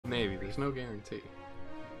there's no guarantee.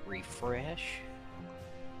 Refresh.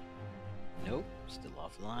 Nope, still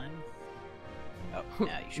offline. Oh,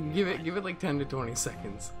 now you should give it like 10 to 20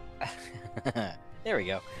 seconds. There we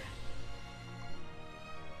go.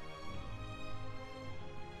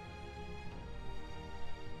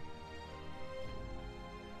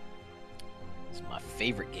 It's my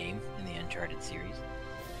favorite game in the Uncharted series.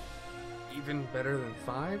 Even better than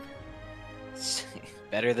 5?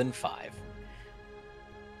 Better than 5.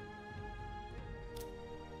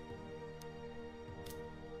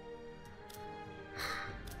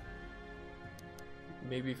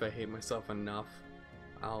 Maybe if I hate myself enough,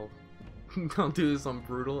 I'll do this on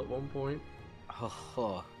brutal at one point.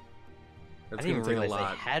 Oh, That's I didn't gonna take a realize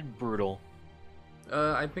lot. they had brutal.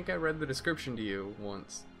 I think I read the description to you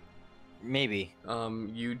once. Maybe.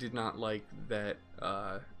 You did not like that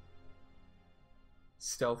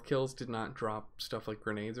stealth kills did not drop stuff like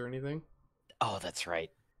grenades or anything. Oh, that's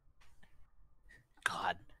right.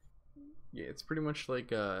 God. Yeah, it's pretty much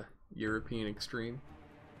like a European extreme.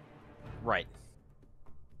 Right.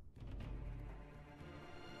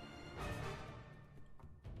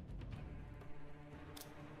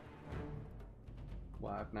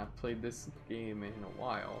 Wow, I've not played this game in a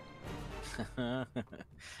while.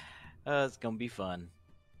 It's gonna be fun.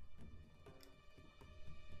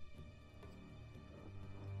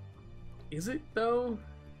 Is it though?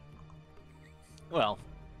 Well,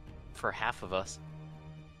 for half of us.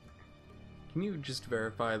 Can you just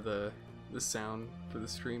verify the sound for the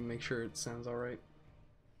stream? Make sure it sounds alright.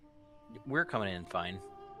 We're coming in fine.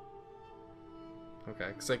 Okay,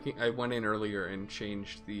 because I went in earlier and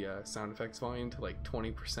changed the sound effects volume to like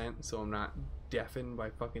 20%, so I'm not deafened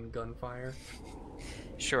by fucking gunfire.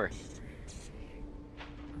 Sure.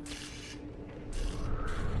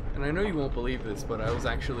 And I know you won't believe this, but I was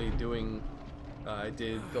actually doing, I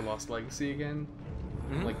did The Lost Legacy again,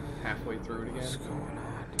 like halfway through it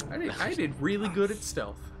again. I did really good at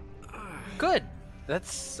stealth. Good.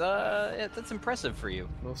 That's impressive for you.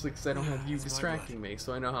 Mostly because I don't have you distracting me,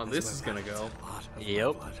 so I know how this is gonna go.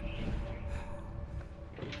 Yep.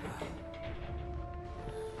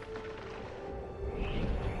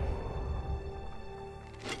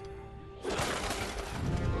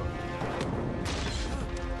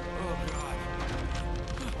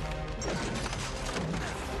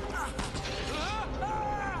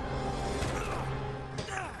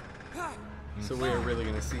 So we are really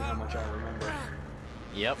gonna see how much I remember.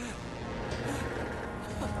 Yep.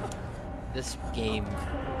 This game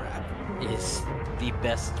is the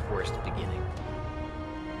best worst beginning.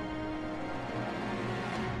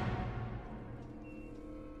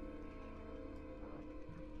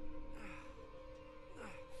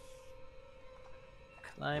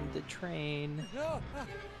 Climb the train.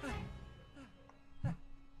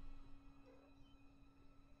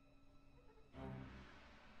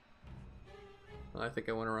 I think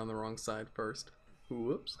I went around the wrong side first.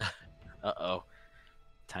 Whoops. Uh-oh.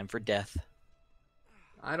 Time for death.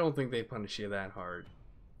 I don't think they punish you that hard.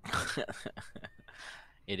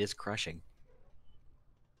 It is crushing.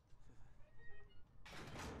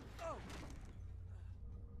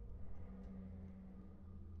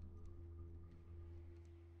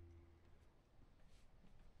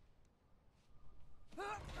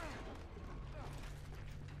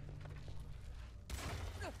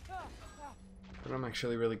 But I'm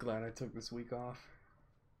actually really glad I took this week off.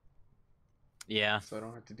 Yeah, So I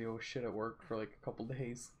don't have to deal with shit at work for like a couple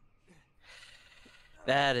days.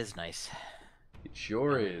 that is nice. It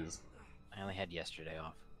sure is. I only had yesterday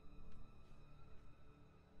off.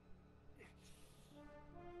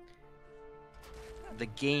 The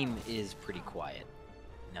game is pretty quiet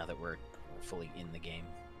now that we're fully in the game.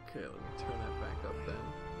 Okay, let me turn that back up then.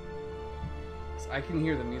 So I can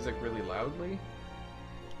hear the music really loudly.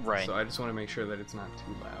 Right. So I just want to make sure that it's not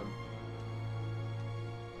too loud.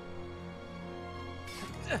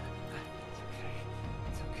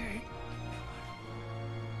 It's okay.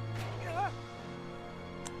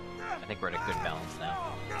 I think we're at a good balance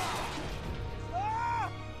now.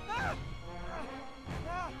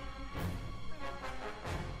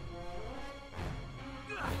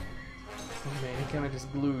 Oh man, he kind of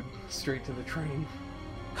just glued straight to the train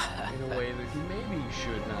in a way that he maybe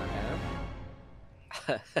should not have.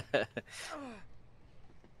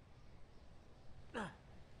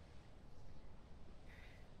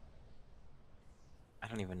 I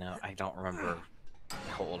don't even know. I don't remember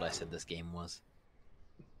how old I said this game was.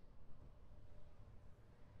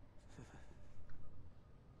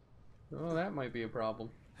 Oh, that might be a problem.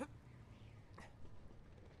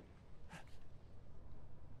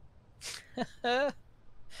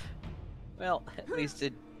 Well, at least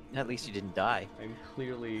you didn't die. I'm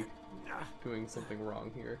clearly doing something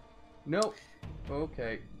wrong here. Nope.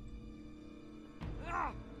 Okay.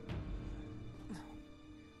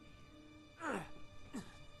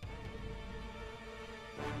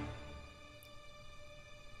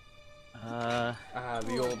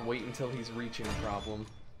 The old wait until he's reaching problem.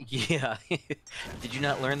 Yeah. Did you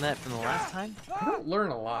not learn that from the last time? I don't learn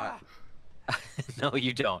a lot. No,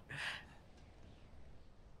 you don't.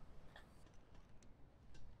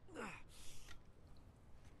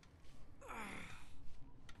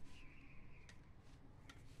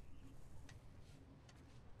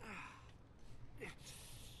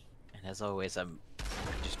 And as always, I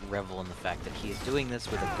just revel in the fact that he is doing this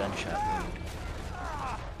with a gunshot wound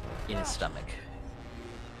in his stomach.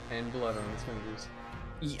 And blood on his fingers.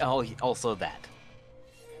 Oh, also that.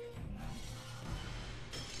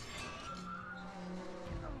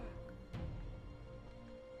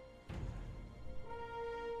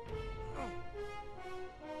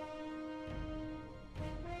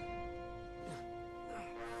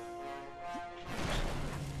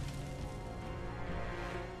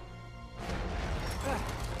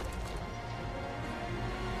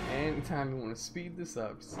 Anytime you want to speed this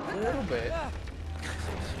up just a little bit,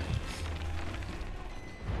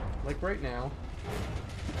 like right now.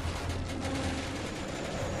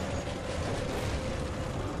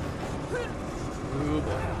 Ooh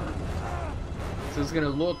boy. So it's gonna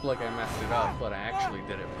look like I messed it up, but I actually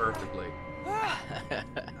did it perfectly.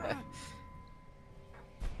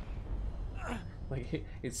 Like,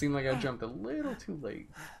 it seemed like I jumped a little too late.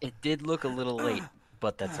 It did look a little late,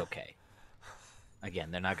 but that's okay.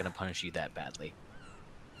 Again, they're not going to punish you that badly.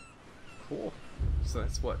 Cool. So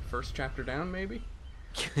that's what, first chapter down, maybe?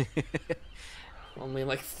 Only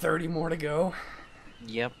like 30 more to go.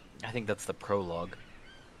 Yep, I think that's the prologue.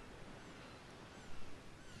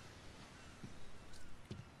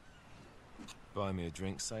 Buy me a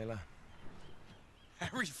drink, sailor.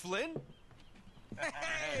 Harry Flynn?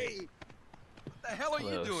 Hey! What the hell are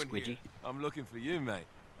Hello, you doing Squidgy. here? I'm looking for you, mate.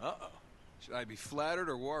 Uh-oh. Should I be flattered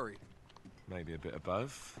or worried? Maybe a bit of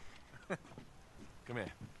both. Come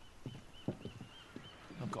here.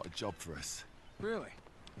 I've got a job for us. Really?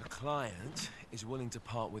 The client is willing to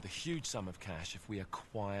part with a huge sum of cash if we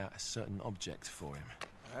acquire a certain object for him.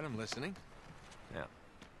 All right, I'm listening. Now,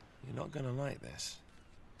 you're not gonna like this.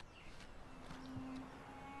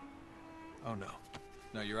 Oh, no.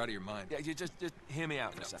 No, you're out of your mind. Yeah, you just hear me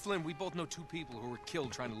out for No, a second. Flynn, we both know two people who were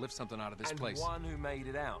killed trying to lift something out of this And place. one who made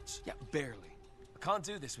it out. Yeah, barely. I can't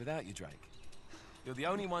do this without you, Drake. You're the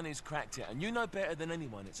only one who's cracked it, and you know better than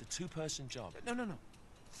anyone it's a two-person job. No.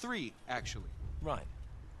 3, actually. Right.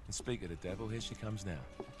 And speak of the devil, here she comes now.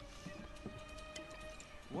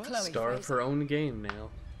 What? Chloe. Star of her own game now.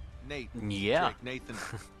 Nate. Yeah. Drake,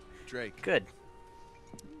 Nathan. Drake. Good.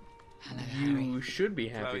 Hello, Harry. You should be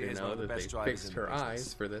happy Chloe to is one know of the that they best drivers fixed in the her business.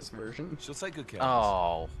 eyes for this version. She'll take good care of us.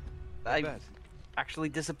 Oh, I I'm bet. actually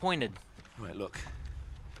disappointed. Right, look.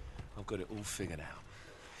 I've got it all figured out.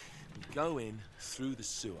 We go in through the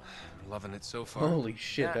sewer. I'm loving it so far. Holy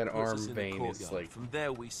shit, that puts arm us in the vein is courtord. like... From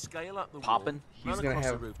there, we scale up the Poppin'? wall, He's run gonna across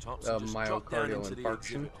have the rooftops, a and just drop down myocardial into the infarction.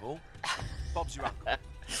 exhibit hall. Bob's your uncle.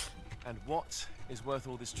 And what is worth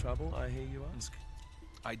all this trouble, I hear you ask?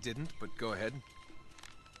 I didn't, but go ahead.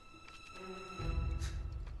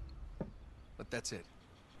 But that's it.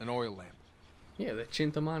 An oil lamp. Yeah, that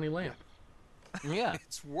Chintamani lamp. Yeah.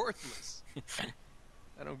 It's worthless.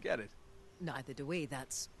 I don't get it. Neither do we.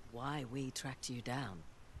 That's why we tracked you down.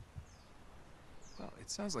 Well, it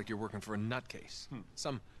sounds like you're working for a nutcase.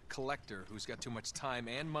 Some collector who's got too much time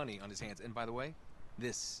and money on his hands. And by the way,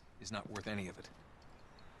 this is not worth any of it.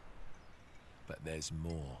 But there's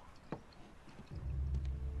more.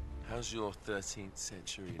 How's your 13th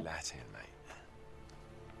century Latin, mate?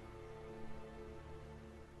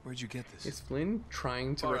 Where'd you get this? Is Flynn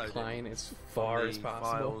trying to Borrowed it recline as far as The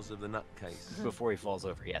possible? files of the nutcase. Before he falls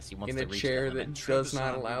over, yes, he wants In to a reach chair the that limit. does not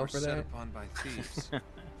Trebizond, we allow were for set that? upon by thieves.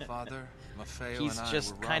 Father, Maffeo, He's and I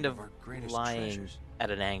just were kind robbed of our greatest lying treasures. at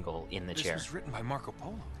an angle in the This chair. was written by Marco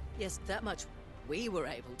Polo. Yes, that much we were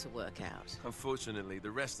able to work out. Unfortunately, the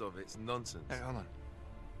rest of it's nonsense. Hey, hold on.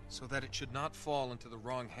 So that it should not fall into the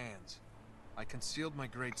wrong hands, I concealed my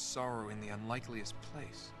great sorrow in the unlikeliest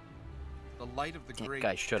place. The light of the Yeah, great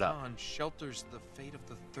guys, shut up. Khan shelters the fate of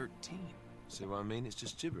the 13. See what I mean? It's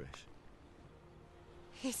just gibberish.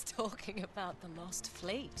 He's talking about the lost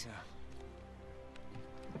fleet.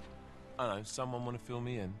 Yeah. I know, someone want to fill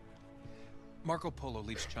me in? Marco Polo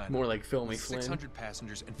leaves China. More like Fill Me with Flynn. 600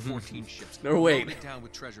 passengers and 14 ships. No, wait. Loaded down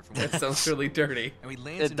with treasure from That sounds really dirty. And he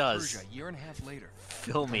lands It in does. Persia a year and a half later.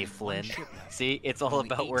 Fill me, Only one Flynn. ship now. See, it's all Only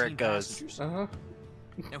about where 18 it goes. passengers. Uh-huh.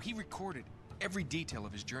 Now he recorded every detail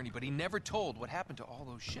of his journey, but he never told what happened to all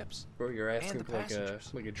those ships. Bro, you're And asking the for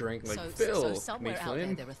passengers. like a drink, like so Phil, somewhere me out there,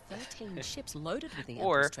 Flynn. there are 13 ships loaded with the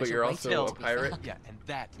Or- Emperor's But treasure you're waiting also to a be pirate? found. Yeah, and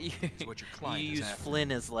that is what your You client is use after.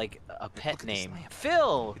 Flynn as like a pet Look at this name. lamp.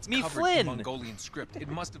 Phil! It's Me covered in Flynn! Mongolian script. It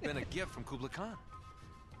must have been a gift from Kublai Khan.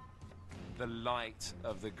 The light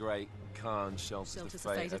of the great Khan shelters the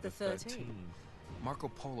fate of the 13. Marco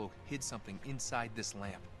Polo hid something inside this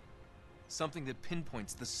lamp. Something that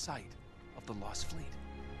pinpoints the site of the Lost Fleet.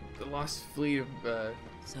 The Lost Fleet of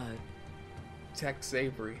So, Tex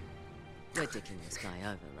Avery. we're dicking this guy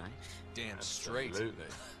over, right? Damn straight. Absolutely.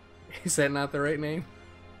 Is that not the right name?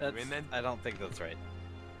 That's, mean, then- I don't think that's right.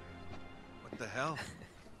 What the hell?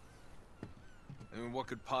 I mean, what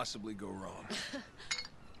could possibly go wrong?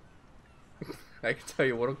 I can tell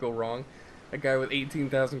you what'll go wrong. A guy with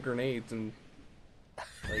 18,000 grenades and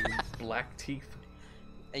like black teeth.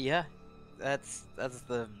 Yeah, that's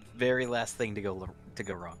the very last thing to go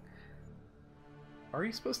wrong. Are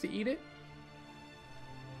you supposed to eat it?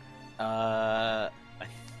 I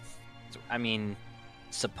mean,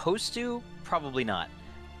 supposed to? Probably not.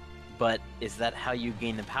 But is that how you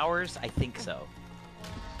gain the powers? I think so.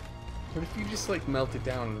 What if you just like melt it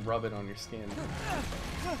down and rub it on your skin?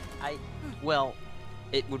 Well,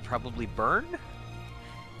 it would probably burn?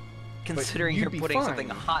 Considering you'd you're be putting fine. something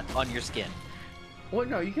hot on your skin. Well,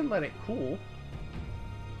 no, you can let it cool.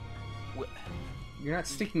 Wh- You're not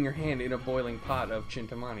sticking your hand in a boiling pot of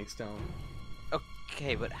Chintamani stone.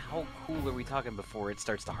 Okay, but how cool are we talking before it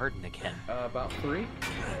starts to harden again? About 3?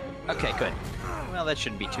 Okay, good. Well, that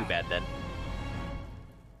shouldn't be too bad then.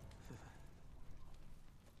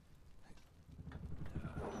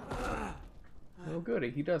 Oh, goody,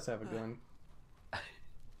 he does have a gun.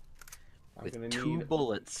 I'm With gonna 2 need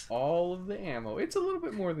bullets. all of the ammo. It's a little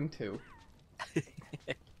bit more than 2.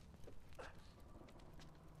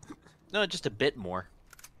 No, just a bit more.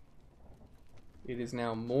 It is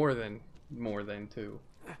now more than 2.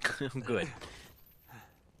 Good.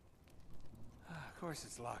 Of course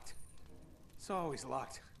it's locked. It's always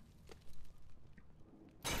locked.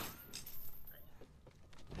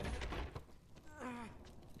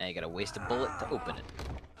 Now you gotta waste a bullet to open it.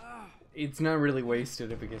 It's not really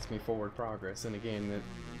wasted if it gets me forward progress in a game that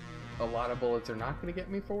a lot of bullets are not going to get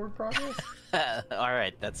me forward progress.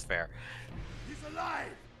 Alright, that's fair. He's alive!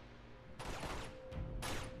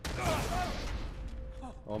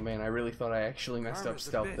 Oh man, I really thought I actually messed up Karma's a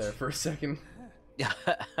stealth bitch. there for a second.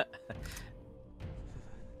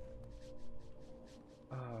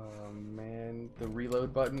 Oh man, the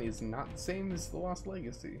reload button is not the same as the Lost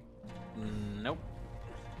Legacy. Nope.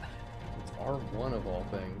 It's R1 of all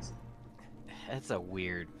things. That's a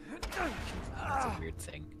weird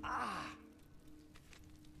thing.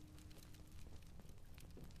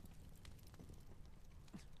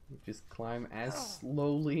 You just climb as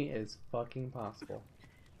slowly as fucking possible.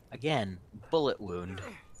 Again, bullet wound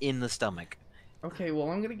in the stomach. Okay, well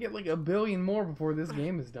I'm gonna get like 1 billion more before this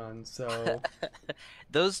game is done, so...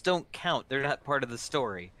 Those don't count. They're not part of the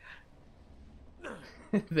story.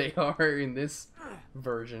 They are in this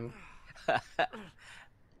version. I'm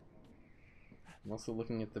also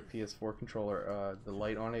looking at the PS4 controller. The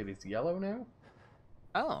light on it is yellow now.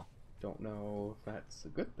 Oh, Don't know if that's a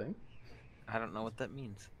good thing. I don't know what that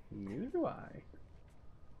means. Neither do I.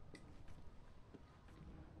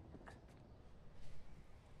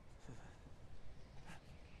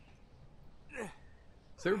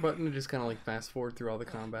 Is there a button to just kind of like fast forward through all the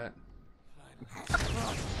combat?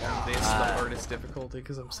 On this, the hardest difficulty,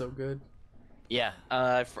 because I'm so good. Yeah,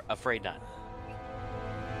 afraid not.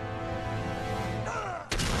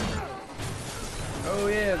 Oh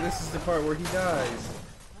yeah, this is the part where he dies.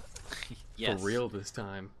 Yes. For real this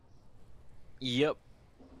time. Yep.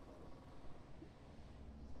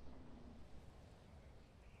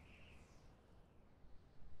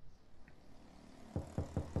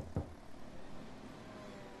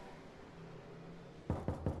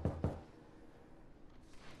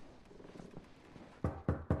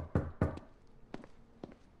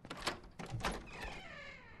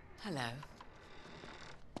 Hello.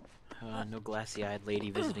 No glassy-eyed lady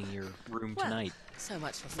visiting your room Well, tonight. so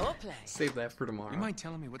much for foreplay. Save that for tomorrow. You mind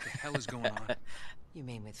telling me what the hell is going on? You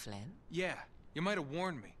mean with Flynn? Yeah, you might have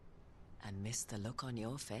warned me. And missed the look on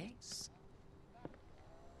your face?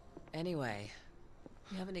 Anyway,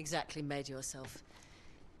 you haven't exactly made yourself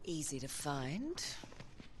easy to find.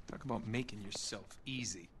 Talk about making yourself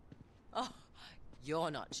easy. Oh,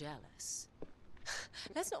 you're not jealous.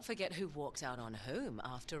 Let's not forget who walked out on whom.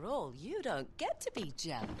 After all, you don't get to be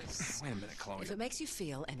jealous. Wait a minute, Chloe. If it makes you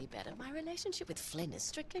feel any better, my relationship with Flynn is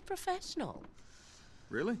strictly professional.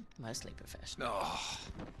 Really? Mostly professional. Oh,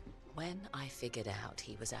 When I figured out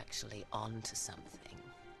he was actually on to something,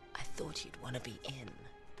 I thought you'd want to be in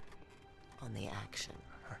on the action.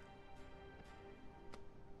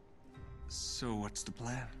 So what's the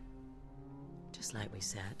plan? Just like we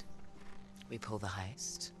said. We pull the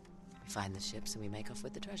heist, we find the ships, and we make off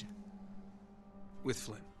with the treasure. With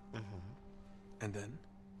Flynn. Mm-hmm. And then?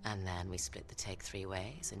 And then we split the take 3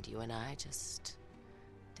 ways, and you and I just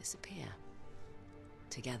disappear.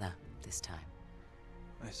 Together, this time.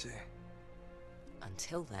 I see.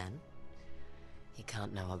 Until then, he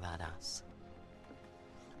can't know about us.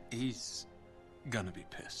 He's gonna be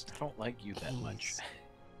pissed. I don't like you that much. He's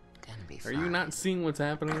gonna be Are fine. you not seeing what's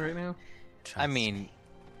happening right now? I Trust mean, me.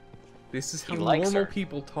 This is how He likes normal her.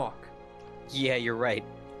 people talk. yeah, you're right.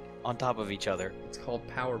 On top of each other. It's called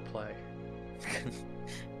power play.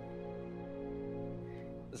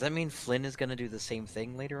 Does that mean Flynn is gonna do the same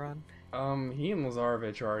thing later on? He and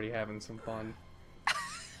Lazarevich are already having some fun.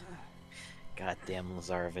 Goddamn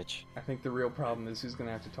Lazarevich. I think the real problem is who's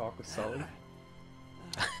gonna have to talk with Sully.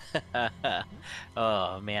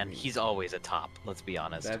 Oh man, he's always a top, let's be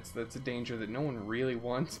honest. That's a danger that no one really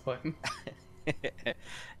wants, but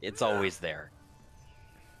It's always there.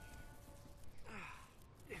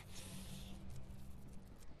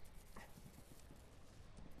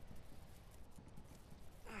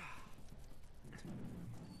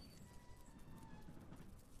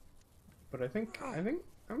 I think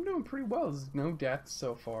I'm doing pretty well. There's no deaths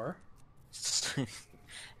so far.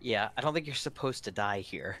 Yeah, I don't think you're supposed to die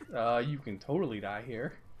here. You can totally die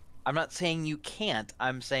here. I'm not saying you can't,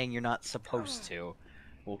 I'm saying you're not supposed to.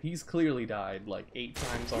 Well, he's clearly died like 8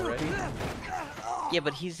 times already. Yeah,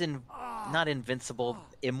 but he's not invincible,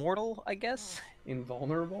 immortal, I guess?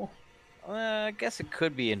 Invulnerable. I guess it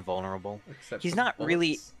could be invulnerable. Except He's for not really...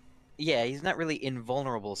 bullets. Yeah, he's not really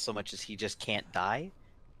invulnerable so much as he just can't die.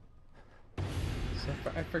 So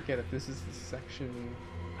I forget if this is the section.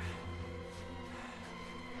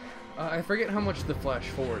 I forget how much the flash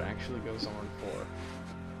forward actually goes on for.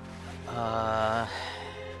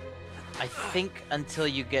 I think until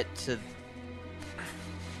you get to...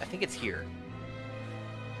 I think it's here.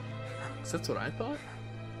 'Cause that's what I thought.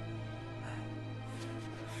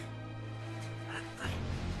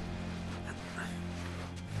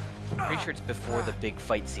 I'm pretty sure it's before the big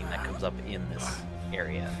fight scene that comes up in this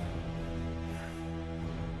area.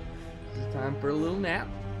 It's time for a little nap.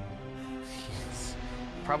 It's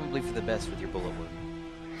probably for the best with your bullet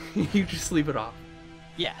wound. You just sleep it off.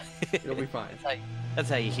 Yeah. It'll be fine. That's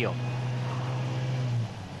how you heal.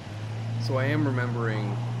 So I am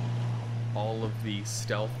remembering all of the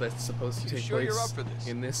stealth that's supposed to You take sure you're place up for this?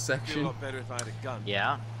 in this Feel a section. lot better if I had a gun.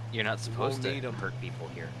 Yeah, you're not supposed won't to need 'em. hurt people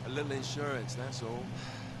here. A little insurance, that's all.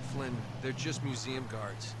 Flynn, they're just museum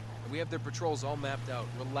guards. And we have their patrols all mapped out.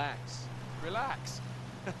 Relax. Relax.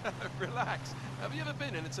 Relax. Have you ever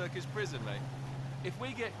been in a Turkish prison, mate? If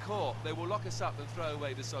we get caught, they will lock us up and throw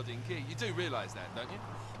away the sodding key. You do realize that, don't you?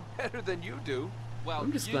 Better than you do. Well,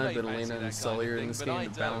 I'm just you glad may that fancy Elena that and kind Sully of are in thing, this but game I to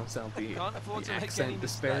don't. balance out the Can't afford to make accent any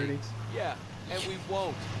disparity. mistakes. Yeah, and we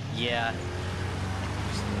won't. Yeah.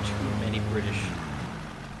 Just too many British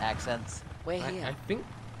accents. We're here. I think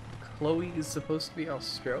Chloe is supposed to be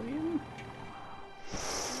Australian.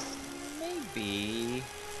 Maybe.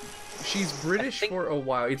 She's British think- for a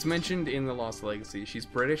while. It's mentioned in The Lost Legacy. She's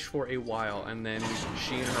British for a while, and then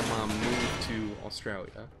she and her mom moved to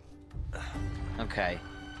Australia. Okay.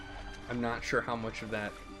 I'm not sure how much of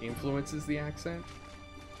that influences the accent.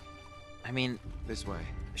 I mean, This way.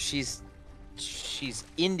 she's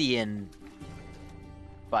Indian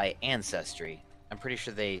by ancestry. I'm pretty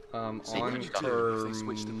sure they. On So you her can just- They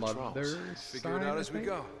switched to patrols. mother's Figure it side, out I as we think?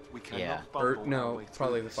 go. We cannot Yeah. fumble Or our no, way through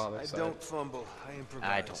probably the this. father's I side. don't fumble. I improvise.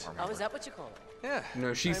 I don't remember. Oh, is that what you call it? Yeah.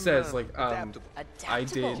 No, she I'm, says like adaptable. I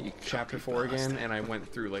did Adaptable. chapter 4 again, and I went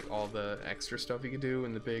through like all the extra stuff you could do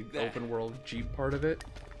in the big There. open world Jeep part of it,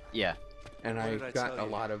 Yeah. and What I did I got tell a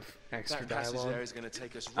you? lot of extra That passage dialogue. there is going to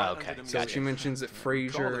take us right Okay. under the So Gotcha. she mentions that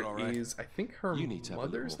Fraser all right. is, I think, her You need to have a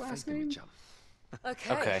little mother's more last faith in me, name. chum.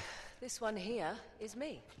 Okay. Okay. This one here is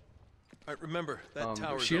me. All right, remember that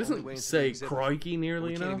tower. She doesn't say crikey nearly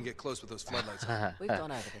We can't enough. even get close with those floodlights. We've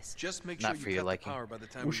gone over this. Just make Not sure for you your cut liking. the power by the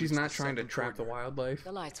time Well, we she's reach not the trying to second trap the coordinate. wildlife.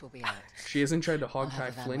 The lights will be out. She hasn't tried to I'll hog tie have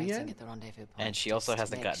a van Flynn waiting yet. at the rendezvous point And she also just to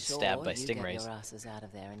hasn't make gotten stabbed by sure you get stingrays. your asses out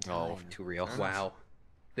of there in Oh, time. too real. Wow.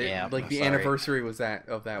 Yeah, like I'm the sorry. anniversary was that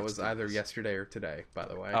was either yesterday or today, by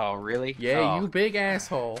the way. Oh, really? Yeah, Oh, you big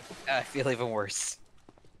asshole. I feel even worse.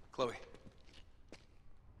 Chloe.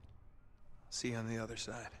 See you on the other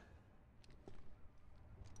side.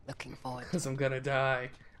 Looking forward. Because I'm gonna die.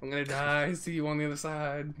 I'm gonna die. See you on the other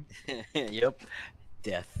side. Yep.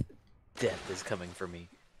 Death. Death is coming for me.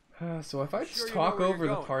 So if I just Sure you know talk where you're over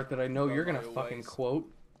the going? part that I know Go you're gonna my own fucking ways.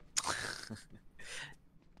 quote.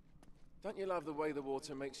 Don't you love the way the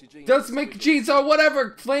water makes your jeans? Does make jeans, oh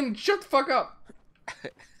whatever, Flynn, shut the fuck up.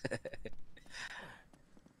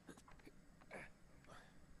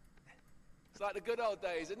 It's like the good old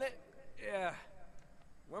days, isn't it? Yeah.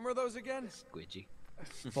 When were those again? Squidgy.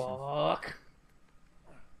 Fuck.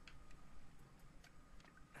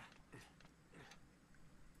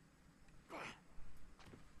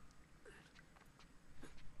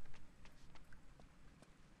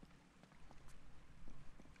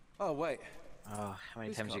 Oh wait, Oh, how many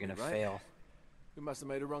This times are you can't gonna be right. fail? we must have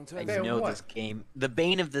made a wrong turn. I Fail know what? this game. The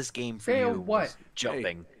bane of this game for Fail you what? was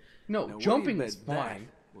jumping. No, Now, jumping way is back there fine.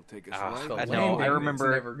 will take us Ah, right The I to know, I landing is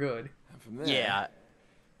remember- never good. And from there, Yeah,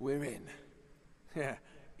 we're in. Yeah.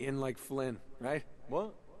 In like Flynn, right?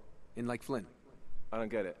 What? In like Flynn. I don't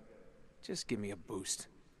get it. Just give me a boost.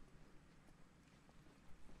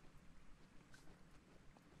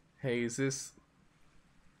 Hey, is this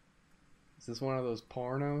one of those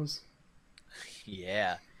pornos?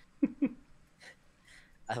 yeah.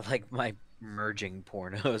 I like my merging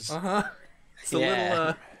pornos. Uh-huh. It's a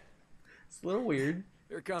Yeah. it's a little weird.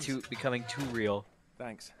 Here it comes. Becoming too real.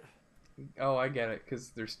 Thanks. Oh, I get it, because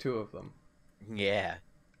there's two of them. Yeah.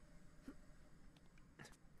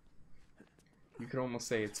 You could almost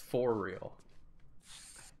say it's for real,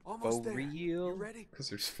 Almost For there. real? You ready? because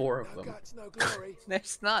there's four of No them. guts, no glory.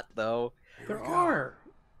 There's not though. There we go. are.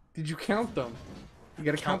 Did you count them? You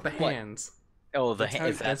gotta count the Count what? hands. Oh, That's how,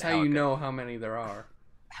 is that that's how you know how many there are.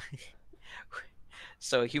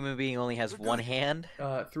 So a human being only has We're one good. hand,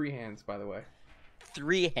 3 hands, by the way.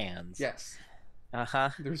 3 hands. Yes. Uh-huh.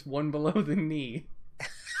 There's one below the knee.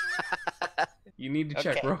 You need to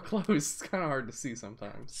check Okay. real close. It's kind of hard to see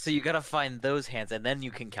sometimes. So you gotta find those hands, and then you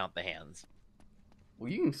can count the hands.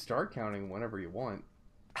 Well, you can start counting whenever you want.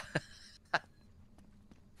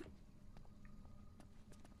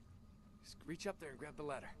 Just reach up there and grab the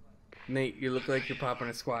ladder. Nate, you look like you're popping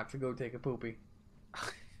a squat to go take a poopy.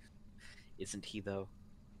 Isn't he though?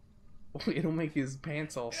 It'll make his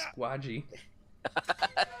pants all squadgy.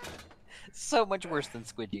 So much worse than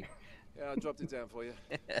Squidgy. Yeah, I dropped it down for you.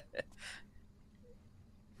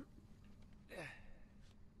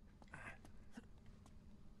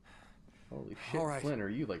 Holy shit, All right. Flynn, are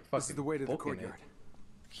you like This is fucking the way to the booking it? courtyard.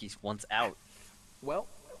 He's once out. Well,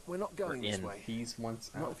 we're not going this in. way. He's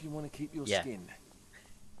once Not out. if you want to keep your Yeah. skin.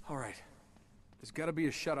 All right. There's got to be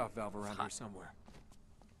a shut-off valve around here somewhere.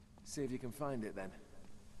 See if you can find it then.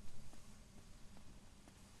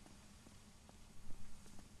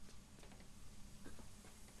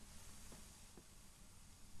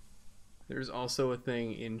 There's also a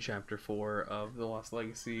thing in Chapter 4 of The Lost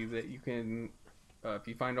Legacy that you can, if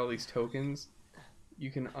you find all these tokens, you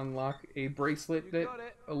can unlock a bracelet that got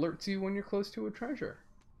it. alerts you when you're close to a treasure.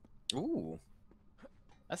 Ooh.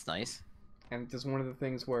 That's nice. And it does one of the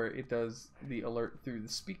things where it does the alert through the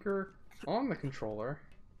speaker on the controller.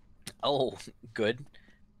 Oh, good.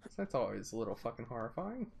 So that's always a little fucking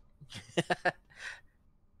horrifying.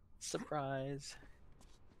 Surprise.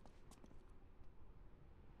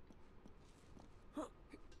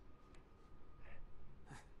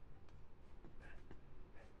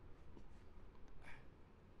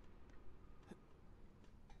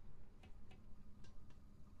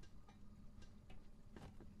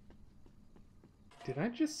 Did I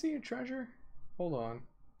just see a treasure? Hold on.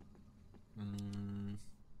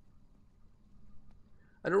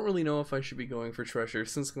 I don't really know if I should be going for treasure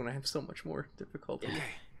since I'm gonna have so much more difficulty. Okay.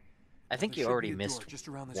 I think There you should already be a door missed just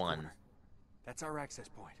around this one. corner. That's our access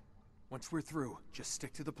point. Once we're through, just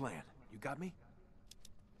stick to the plan. You got me?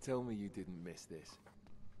 Tell me you didn't miss this.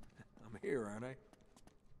 I'm here, aren't I?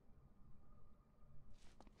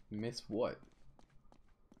 Miss what?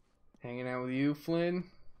 Hanging out with you, Flynn?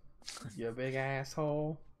 You big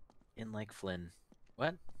asshole. In like Flynn.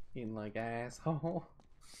 What? In like asshole.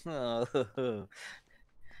 Oh,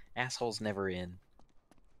 asshole's never in.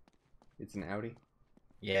 It's an Audi.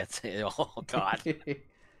 Yeah, it's oh god.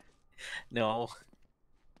 No.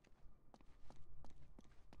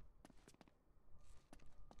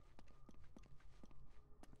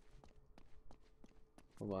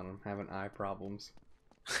 Hold on, I'm having eye problems.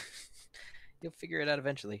 You'll figure it out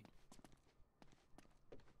eventually.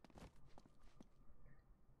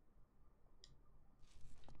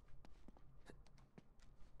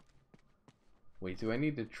 Wait, do I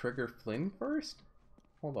need to trigger Flynn first?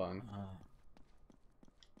 Hold on.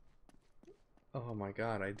 Oh my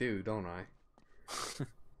god, I do, don't I?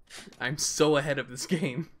 I'm so ahead of this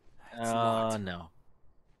game. Oh no.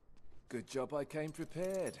 Good job I came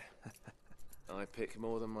prepared. I pick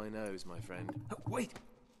more than my nose, my friend. Wait!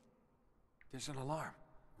 There's an alarm.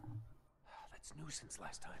 That's new since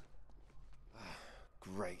last time.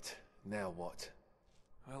 Great. Now what?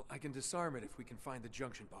 Well, I can disarm it if we can find the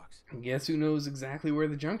junction box. And guess who knows exactly where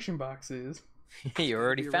the junction box is? You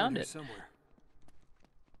already Be around found here it. somewhere.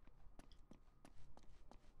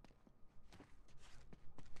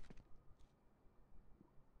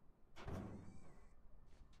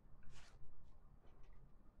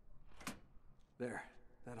 There.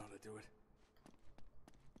 That ought to do it.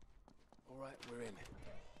 All right, we're in.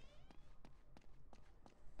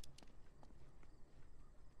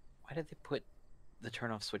 Why did they put the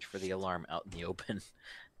turn-off switch for the alarm out in the open?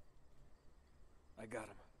 I got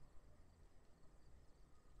him.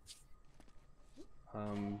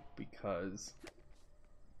 Because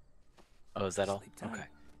Oh, is that all? Sleep time. Okay.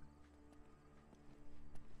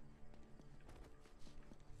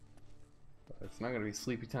 it's not gonna be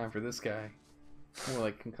sleepy time for this guy. More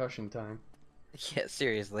like concussion time. Yeah,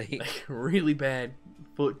 seriously. Like really bad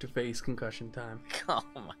foot-to-face concussion time. Oh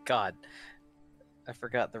my god. I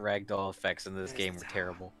forgot the ragdoll effects in this There's game the were tower.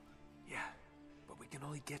 terrible. Yeah, but we can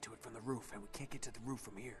only get to it from the roof, and we can't get to the roof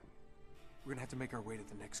from here. We're gonna have to make our way to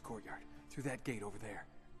the next courtyard, through that gate over there.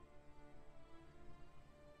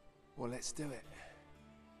 Well, let's do it.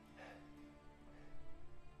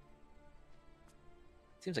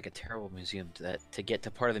 Seems like a terrible museum that to get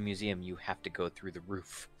to part of the museum you have to go through the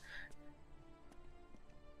roof.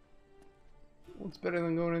 Well, it's better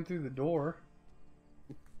than going in through the door.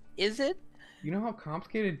 Is it? You know how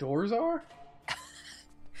complicated doors are?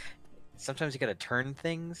 Sometimes you gotta turn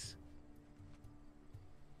things.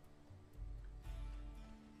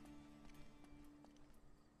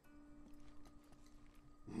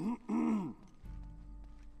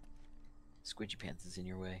 Squidgy Pants is in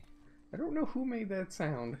your way. I don't know who made that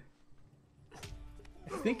sound.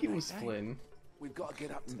 I think it was Hey, hey. Flynn. We've got to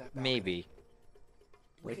get up to that balcony. Maybe.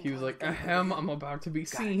 Like he was like, ahem, I'm about to be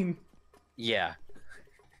seen. Yeah.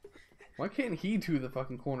 Why can't he do the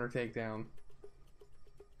fucking corner takedown?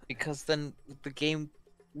 Because then the game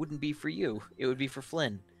wouldn't be for you. It would be for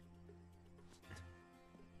Flynn.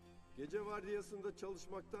 Gece vardiyasında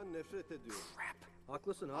çalışmaktan nefret ediyorum. Crap.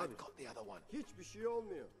 Haklısın abi. I've got the other one. Hiçbir şey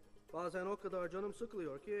olmuyor. Bazen o kadar canım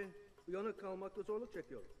sıkılıyor ki uyanık kalmakta zorluk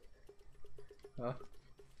çekiyorum. Huh?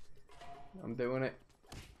 I'm doing it.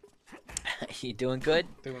 You doing good?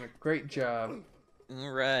 Doing a great job.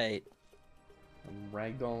 Right. I'm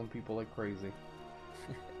ragdolling people like crazy.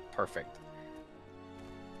 Perfect.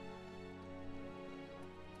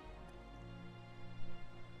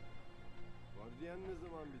 Vardiyan ne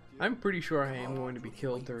zaman bitiyor? I'm pretty sure I am going to be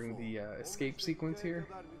killed during the escape sequence here.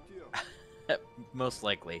 Kadar bitiyor. Most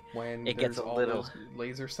likely. When It there's gets a all little- those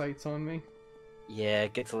laser sights on me. Yeah,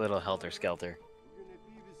 it gets a little helter-skelter. Bugün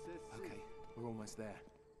epey bir sessiz. Okay, we're almost there.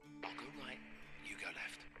 I'll go right. You go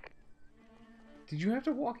left. Did you have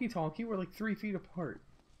to walkie-talkie? We're like 3 feet apart.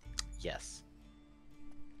 Yes.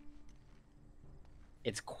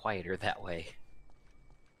 It's quieter that way.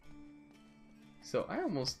 So I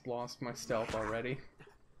almost lost my stealth already.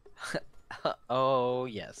 Oh,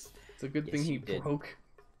 yes. It's a good Yes, thing he you did. broke.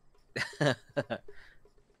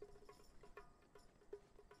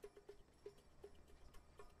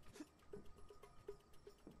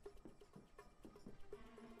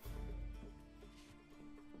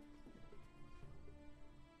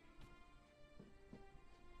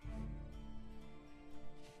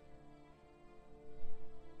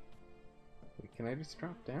 Wait, can I just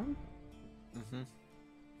drop down? Mm-hmm.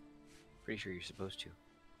 Pretty sure you're supposed to.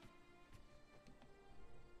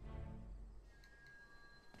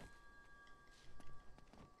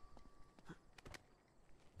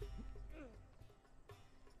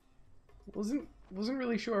 Wasn't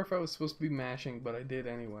really sure if I was supposed to be mashing, but I did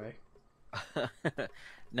anyway.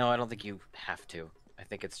 No, I don't think you have to. I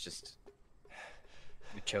think it's just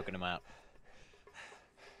you're choking him out.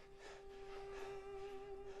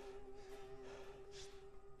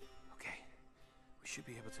 Okay, we should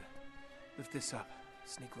be able to lift this up,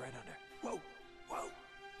 sneak right under. Whoa, whoa!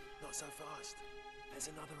 Not so fast. There's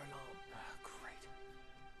another alarm. Ah, great.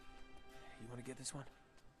 You want to get this one?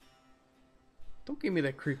 Don't give me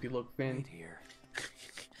that creepy look, Finn. Right here.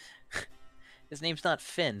 His name's not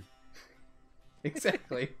Finn.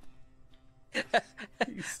 Exactly. You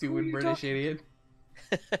Who are stupid you British talking- idiot.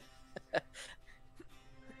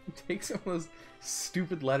 Take some of those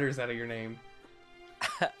stupid letters out of your name.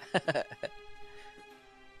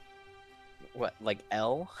 What, like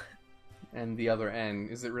L? And the other N.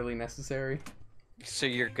 Is it really necessary? So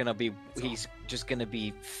you're gonna be, he's just gonna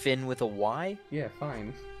be Finn with a Y? Yeah,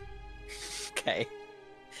 fine. Okay.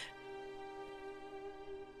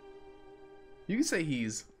 You can say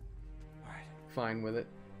he's All right. fine with it.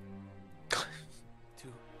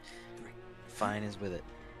 fine as with it.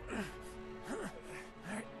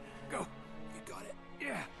 Alright, go. You got it.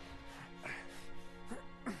 Yeah.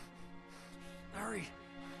 Hurry.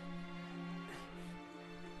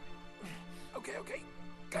 Okay, okay.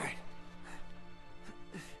 Got it.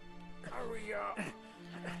 Hurry up.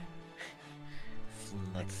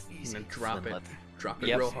 Let's And then drop it. Drop it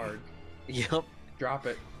Yep. real hard. Yep. Drop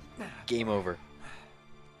it. Game over.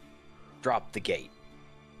 Drop the gate.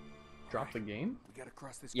 Drop the game? We gotta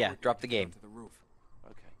cross this Yeah, courtyard drop the to get game. onto the roof.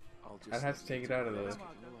 Okay, I'll just. I'd have to take it out of the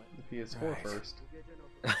PS4 Right. first.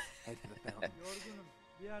 Head to the fountain. Yorgunum.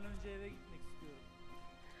 Bir an önce eve gitmek istiyorum.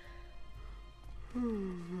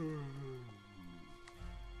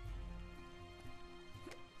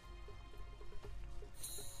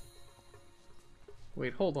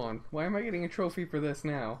 Wait, hold on. Why am I getting a trophy for this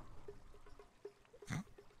now?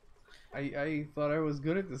 I thought I was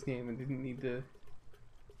good at this game and didn't need to.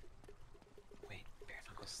 Wait, bare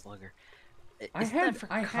knuckle slugger. I Isn't had- that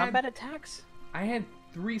for I had- combat attacks? I had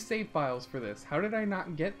 3 save files for this. How did I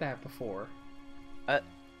not get that before?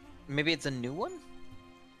 Maybe it's a new one?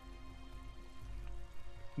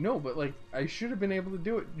 No, but like I should have been able to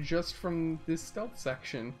do it just from this stealth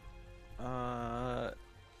section.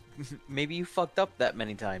 Maybe you fucked up that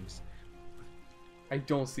many times. I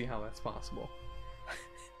don't see how that's possible.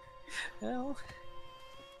 Well,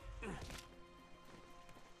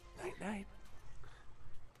 Night, night.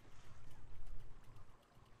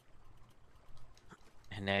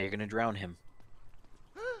 and now you're gonna drown him.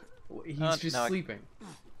 He's no, just I- sleeping.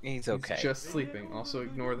 He's okay. He's just sleeping. Also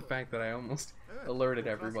ignore the fact that I almost alerted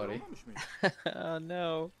everybody. Oh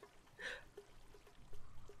no.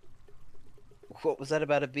 What was that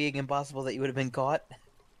about it being impossible that you would have been caught?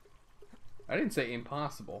 I didn't say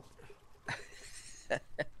impossible.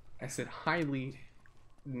 I said highly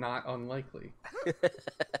not unlikely.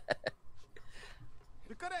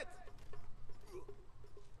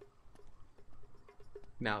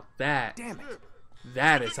 Now that Damn it.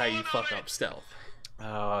 that is how you fuck up stealth.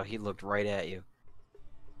 Oh, he looked right at you.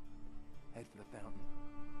 Head for the fountain.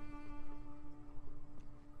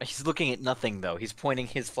 He's looking at nothing though. He's pointing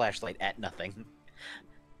his flashlight at nothing.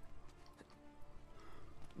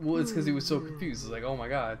 Well, it's because he was so confused. He's like, oh my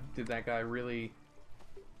god, did that guy really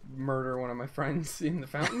murder one of my friends in the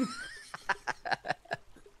fountain?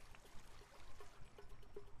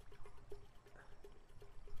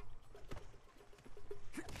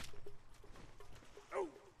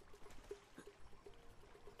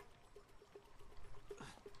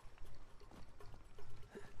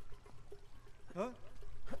 Huh?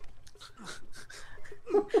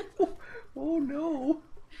 Oh no!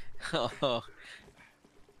 Oh,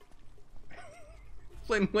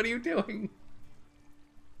 Flynn, what are you doing?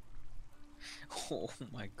 oh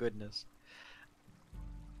my goodness.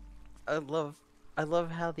 I love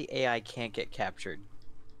how the AI can't get captured.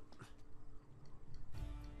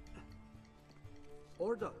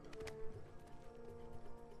 Orada.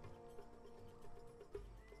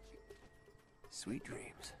 Sweet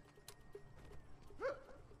dreams.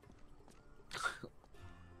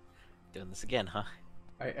 Doing this again, huh?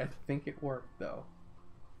 I think it worked though.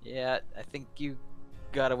 Yeah, I think you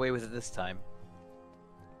got away with it this time.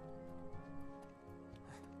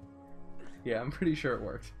 Yeah, I'm pretty sure it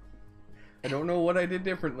worked. I don't know what I did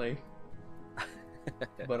differently,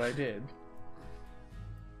 but I did.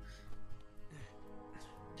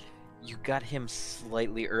 You got him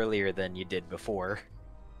slightly earlier than you did before.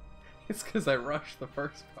 It's because I rushed the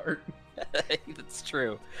first part. That's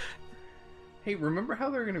true. Hey, remember how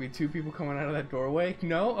there were going to be 2 people coming out of that doorway?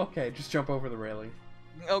 No? Okay, just jump over the railing.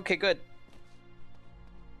 Okay, good.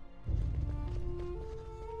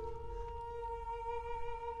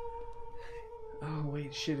 Oh,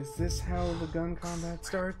 wait, shit, is this how the gun combat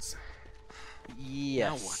starts?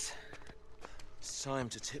 Yes. what? It's time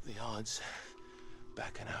to tip the odds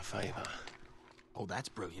back in our favor. Oh, that's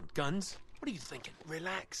brilliant. Guns? What are you thinking?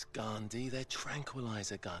 Relax, Gandhi. They're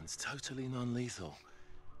tranquilizer guns, totally non-lethal.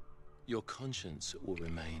 Your conscience will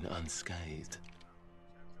remain unscathed.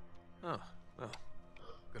 Oh, well,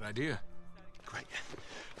 good idea. Great.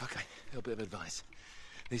 Okay, a little bit of advice.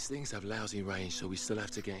 These things have lousy range, so we still have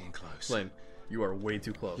to get in close. Flynn, you are way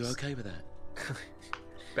too close. You okay with that?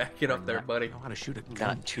 Back it up there, buddy. I know how to shoot a gun.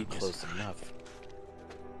 Not too close enough.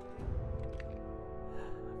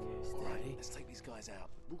 All right, let's take these guys out.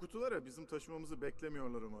 Bu kutulara bizim taşımamızı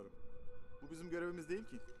beklemiyorlar umarım. Bu bizim görevimiz değil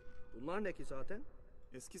ki. Bunlar ne ki zaten?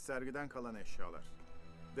 Eski sergiden kalan eşyalar.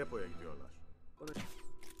 Depoya gidiyorlar.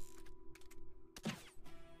 I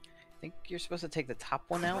think you're supposed to take the top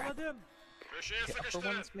one out. Adam. The upper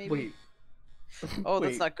ones, maybe. Wait. Oh, Wait.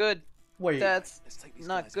 that's not good. Wait. That's Let's take these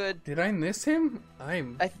not guys good. Did I miss him? I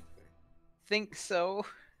think so.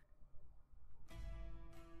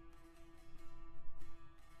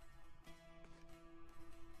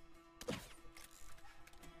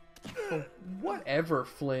 Oh, whatever,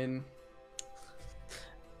 Flynn.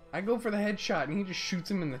 I go for the headshot and he just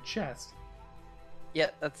shoots him in the chest. Yeah,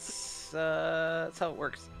 that's how it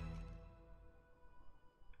works.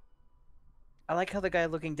 I like how the guy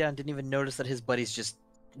looking down didn't even notice that his buddy's just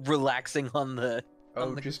relaxing on the.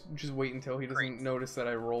 Oh, just wait until he doesn't notice that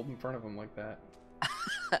I rolled in front of him like that.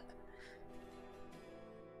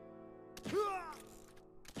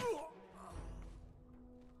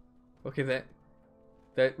 Okay,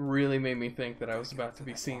 that really made me think that I was about to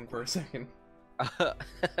be seen for a second.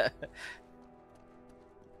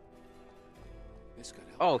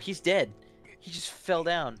 Oh, he's dead. He just fell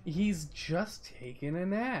down. He's just taking a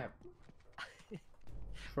nap.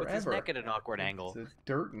 With his Forever. neck at an awkward angle. It's a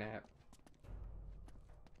dirt nap.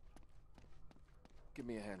 Give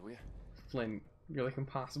me a hand, will you? Flynn, you're like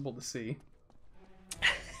impossible to see.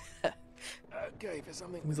 Okay, for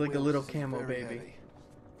something. He's with like a wheels, little it's camo very baby.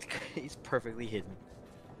 heavy. He's perfectly hidden.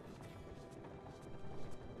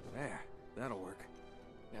 There, that'll work.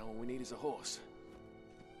 Now all we need is a horse.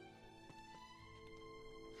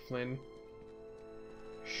 Flynn,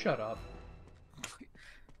 shut up.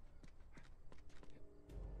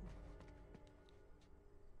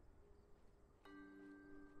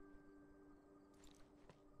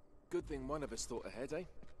 Good thing one of us thought ahead, eh?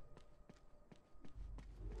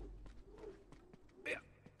 Yeah.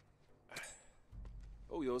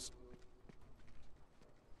 All yours.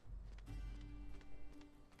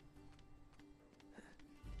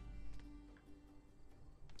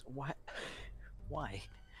 What? Why?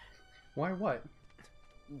 Why what?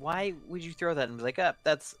 Why would you throw that and be like, "Up,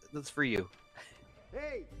 that's for you"?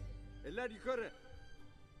 Hey! Eller yukarı!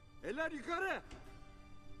 Eller yukarı!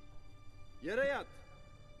 Yere yat!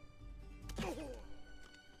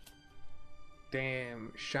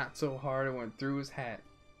 Damn, shot so hard it went through his hat.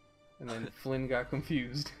 And then Flynn got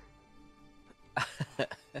confused. I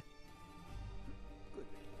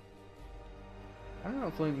don't know,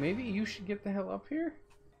 Flynn, maybe you should get the hell up here?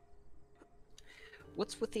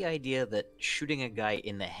 What's with the idea that shooting a guy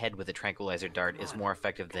in the head with a tranquilizer dart is more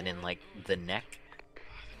effective than in, like, the neck?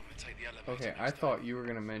 Okay, I thought you were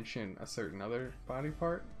gonna mention a certain other body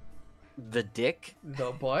part. The dick?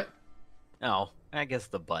 The butt? Oh, I guess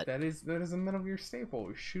the butt. That is a Metal Gear staple.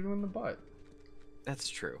 We shoot him in the butt. That's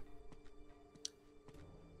true.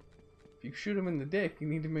 If you shoot him in the dick, you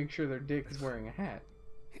need to make sure their dick is wearing a hat.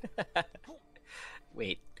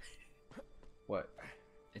 Wait, What?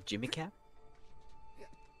 a Jimmy cap?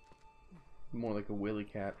 More like a willy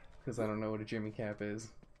cap, because I don't know what a Jimmy cap is.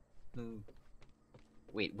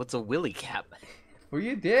 Wait, what's a willy cap? For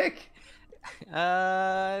your dick?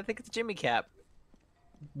 I think it's a Jimmy cap.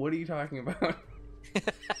 What are you talking about? Is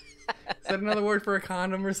that another word for a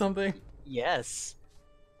condom or something? Yes.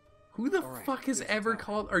 Who the fuck has ever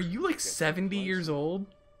called? Are you like 70 years old?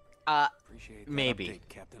 Appreciate that Maybe. update,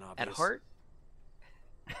 Captain At Obvious. heart?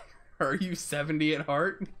 Are you 70 at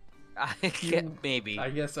heart? Maybe. I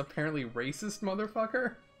guess apparently racist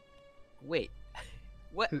motherfucker? Wait.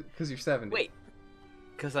 What? Because you're 70. Wait.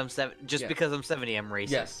 Because I'm just Yeah. because I'm 70, I'm racist.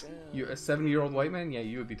 Yes. You a 70-year-old white man? Yeah,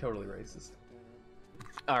 you would be totally racist.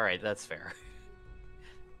 All right, that's fair.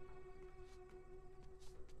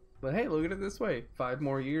 But hey, look at it this way. 5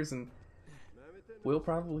 more years and we'll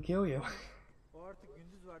probably kill you.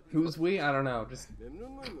 Who's we? I don't know. Just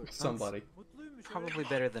somebody. Probably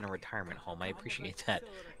better than a retirement home. I appreciate that.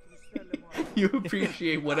 You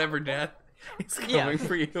appreciate whatever death is coming Yeah.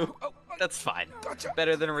 for you. That's fine.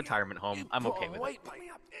 Better than a retirement home. I'm okay with it. Wait, put me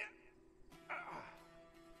up there.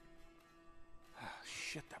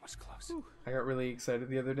 Shit, that was close. I got really excited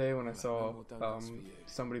the other day when I saw Well done, this for you.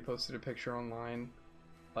 somebody posted a picture online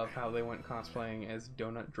of how they went cosplaying as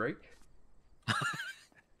Donut Drake.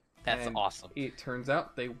 That's And awesome. It turns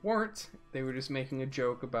out they weren't. They were just making a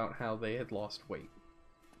joke about how they had lost weight.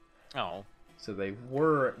 Oh. So they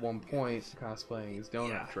were at one point cosplaying as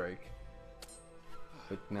Donut Drake.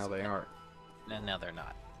 But now they aren't. And now they're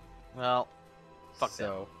not. Well, fuck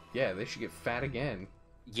So, yeah, they should get fat again. them.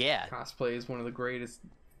 Yeah. Cosplay is one of the greatest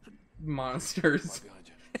monsters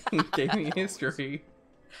Behind you. in gaming history.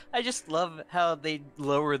 I just love how they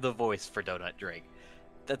lower the voice for Donut Drake.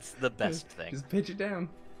 That's the best thing. Just pitch it down.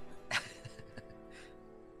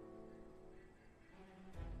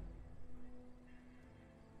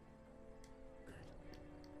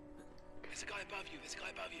 There's a guy above you. There's a guy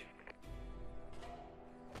above you.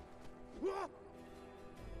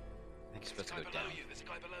 I think you're supposed to There's a go guy below down. you. There's a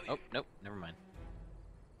guy below you. Oh, nope, never mind.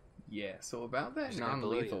 Yeah, so about that There's a guy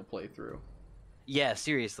below non-lethal playthrough. Yeah,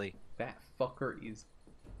 seriously. that fucker is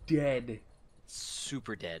dead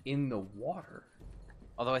Super dead. in the water.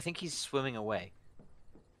 Although I think he's swimming away.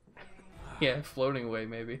 Yeah, floating away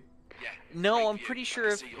maybe. No, I'm pretty sure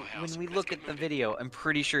if, when we look at the video, I'm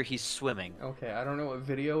pretty sure he's swimming. Okay, I don't know what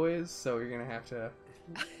video is, so you're gonna have to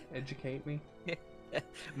educate me.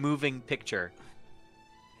 Moving picture.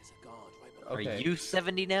 There's a guard right Okay. Are you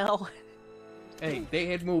 70 now? Hey, they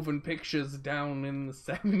had moving pictures down in the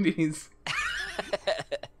 70s.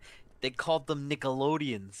 They called them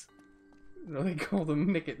Nickelodeons. No, they call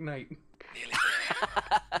them Nick at Night. Yeah,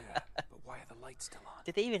 but why are the lights still on?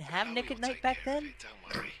 Did they even have Nick at Night back then?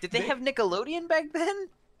 Did they have Nickelodeon back then?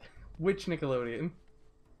 Which Nickelodeon?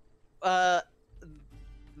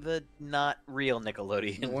 The not real The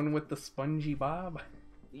Nickelodeon. one with the spongy bob?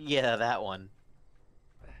 Yeah, that one.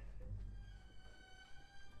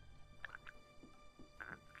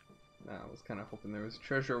 No, I was kind of hoping there was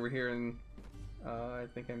treasure over here, and I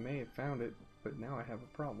think I may have found it, but now I have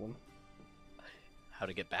a problem. How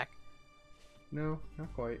to get back? No,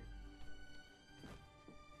 not quite.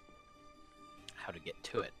 How to get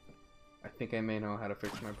to it? I think I may know how to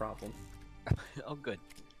fix my problem. Oh, good.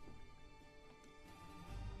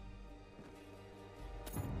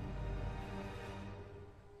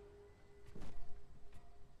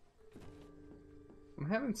 I'm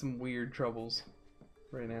having some weird troubles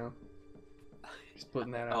right now. Just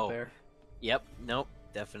putting that out Oh. there. Yep, nope,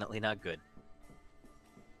 definitely not good.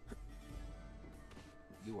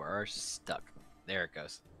 You are stuck. There it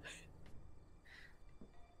goes.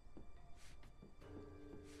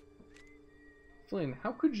 Flynn,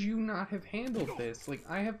 how could you not have handled this? Like,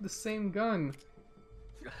 I have the same gun.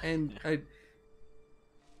 And I...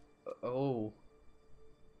 Oh.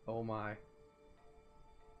 Oh my.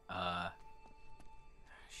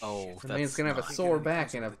 Oh, The man's gonna have a not- sore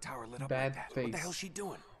back and a The tower lit up bad like that. face. What the hell's she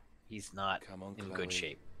doing? He's not Come on, in Chloe. good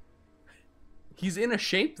shape. He's in a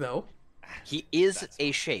shape, though. He is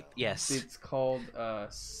a shape, yes. It's called a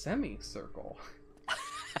semicircle.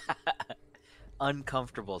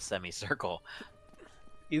 Uncomfortable semicircle.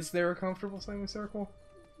 Is there a comfortable semicircle?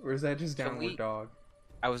 Or is that just Can downward we- dog?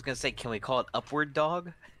 I was gonna say, can we call it upward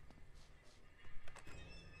dog?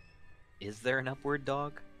 Is there an upward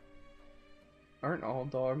dog? Aren't all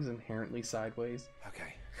dogs inherently sideways?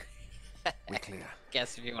 Okay. We're clear.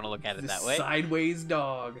 Guess if you want to look at it The that way. sideways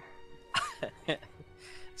dog.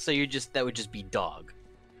 So that would just be dog.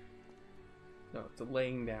 No, it's a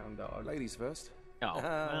laying down dog. Ladies first. Oh,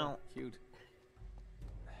 well, Cute.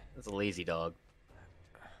 that's a lazy dog.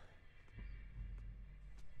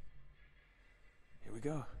 Here we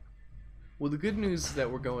go. Well, the good news is that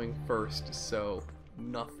we're going first, so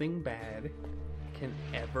nothing bad can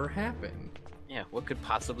ever happen. Yeah, what could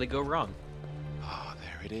possibly go wrong? Oh,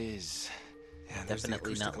 there it is. Yeah, there's the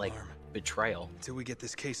Definitely not acoustic like alarm. betrayal. Until we get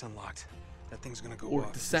this case unlocked, that thing's gonna go Or off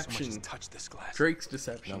if we so much as deception. touch this glass. Drake's No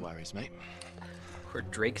deception. worries, mate. Or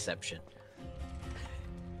Drakeception.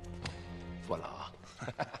 Voila.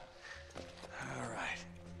 All right.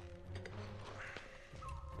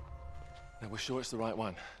 Now, we're sure it's the right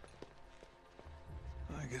one.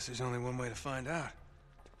 I guess there's only one way to find out.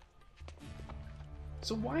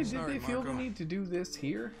 So why Sorry, did they feel the Marco. need to do this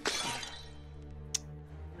here?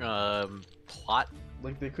 Plot?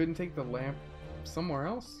 Like they couldn't take the lamp somewhere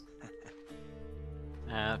else?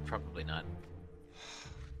 Probably not.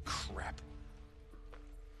 Crap.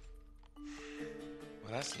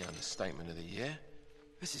 Well, that's the understatement of the year.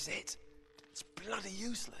 This is it. It's bloody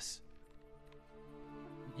useless.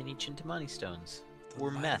 Any Chintamani stones. The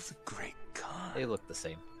Or light meth. of the Great Khan. They look the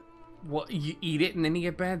same. Well, you eat it and then you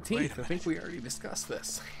get bad Wait teeth. a I think we already discussed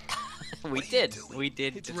this. We are you did. doing? We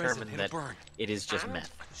did It's determine resin, it'll that burn. it is just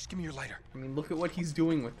meth. Just give me your lighter. I mean, look at what he's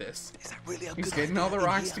doing with this. Is that really a He's good getting all the idea?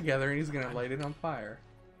 rocks Yeah. together and he's gonna light it on fire.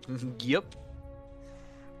 Yep.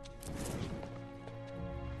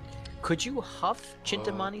 Could you huff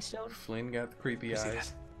Chintamani stone? Flynn got the creepy See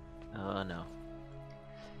eyes. Oh no.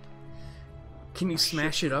 Can you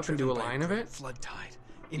smash it up and do a Driven by line of great it? Flood tide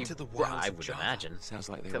into the Well, wilds I of would Java. imagine. Sounds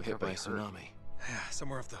like they Except were hit by a probably hurt. tsunami. Yeah,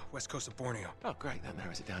 somewhere off the west coast of Borneo. Oh, great. That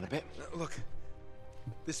narrows it down a bit. Look,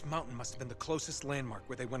 this mountain must have been the closest landmark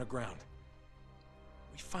where they went aground.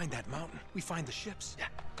 We find that mountain, we find the ships. Yeah,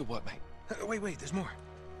 good work, mate. Wait, there's more.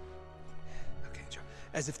 Okay, Joe.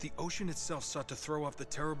 As if the ocean itself sought to throw off the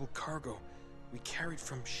terrible cargo we carried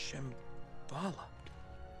from Shambhala.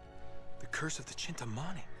 The curse of the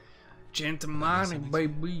Chintamani. Gentamani,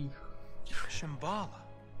 baby. Shambhala.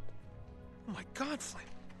 Oh my God, Flynn.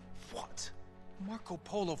 What? Marco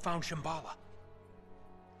Polo found Shambhala.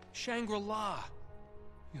 Shangri-La.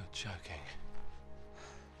 You're joking.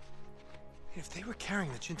 If they were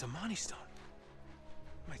carrying the Chintamani stone,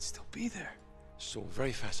 Might still be there. It's all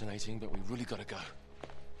very fascinating, but we really gotta go.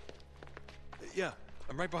 Yeah,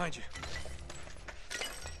 I'm right behind you.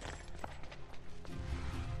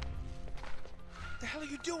 What the hell are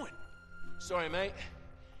you doing? Sorry, mate.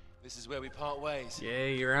 This is where we part ways. Yeah,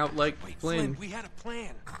 you're out like Wait, Flynn. we had a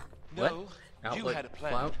plan. No, Out you like had a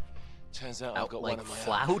plan. Flout. Turns out I've Out got like one of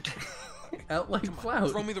my own. flout. Out like Come on,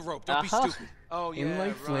 Flout. throw me the rope. Don't be Uh-huh. stupid. Oh, In yeah,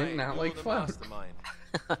 like Flint, right. not You're like the Flout. mastermind.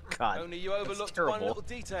 God, Only you that's overlooked terrible. one little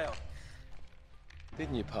detail.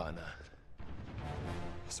 Didn't you, partner?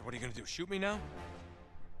 So what are you gonna do? Shoot me now?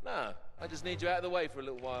 No, I just need you out of the way for a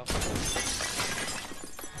little while.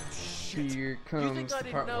 Here comes the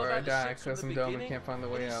part where I die because I'm dumb and can't find the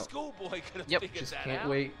way out. Schoolboy could have Yep. figured Just that can't out.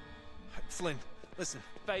 wait. Flynn, listen.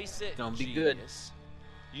 Face it, Don't be good. genius.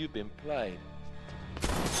 You've been played.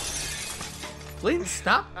 Flynn,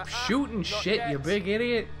 stop shooting Not shit, you yet. big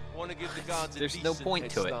idiot. Want to give the guards a There's no decent point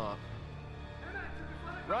head to it. start.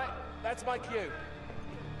 Right, that's my cue.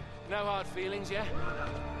 No hard feelings, yeah?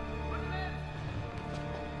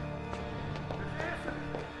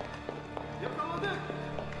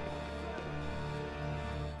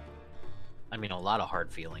 I mean, a lot of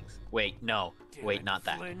hard feelings. Wait, no. Wait, not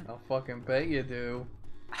that. I'll fucking bet you do.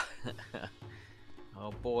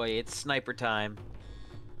 Oh boy, it's sniper time.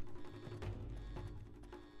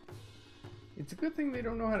 It's a good thing they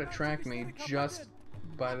don't know how to track me just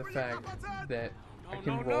by the fact that I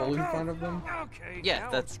can roll in front of them. Yeah,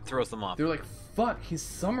 that throws them off. They're like, fuck, his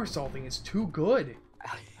somersaulting is too good.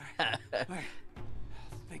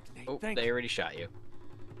 Oh, they already shot you.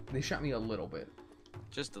 They shot me a little bit.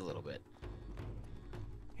 Just a little bit.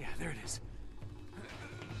 Yeah, there it is.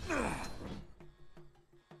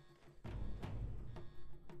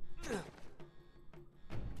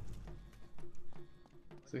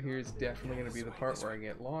 So here's definitely going to be the part where I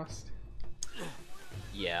get lost.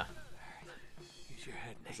 Yeah. Use your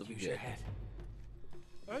head, This'll Nate. be Use your good. head.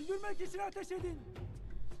 Öldürmek için ateş edin.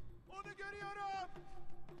 Onu görüyorum.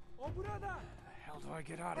 O burada. How do I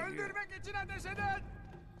get out of here? Öldürmek için ateş edin.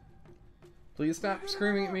 Please stop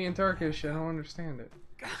screaming at me in Turkish. I don't understand it.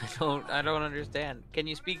 I don't understand. Can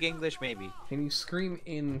you speak English maybe? Can you scream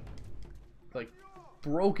in, like,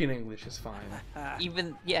 broken English is fine.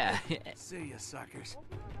 Even, yeah. See ya, suckers.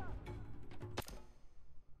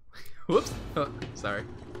 Whoops. Oh, sorry.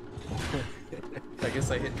 I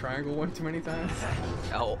guess I hit triangle one too many times.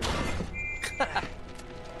 Oh.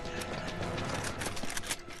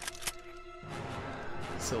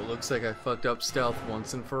 So it looks like I fucked up stealth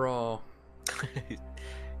once and for all.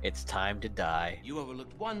 It's time to die. You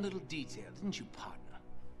overlooked one little detail, didn't you, partner?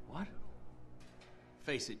 What?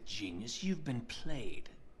 Face it, genius, you've been played.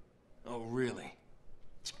 Oh, really?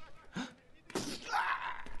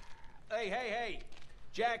 Hey!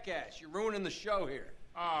 Jackass, you're ruining the show here.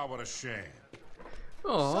 Ah, what a shame.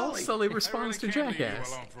 Oh, Sully I responds really to can't leave you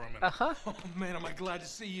Jackass. alone for a minute. Oh, man, am I glad to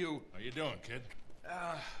see you. How you doing, kid?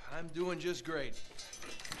 I'm doing just great.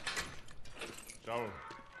 So,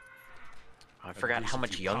 I forgot how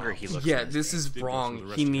much younger he looks. Yeah, in this is did go wrong. through the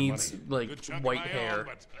rest He of your needs, money. like, Good chunk of white my hair. own,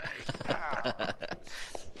 but-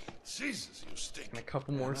 Jesus, you stink. And a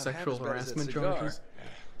couple more Not half sexual as bad as that harassment cigar. charges.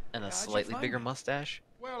 And a How'd you slightly find bigger me? mustache.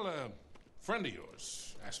 Well, a friend of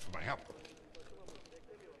yours asked for my help.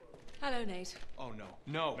 Hello, Nate. Oh,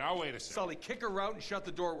 no. Now, wait a second. Sully, kick her out and shut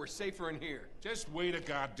the door. We're safer in here. Just wait a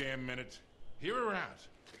goddamn minute. Hear her out.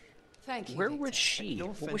 Thank you. Where Victor. was she? No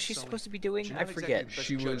What was offense, she Sully, supposed to be but doing? you're I not exactly forget. the best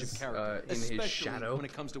She judge of was, character, in his especially shadow. when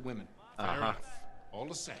it comes to women. Fair enough. All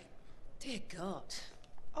the same. Dear God.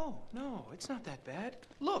 Oh, no, it's not that bad.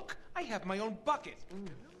 Look, I have my own bucket.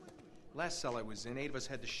 Last cell I was in, 8 of us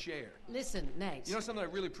had to share. Listen, Nate. You know something? I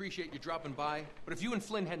really appreciate you dropping by, but if you and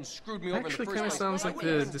Flynn hadn't screwed me over Actually in the kinda first sounds place, like I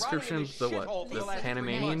the wouldn't have been description rotting of the in this what? shithole for The last 3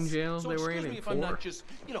 Panamanian months. jail So they were excuse in me in if I'm 4? not just,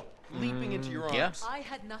 leaping into your arms. yeah. I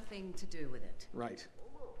had nothing to do with it. Right.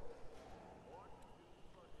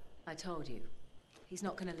 I told you. He's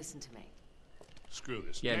not going to listen to me. Screw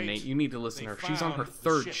this. Yeah, Nate, you need to listen they to her. She's on her found the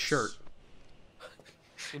 3rd ships. shirt.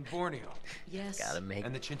 In Borneo. Yes. Gotta make.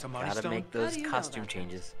 And the Chintamani Gotta stone? make How those do you know costume about that?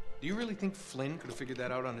 changes. Do you really think Flynn could have figured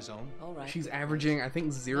that out on his own? All right. She's averaging, I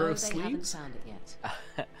think, 0 No, they haven't sleeves. found it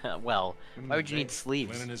yet. Well, why would you need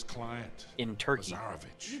sleeves Flynn and his client. in Turkey?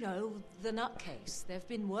 Lazarovich. You know, the nutcase. They've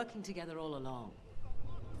been working together all along.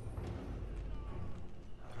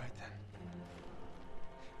 All right, then.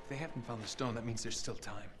 If they haven't found the stone, that means there's still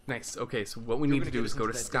time. Nice. Okay, so what we You're need gonna to do get is us go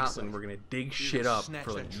to into that dig Scotland. site. We're gonna dig You're shit gonna up snatch for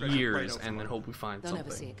that like treasure right years, over and then my- hope we find They'll never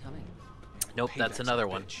something. see it coming. Nope, that's Payback's another a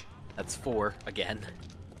one. bitch. That's 4 again.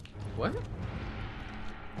 What?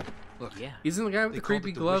 Look, Yeah. Isn't the guy with They the called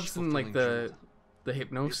creepy it the gloves and like wish-fulfilling the it's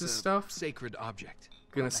hypnosis a stuff? sacred object.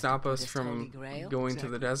 gonna Like stop us Buddhist Holy from Grail? going to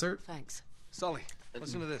the desert? Thanks. Sully,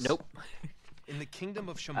 listen to this. Nope. In the kingdom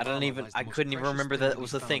of Shambhala I don't even. lies the I most couldn't even precious remember thing that to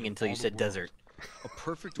was be a found thing in until you all the said world. desert. A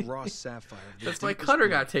perfect raw sapphire. of the That's why deepest Cutter blue,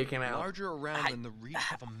 got taken out. larger around than the reach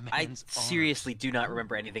of a I man's seriously do not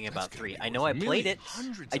remember anything about 3. I know I played it.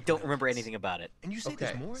 Hundreds I of don't remember millions. anything about it. And you say Okay,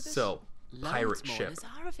 there's more of this? so pirate Loads more. ship.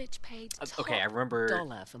 Lazarevich paid Okay, I remember.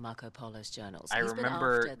 $1 for Marco Polo's journals. I He's been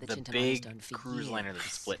remember after the Chintamani big stone for cruise liner years.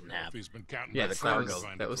 that's split in half. If he's been counting Yes, by the that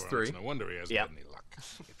cargo, that was for us, 3. No wonder he hasn't Yep. had any luck.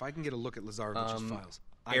 If I can get a look at Lazarevich's files,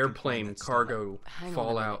 I can find Airplane, that stuff. cargo, Hang on a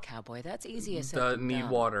fallout, minute, cowboy. That's easier said doesn't than need done.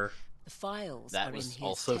 water. The files That are in was his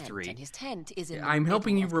also tent, 3. and his tent is in the I'm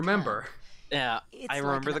helping middle you of the remember. camp. Yeah, It's I like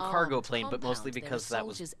remember an the cargo armed plane, but mostly compound. There are because that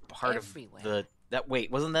was soldiers part everywhere. of the. That wait,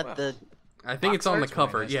 wasn't that the? I think it's on the Box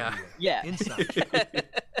cover, Right, yeah. has to be Yeah. Inside.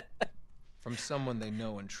 From someone they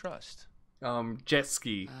know and trust. Jet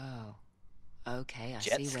ski. Oh, okay. I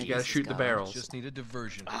Jet see ski. where You gotta this is shoot the going. barrels. Just need a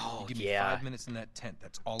diversion. Oh, Give me yeah. 5 minutes in that tent.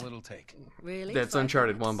 That's all it'll take. Really? That's 5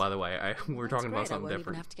 Uncharted minutes? 1, by the way. We're That's talking about great. I something won't even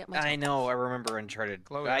different. have to get my I top know. off. I remember Uncharted.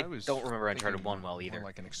 Chloe, I was don't remember Uncharted thinking 1 well more either.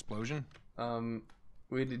 like an explosion.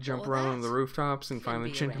 We had to jump All around on that the rooftops and can find the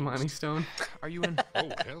be Chintamani arranged. stone. Are you in?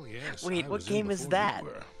 Oh, hell yes. Wait, I what was in game is before you that?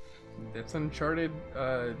 were. That's Uncharted,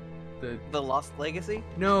 The Lost Legacy?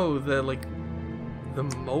 No, the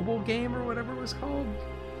mobile game or whatever it was called?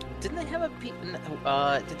 Didn't they have a P?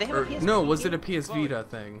 Did they have Or, a PS? no, was it a PS Vita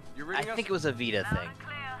thing? I think it was a Vita thing.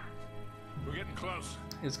 We're getting close.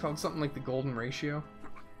 It's called something like the Golden Ratio.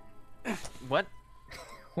 What?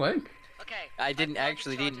 What? Okay. I didn't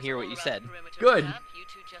hear what you said. Good.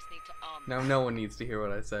 Now no one needs to hear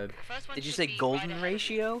what I said. Did you say golden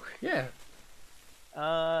ratio? Yeah,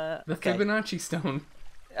 the Okay. Fibonacci stone.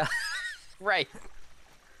 Right.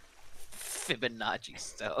 Fibonacci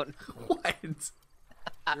stone. What?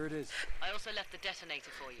 Here it is. I also left the detonator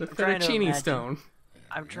for you. The trying to fettuccine imagine. stone.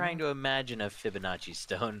 I'm trying to imagine a Fibonacci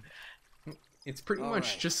stone. It's pretty All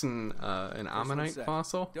much right. just an ammonite set.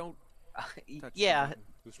 fossil. Don't touch Yeah, anything.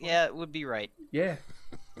 This one? yeah, it would be right. Yeah.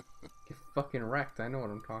 Get fucking wrecked. I know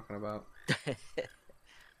what I'm talking about.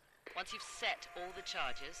 Once you've set all the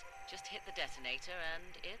charges, just hit the detonator and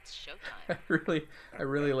it's showtime. I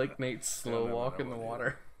really like Nate's slow walk in the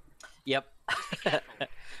water. Yep. Just be careful.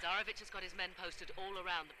 Lazarevich has got his men posted all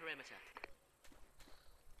around the perimeter.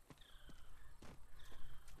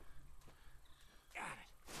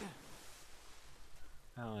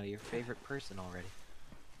 Oh, your favorite person already.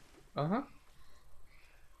 Uh-huh.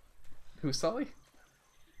 Who's Sully?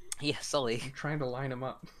 Yeah, Sully. I'm trying to line him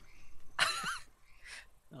up.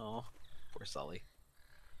 Oh, poor Sully.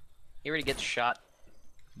 He already gets shot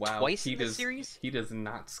Wow. twice he in this does, series? He does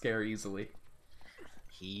not scare easily.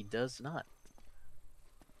 He does not.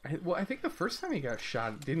 I think the first time he got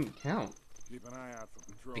shot it didn't count. Keep an eye out for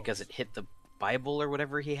patrols. Because it hit the Bible or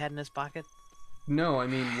whatever he had in his pocket? No, I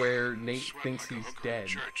mean where Nate Swept thinks like a he's hooker in dead.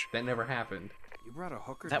 church. That never happened. You brought a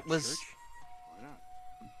hooker That to was- church? Why not?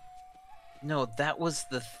 No, that was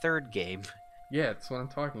the third game. Yeah, that's what I'm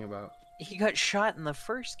talking about. He got shot in the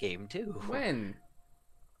first game, too. When?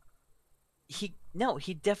 He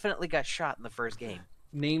definitely got shot in the first game.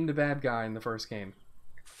 Name the bad guy in the first game.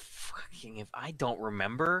 Fucking if I don't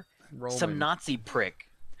remember. Roman. Some Nazi prick.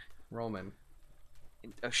 Roman.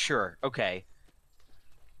 Sure, okay.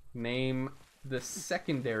 Name the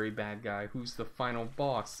secondary bad guy who's the final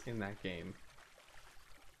boss in that game.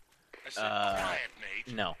 I said quiet,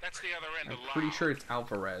 Nate. no. That's the other end I'm of pretty loud. sure it's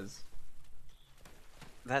Alvarez.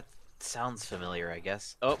 That sounds familiar, I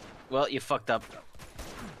guess. Oh, well, you fucked up.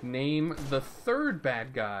 Name the third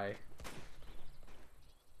bad guy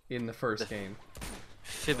in the first game.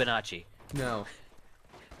 Fibonacci. No.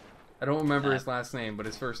 I don't remember his last name, but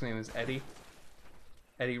his first name is Eddie.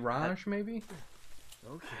 Eddie Raj, maybe?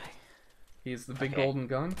 Okay. He's the big Okay. golden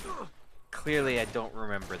gun. Clearly, I don't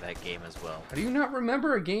remember that game as well. How do you not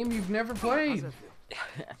remember a game you've never played?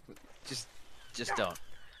 Just don't.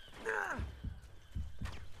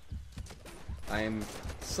 I am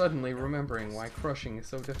suddenly remembering why crushing is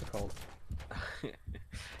so difficult.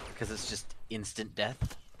 Because it's just instant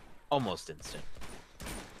death. Almost instant.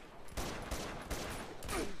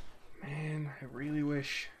 Man, I really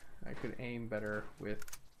wish I could aim better with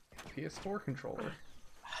a PS4 controller.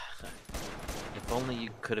 If only you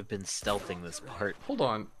could have been stealthing this part. Hold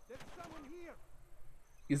on.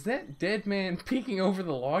 Is that dead man peeking over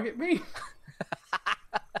the log at me?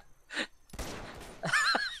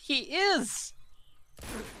 He is!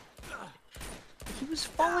 He was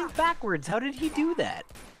falling backwards. How did he do that?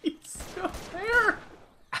 He's still there!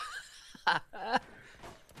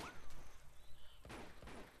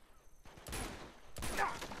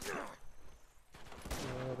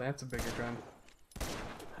 Oh, that's a bigger gun.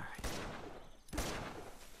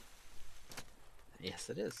 Yes,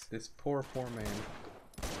 it is. This poor man.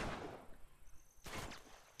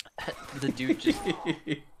 The dude just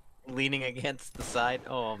leaning against the side.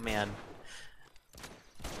 Oh, man.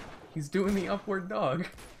 He's doing the upward dog.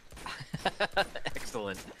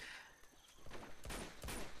 Excellent.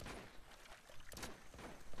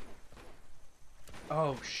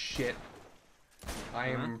 Oh, shit. I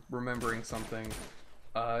am remembering something.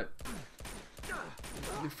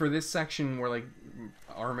 For this section, we're, like,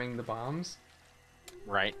 arming the bombs.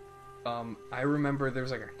 Right. I remember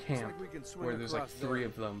there's, like, a camp we can swing where there's, like, across 3 there.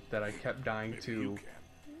 of them that I kept dying to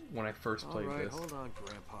when I first played All right, this. hold on,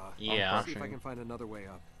 Grandpa. Yeah. I'll see if I can find another way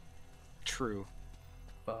up. True.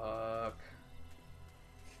 Fuck.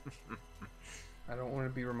 I don't want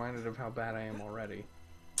to be reminded of how bad I am already.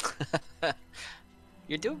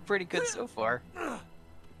 You're doing pretty good so far.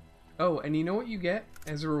 Oh, and you know what you get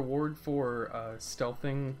as a reward for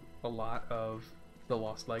stealthing a lot of the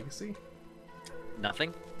Lost Legacy?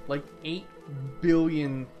 Nothing? Like 8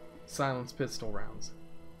 billion silenced pistol rounds.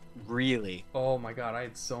 Really? Oh my god, I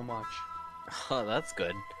had so much. Oh, that's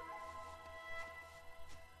good.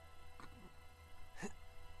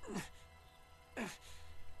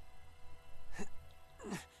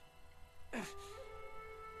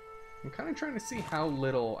 I'm kind of trying to see how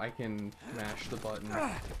little I can mash the button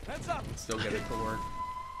Heads up! and still get it to work.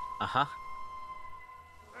 Uh-huh.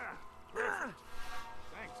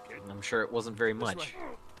 Thanks, kid. I'm sure it wasn't very much.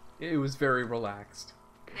 It was very relaxed.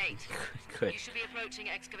 Nate, Good. you should be approaching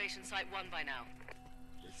excavation site 1 by now.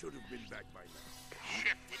 They should have been back by now.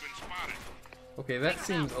 Shit, we've been spotted. Okay, that Take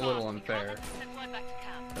seems them a out little fast. We can't unfair let them send word back to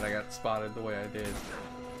camp. that I got spotted the way I did.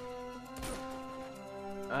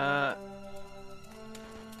 At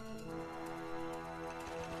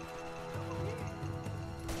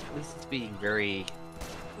least it's being very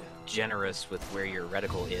generous with where your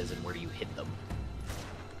reticle is and where you hit them.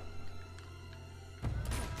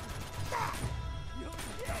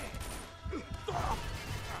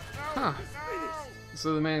 Huh.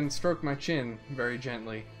 So the man stroked my chin very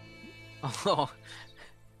gently. Oh,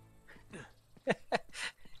 They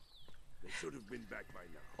should have been back by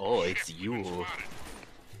now. oh, it's you.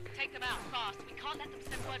 Take them out fast. We can't let them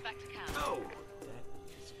send word back to camp.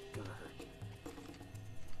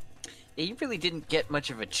 Yeah, you really didn't get much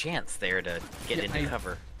of a chance there to get Yeah, into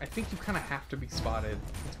cover. I think you kind of have to be spotted.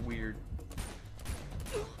 It's weird.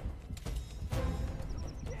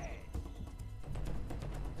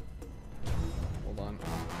 Hold on.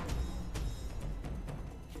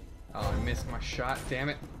 Oh, I missed my shot, damn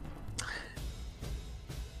it.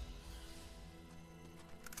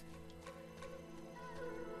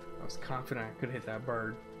 I was confident I could hit that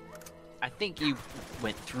bird. I think you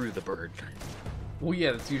went through the bird. Well,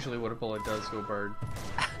 yeah, that's usually what a bullet does to a bird.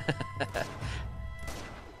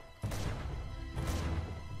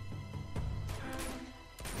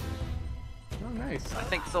 Oh, nice. I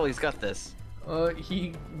think Sully's got this.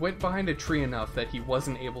 He went behind a tree enough that he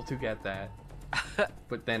wasn't able to get that.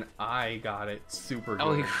 But then I got it super good.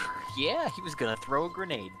 Oh, yeah, he was gonna throw a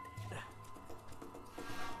grenade.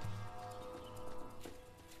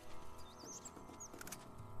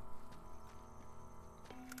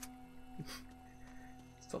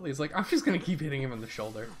 Sully's like, I'm just gonna keep hitting him in the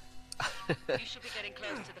shoulder. You should be getting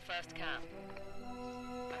close to the first camp.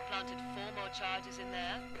 I've planted 4 more charges in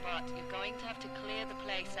there, but you're going to have to clear the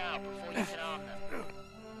place out before you can arm them.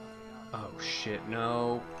 Oh shit,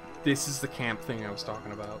 no. This is the camp thing I was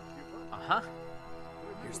talking about. Uh-huh.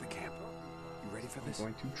 Here's the camp. You ready for I'm this?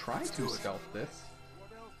 going to try to stealth this.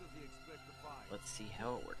 Let's see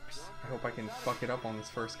how it works. I hope I can fuck it up on this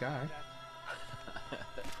first guy.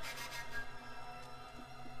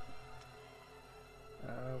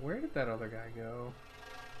 Where did that other guy go?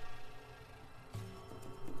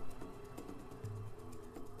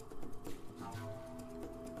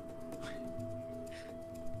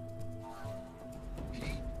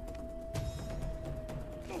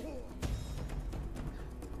 Oh,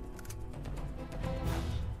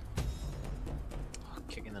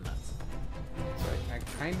 kicking the nuts. So I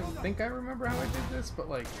kind of think I remember how I did this, but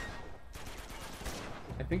like,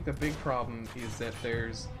 I think the big problem is that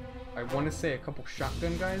there's, I want to say a couple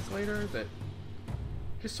shotgun guys later that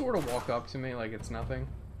just sort of walk up to me like it's nothing.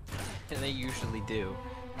 And they usually do.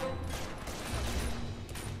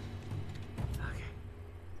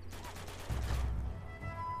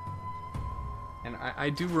 And I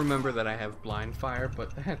do remember that I have blind fire,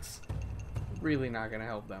 but that's really not going to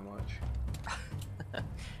help that much.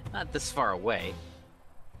 Not this far away.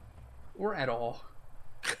 Or at all.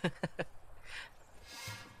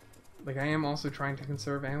 Like, I am also trying to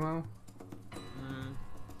conserve ammo.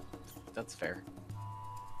 That's fair.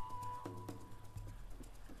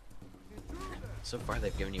 So far,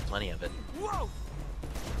 they've given you plenty of it. Whoa!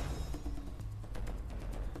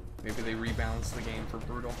 Maybe they rebalanced the game for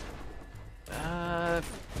brutal. I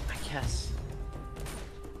guess.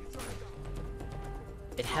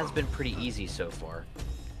 It has been pretty easy so far.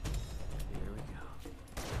 Here we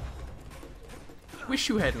go. Wish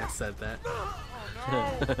you hadn't said that.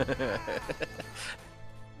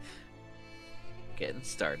 Getting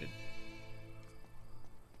started.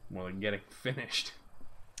 More like getting finished.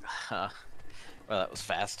 Well, that was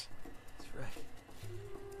fast. That's right.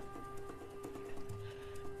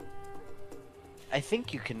 I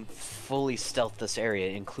think you can fully stealth this area,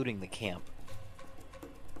 including the camp.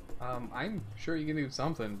 I'm sure you can do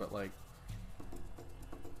something, but like...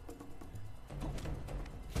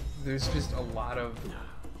 There's just a lot of...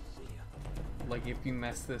 Like, if you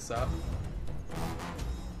mess this up,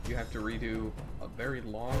 you have to redo a very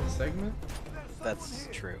long segment. That's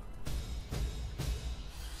true.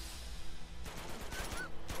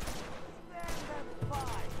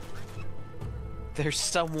 There's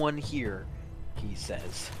someone here, he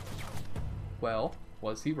says. Well,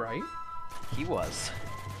 was he right? He was.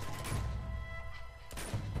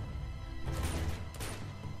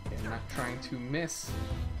 I'm not trying to miss.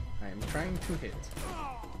 I am trying to hit.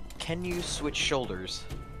 Can you switch shoulders?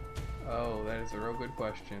 Oh, that is a real good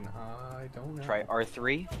question. I don't know. Try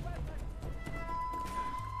R3.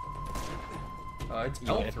 It's You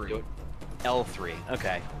have to do L3. it. L3,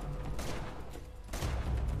 okay.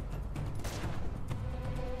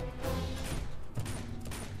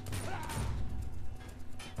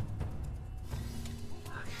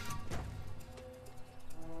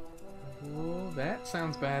 Oh, that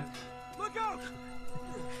sounds bad. Look out!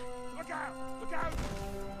 Look out! Look out!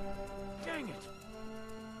 Dang it!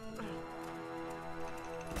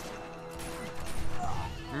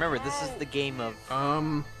 Remember, this is the game of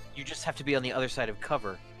you just have to be on the other side of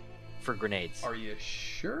cover for grenades. Are you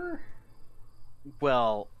sure?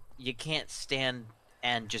 Well, you can't stand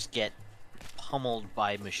and just get pummeled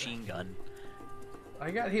by machine gun.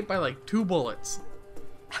 I got hit by like 2 bullets.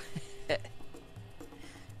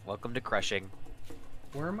 Welcome to crushing.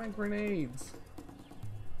 Where are my grenades?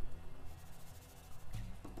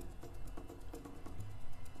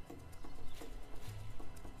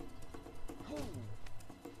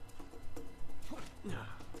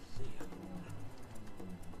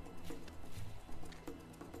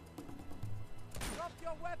 Drop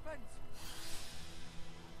your weapons!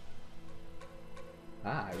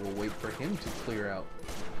 Ah, I will wait for him to clear out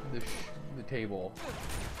the table.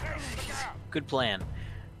 Good plan.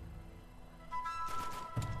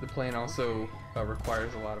 The plane also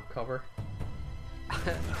requires a lot of cover.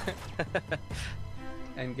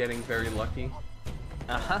 And getting very lucky.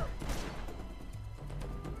 Uh-huh.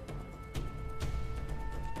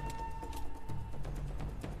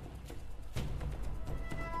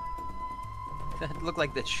 It looked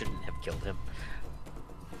like that shouldn't have killed him.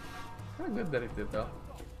 Kind of good that it did, though.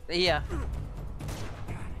 Yeah.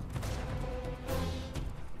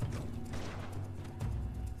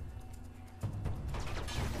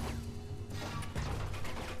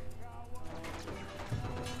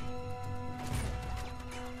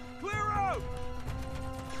 Clear out!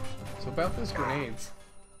 So about those grenades.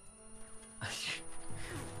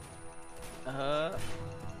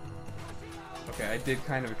 Okay, I did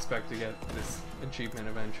kind of expect to get this achievement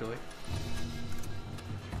eventually.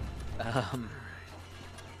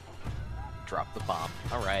 Drop the bomb.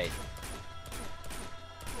 Alright.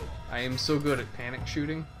 I am so good at panic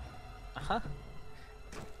shooting. Uh-huh.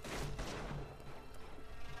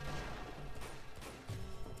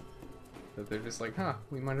 That they're just like, huh,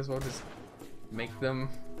 we might as well just make them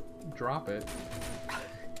drop it.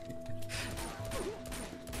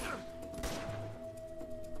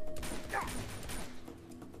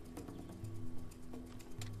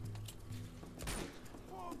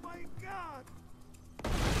 Oh my god!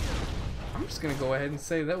 I'm just gonna go ahead and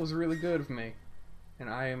say that was really good of me. And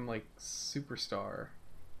I am like superstar.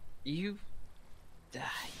 You...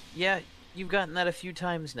 Yeah, you've gotten that a few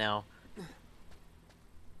times now.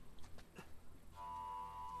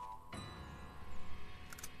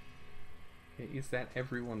 Okay, is that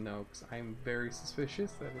everyone though? Because I'm very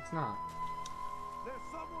suspicious that it's not. There's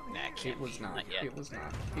someone Nah, here! can't It was be. not. Yet. It was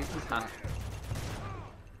not. It was not.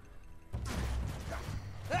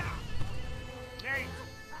 Nate!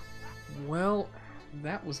 Well,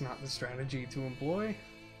 that was not the strategy to employ.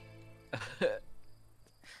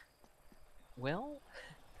 Well...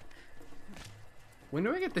 When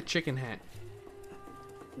do I get the chicken hat?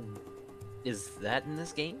 Is that in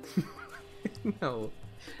this game? No,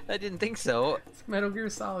 I didn't think so. it's Metal Gear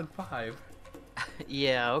Solid 5.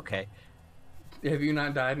 Yeah, okay. Have you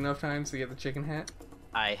not died enough times to get the chicken hat?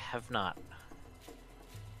 I have not.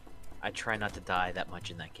 I try not to die that much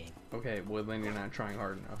in that game. Okay, well then you're not trying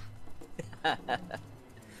hard enough.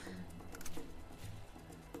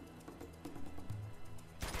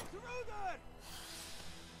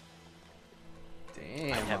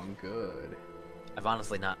 Damn, I'm good. I've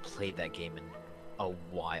honestly not played that game in a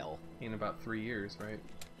while. In about 3 years, right?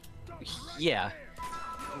 Yeah.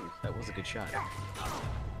 Ooh, that was a good shot.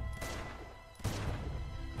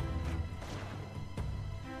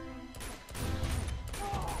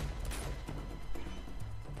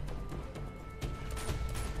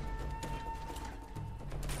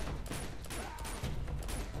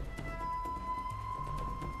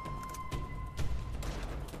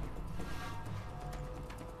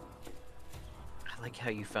 I like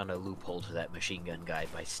how you found a loophole to that machine gun guy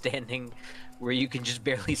by standing where you can just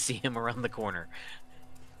barely see him around the corner.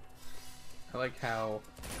 I like how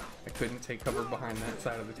I couldn't take cover behind that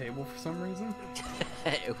side of the table for some reason.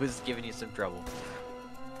 It was giving you some trouble.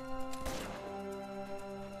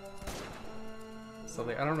 So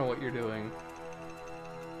I don't know what you're doing.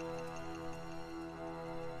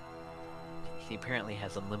 He apparently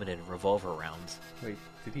has unlimited revolver rounds. Wait,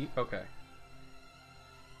 did he? Okay.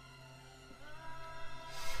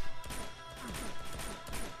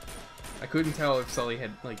 I couldn't tell if Sully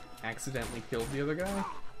had, like, accidentally killed the other guy.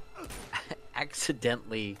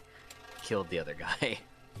 Accidentally killed the other guy.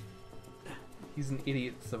 He's an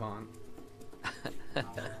idiot savant.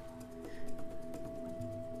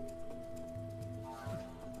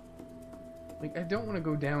 Like, I don't want to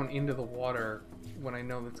go down into the water when I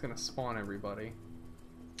know that's gonna spawn everybody.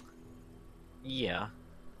 Yeah.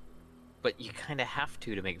 But you kind of have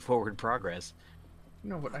to make forward progress.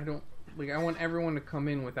 No, but I don't... Like, I want everyone to come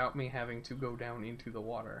in without me having to go down into the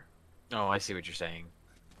water. Oh, I see what you're saying.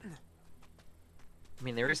 I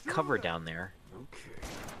mean, there is cover down there. Okay.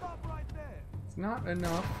 It's not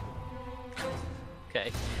enough.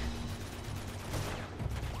 Okay.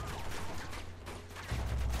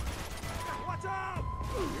 Watch out!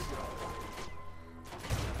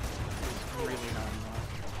 Really not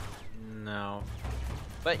enough. No.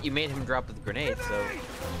 But you made him drop with the grenade, so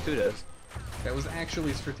kudos. That was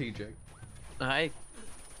actually strategic. I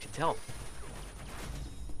can tell.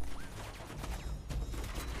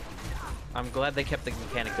 I'm glad they kept the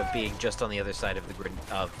mechanic of being just on the other side of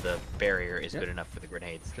the barrier is good enough for the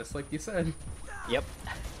grenades. Just like you said. Yep.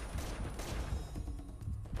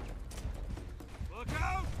 Look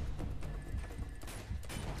out!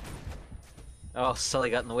 Oh,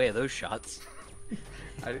 Sully got in the way of those shots.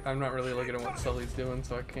 I'm not really looking at what Sully's doing,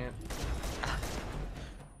 so I can't.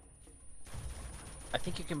 I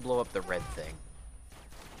think you can blow up the red thing.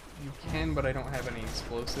 You can, but I don't have any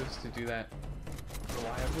explosives to do that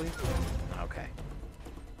reliably. Okay.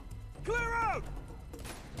 Clear out!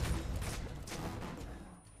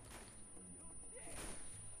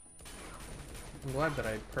 I'm glad that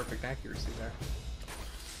I had perfect accuracy there.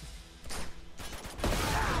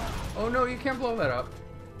 Oh no, you can't blow that up.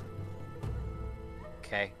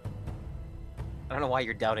 Okay. I don't know why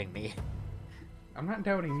you're doubting me. I'm not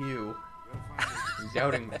doubting you. I'm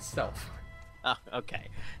doubting myself. Oh, okay.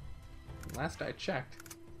 Last I checked,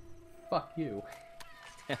 fuck you.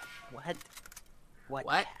 What?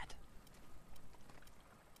 What?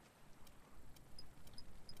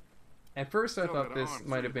 At first I Still thought got this arms,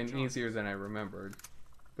 might have been Johnson. easier than I remembered.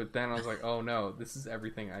 But then I was like, oh no, this is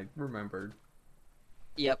everything I remembered.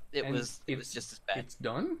 Yep, it And was just as bad. It's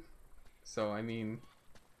done? So, I mean,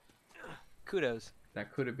 Kudos.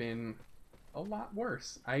 that could have been a lot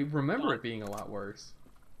worse. I remember it being a lot worse.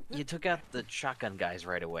 You took out the shotgun guys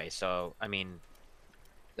right away, so, I mean,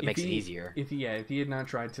 that makes it easier. If he had not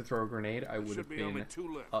tried to throw a grenade, I would have Should be only been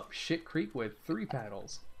 2 left. up shit creek with 3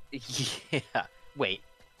 paddles. Yeah. Wait.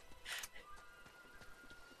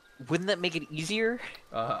 Wouldn't that make it easier?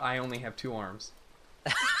 I only have 2 arms.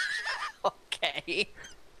 Okay.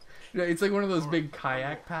 No, it's like one of those big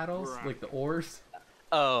kayak paddles, like the oars.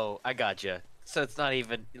 Oh, I gotcha. So it's not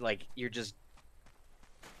even, like, you're just...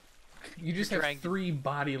 You just have 3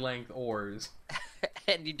 body length oars.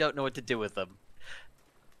 and you don't know what to do with them.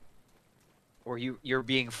 Or you're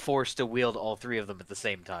being forced to wield all 3 of them at the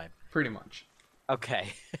same time. Pretty much.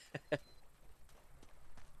 Okay.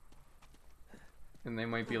 And they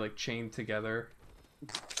might be like chained together.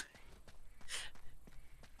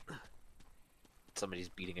 Somebody's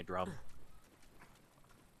beating a drum.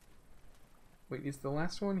 Wait, is the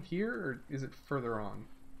last one here, or is it further on?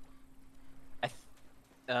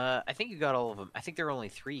 I think you got all of them. I think there are only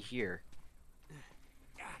 3 here.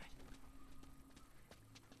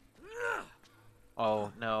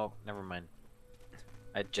 Oh, no. Never mind.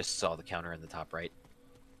 I just saw the counter in the top right.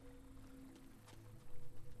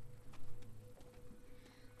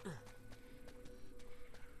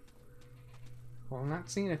 Well, I'm not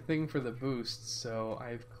seeing a thing for the boosts, so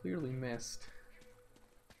I've clearly missed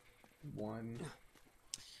one.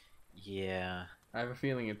 Yeah. I have a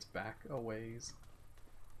feeling it's back a ways.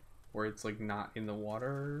 Or it's like not in the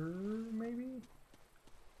water, maybe?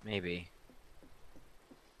 Maybe.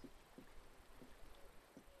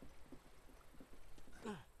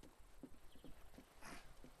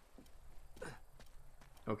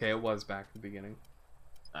 Okay, it was back at the beginning.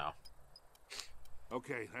 Oh.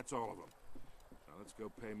 Okay, that's all of them. Now let's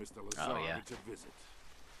go pay Mr. Oh, Lazar yeah. a visit.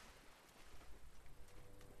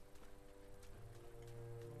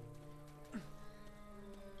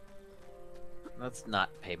 Let's not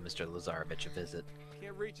pay Mr. Lazarevich a visit.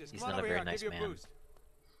 Can't reach us. He's Come on not a over very here, I'll nice give you a man. boost.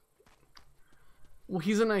 Well,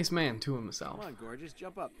 he's a nice man to himself. Come on, gorgeous,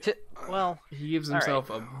 jump up. Well, He gives All right. himself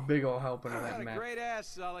a big ol' helping of Got that a meth. great ass,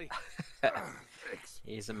 Sully. Thanks.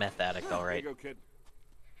 he's a meth addict, all Here right. you go, kid.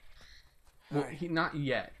 Well, he not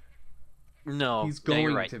yet. No, He's no, you're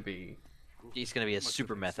going right. to be. He's gonna be a Must have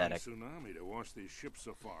super been meth some addict. tsunami to wash these ships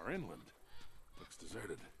so far inland. Looks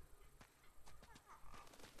deserted.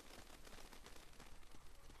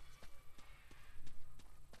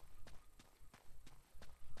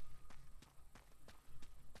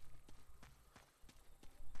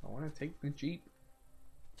 I want to take the Jeep.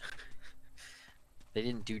 They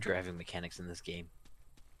didn't do driving mechanics in this game.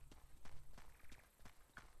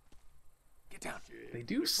 Get down. They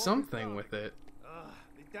do something with it.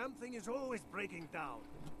 The damn thing is always breaking down.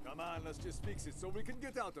 Come on, let's just fix it so we can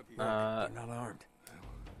get out of here. Uh, They're not armed.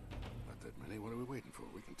 Not that many. What are we waiting for?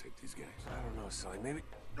 We can take these guys. I don't know, Sully. Maybe.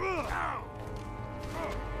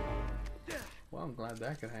 Well, I'm glad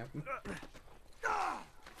that could happen.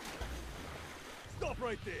 Stop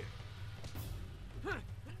right there.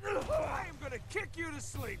 I am gonna kick you to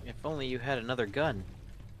sleep. If only you had another gun.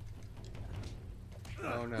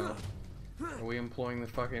 Oh no. Are we employing the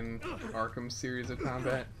fucking Arkham series of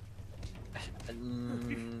combat?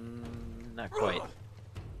 Not quite.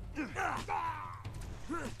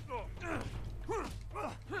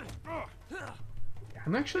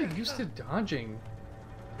 I'm actually used to dodging.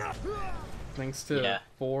 Thanks to Yeah.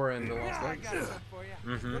 4 and the Lost I Legacy. got something for you.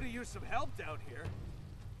 Mhm. Could have used some help down here.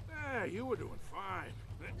 Yeah, you were doing fine.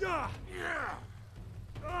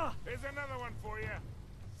 Here's another one for you.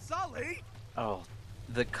 Sully! Oh,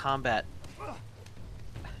 the combat.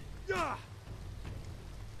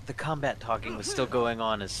 The combat talking was still going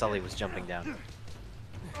on as Sully was jumping down.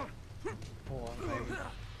 Hold on, I'm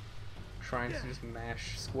trying to just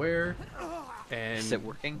mash square and Is it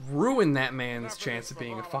working? ruin that man's chance of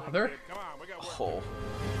being a father. Come on, we got work. Oh.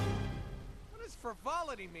 What does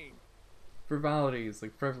frivolity mean? Frivolity is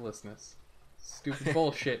like frivolousness. Stupid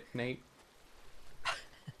bullshit, Nate.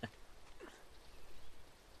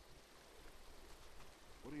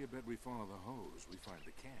 What do you bet we follow the hose? We find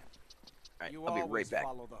the camp. Alright, You I'll be always right back.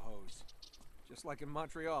 follow the hose. Just like in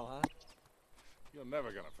Montreal, huh? You're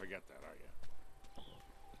never gonna forget that, are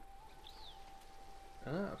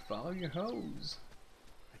you? Follow your hose.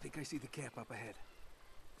 I think I see the camp up ahead.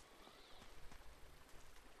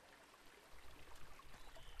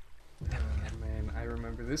 Oh man, I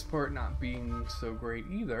remember this part not being so great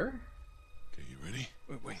either. Okay, you ready?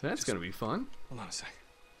 Wait. So that's gonna be fun. Hold on a sec.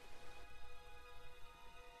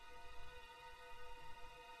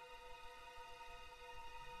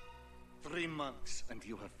 Three months, and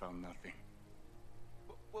you have found nothing.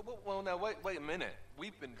 Well, now, wait a minute.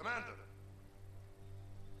 We've been... Commander!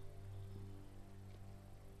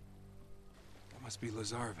 That must be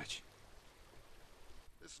Lazarevich.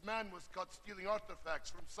 This man was caught stealing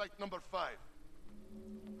artifacts from site number 5.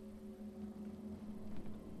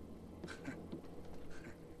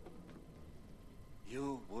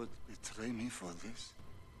 You would betray me for this?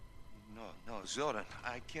 No, Zoran,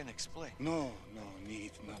 I can't explain. No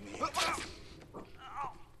need.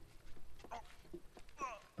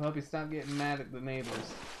 Puppy, stop getting mad at the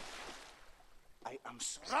neighbors. I am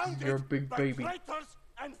surrounded You're a big by baby. traitors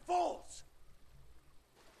and fools.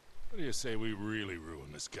 What do you say we really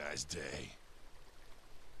ruin this guy's day?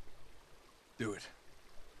 Do it.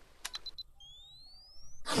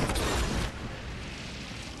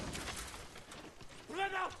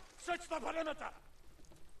 Spread out! Search the perimeter!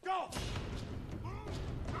 Go!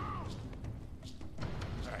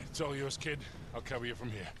 Alright, it's all yours, kid. I'll cover you from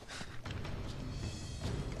here.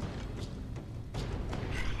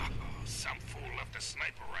 Some fool left a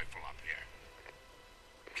sniper rifle up here.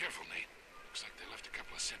 Careful, Nate. Looks like they left a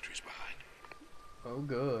couple of sentries behind. Oh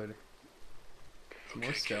good. More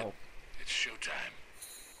Okay, stealth. kid. It's showtime.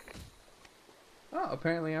 Oh,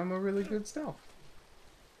 apparently I'm a really good stealth.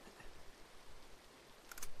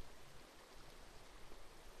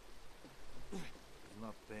 He's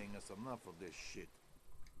not paying us enough of this shit.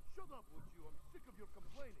 Shut up, would you? I'm sick of your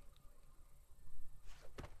complaining.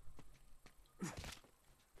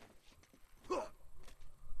 Oh,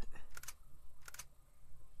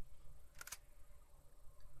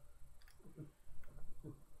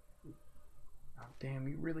 damn,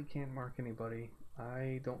 you really can't mark anybody.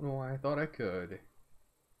 I don't know why I thought I could.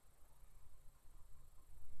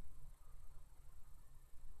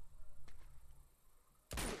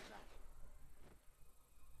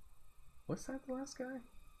 Was that the last guy?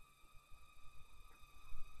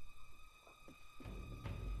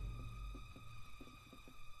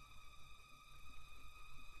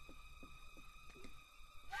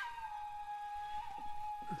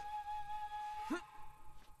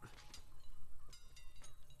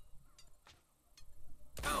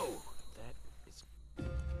 Oh, that is...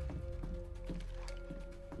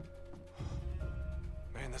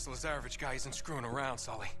 Man, this Lazarevich guy isn't screwing around,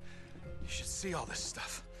 Sully. You should see all this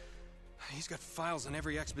stuff. He's got files on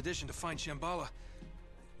every expedition to find Shambhala,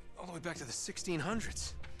 all the way back to the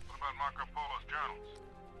 1600s. What about Marco Polo's journals?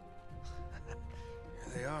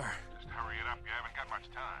 Here they are. Just hurry it up, you haven't got much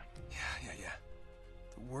time. Yeah.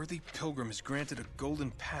 The worthy pilgrim is granted a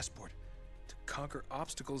golden passport to conquer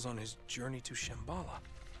obstacles on his journey to Shambhala.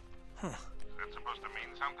 Huh. Is that supposed to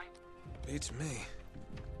mean something? Beats me.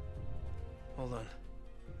 Hold on.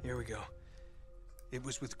 Here we go. It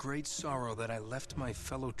was with great sorrow that I left my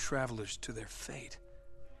fellow travelers to their fate.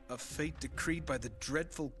 A fate decreed by the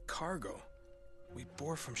dreadful cargo we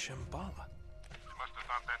bore from Shambhala. You must have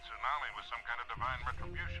thought that tsunami was some kind of divine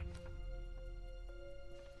retribution.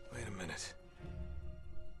 Wait a minute.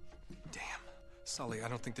 Damn. Sully, I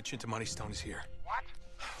don't think the Chintamani stone is here. What?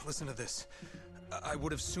 Listen to this. I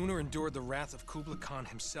would have sooner endured the wrath of Kublai Khan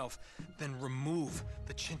himself than remove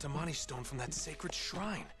the Chintamani stone from that sacred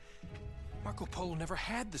shrine. Marco Polo never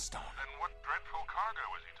had the stone. Then what dreadful cargo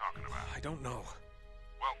is he talking about? I don't know.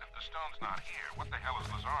 Well, if the stone's not here, what the hell is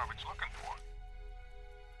Lazarevich looking for?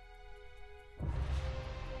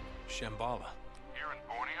 Shambhala. Here in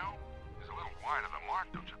Borneo? Is a little wide of the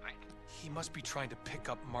mark, don't you think? He must be trying to pick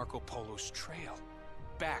up Marco Polo's trail.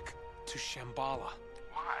 Back to Shambhala.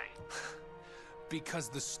 Why? Because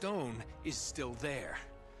the stone is still there.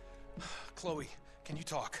 Chloe, can you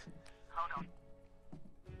talk? Hold on.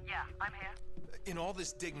 Yeah, I'm here. In all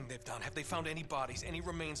this digging they've done, have they found any bodies, any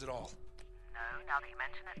remains at all? No, now that you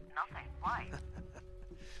mention it, nothing. Why?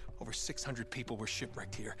 Over 600 people were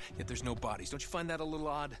shipwrecked here, yet there's no bodies. Don't you find that a little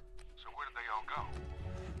odd? So where did they all go?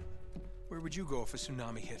 Where would you go if a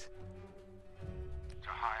tsunami hit? To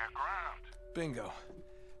higher ground. Bingo.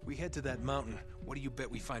 We head to that mountain. What do you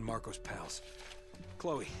bet we find Marco's pals?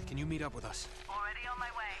 Chloe, can you meet up with us? Already on my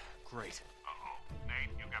way. Great. Uh-oh.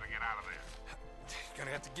 Nate, you gotta get out of there. You're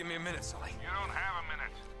gonna have to give me a minute, Sully. You don't have a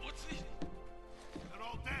minute. What's this? They're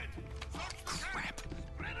all dead. Crap.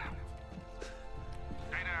 Spread out.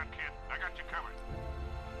 Stay down, kid. I got you covered.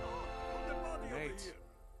 Put the body over Nate. here.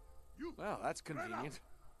 You. Well, that's Spread out. convenient.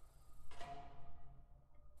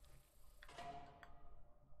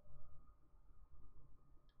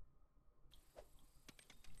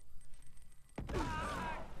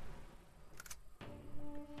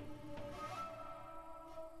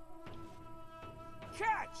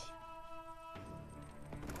 Catch!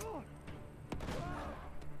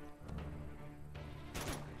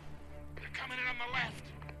 They're coming in on the left.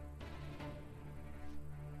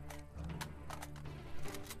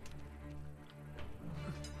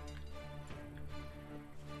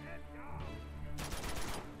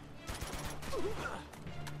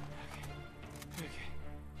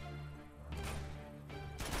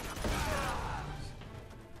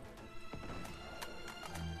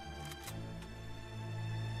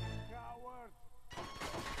 Coward!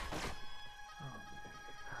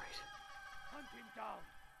 Hunt him down.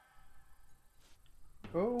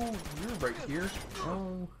 Oh, you're right here.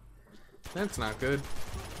 Oh, that's not good.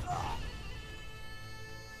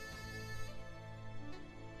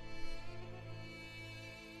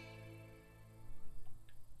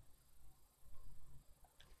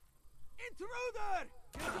 Intruder!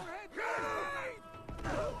 Get your head grenade!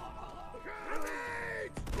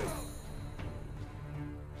 Grenade!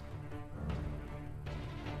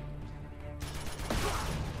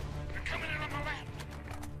 They're coming in on the left.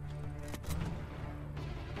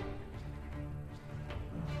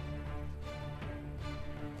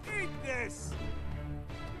 Eat this!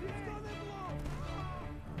 He's gonna blow!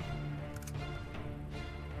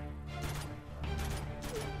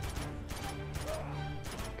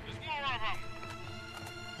 There's more of them.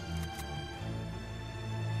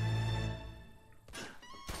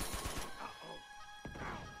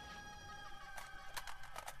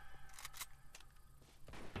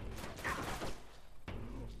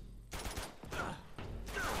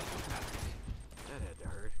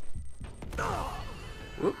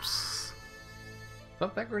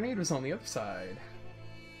 Thought that grenade was on the other side.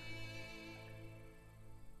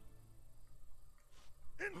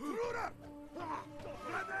 Intruder!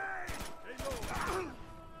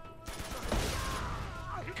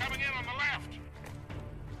 Coming in on the left.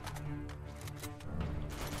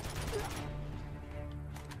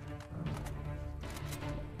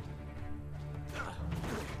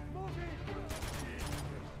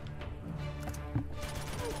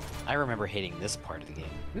 I remember hating this part of the game.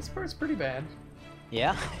 This part's pretty bad.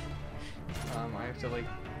 Yeah? I have to like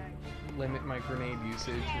limit my grenade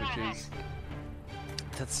usage, which is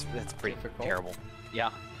That's pretty difficult. terrible. Yeah.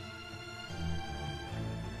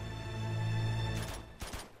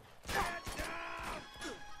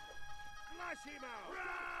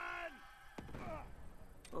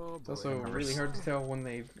 Oh, It's also remember really hard to tell when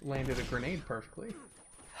they've landed a grenade perfectly.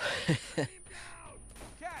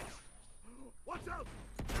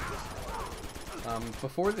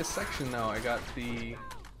 Before this section though, I got the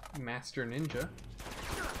Master Ninja.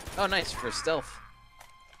 Oh, nice for stealth.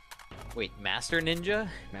 Wait, Master Ninja?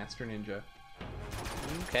 Master Ninja.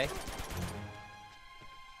 Okay.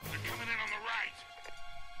 They're coming in on the right.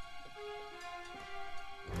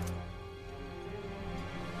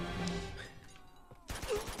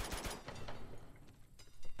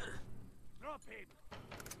 Drop him.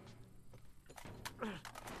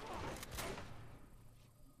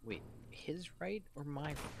 Wait, his right or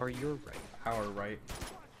my or your right? Our right.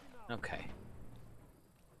 Okay.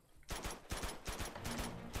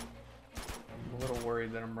 I'm a little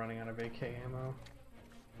worried that I'm running out of AK ammo.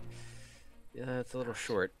 Yeah, it's a little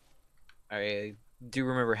short. I do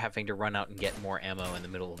remember having to run out and get more ammo in the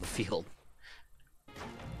middle of the field.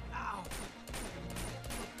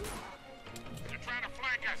 They're trying to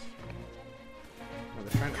flank us. Oh,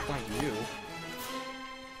 they're trying to flank you.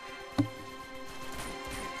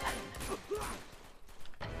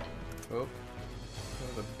 Oh.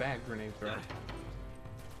 That was a bad grenade throw.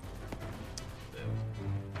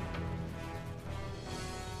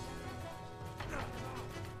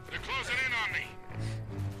 They're closing in on me.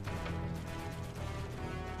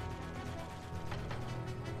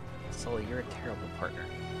 Sully, you're a terrible partner.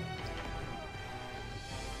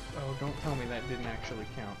 Oh, don't tell me that didn't actually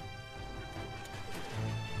count.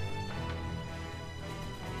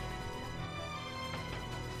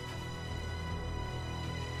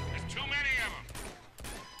 There's too many of them.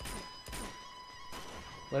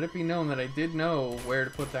 Let it be known that I did know where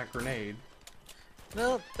to put that grenade.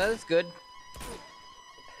 Well, that is good.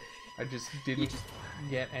 I just didn't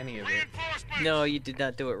get any of it. Reinforcements! No, you did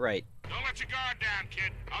not do it right. Don't let your guard down,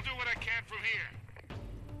 kid. I'll do what I can from here.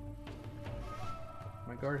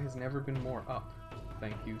 My guard has never been more up.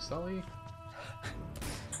 Thank you, Sully.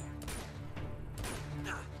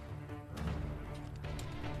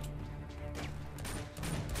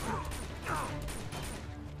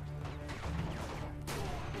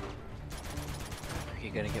 Are you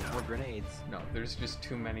gonna get more grenades? No, there's just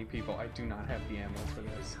too many people. I do not have the ammo for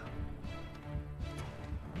this.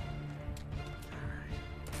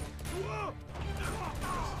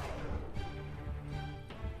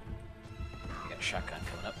 You got a shotgun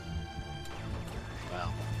coming up.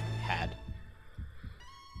 Well, had.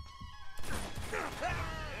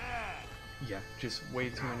 Yeah, just way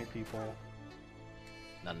too many people.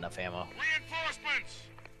 Not enough ammo. Reinforcements!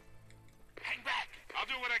 Hang back. I'll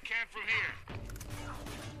do what I can from here.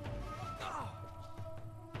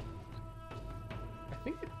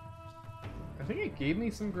 I think it gave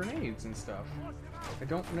me some grenades and stuff. I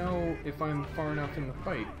don't know if I'm far enough in the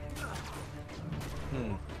fight.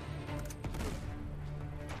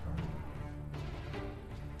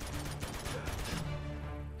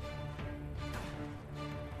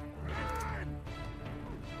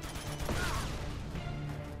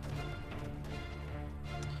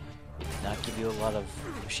 It did not give you a lot of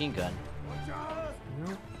machine gun.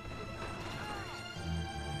 No.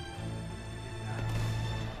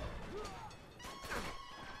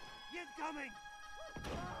 Incoming!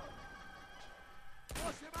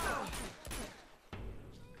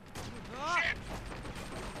 Shit!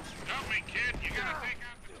 Help me, kid. You gotta take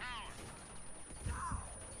out the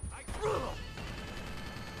tower.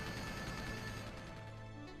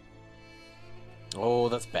 Oh,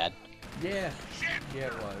 that's bad. Yeah. Shit! Yeah,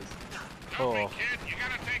 it was. Help me, Oh. kid. You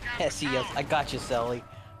gotta take out Yes, the yes, tower. I got you, Sully.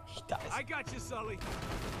 He dies. I got you, Sully.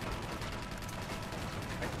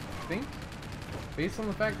 I think, based on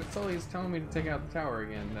the fact that Sully is telling me to take out the tower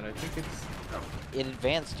again, that I think it's... It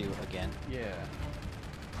advanced you again. Yeah.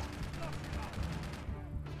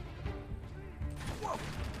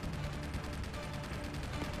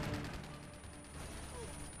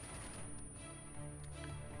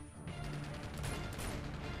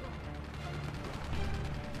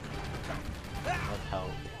 how.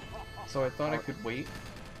 So I thought I could wait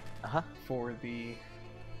Uh-huh. for the...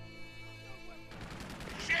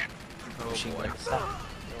 Shit! Oh Machine boy. gun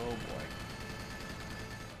stuff. Oh boy.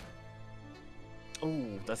 Oh,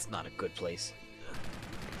 that's not a good place.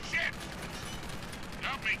 Shit!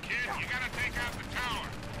 Help me, kid. You gotta take out the tower.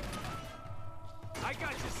 I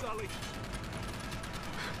got you, Sully.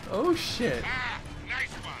 Oh shit. Ah,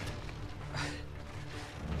 nice one.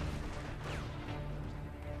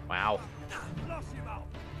 Wow. Flush him out.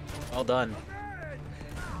 Well done.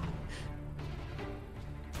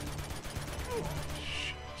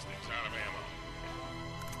 Shit, this thing's out of ammo.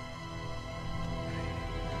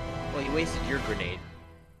 Well, you wasted your grenade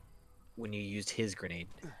when you used his grenade.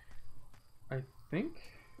 I think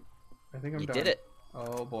I'm You done. did it.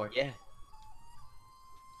 Oh boy. Yeah.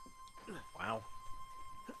 Wow.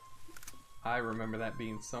 I remember that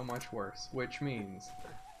being so much worse, which means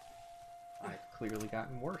I've clearly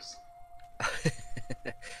gotten worse.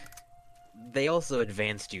 They also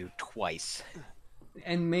advanced you twice.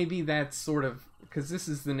 And maybe that's sort of because this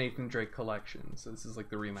is the Nathan Drake collection, so this is like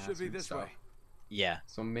the remastered Should be this stuff. way. Yeah.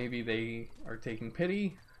 So maybe they are taking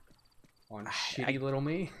pity on shitty little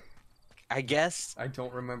me. I guess. I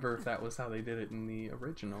don't remember if that was how they did it in the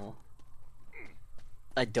original.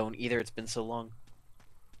 I don't either. It's been so long.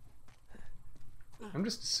 I'm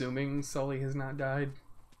just assuming Sully has not died.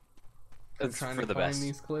 I'm It's trying for to the climb best.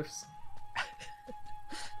 these cliffs.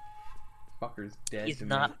 Fucker's dead. He's to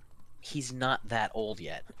not. Me. He's not that old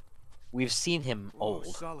yet. We've seen him old.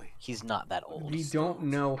 Sully. He's not that old. We don't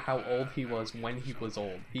know how old he was when he was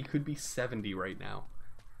old. He could be 70 right now.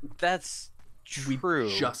 That's true.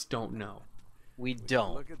 We just don't know. We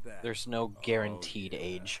don't. Look at that. There's no guaranteed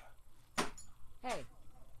age. Hey.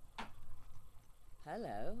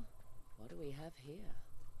 Hello. What do we have here?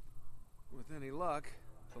 With any luck,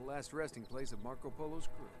 the last resting place of Marco Polo's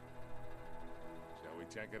crew. Shall we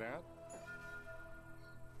check it out?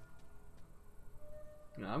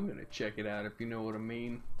 I'm gonna check it out if you know what I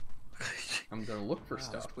mean. I'm gonna look for Wow,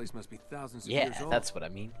 stuff. This place must be thousands of years Yeah, old. that's what I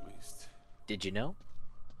mean. At least. Did you know?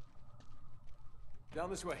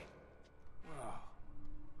 Down this way. Wow.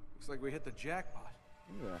 Looks like we hit the jackpot.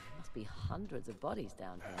 Ugh, must be hundreds of bodies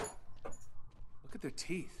down here. Look at their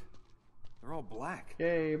teeth. They're all black.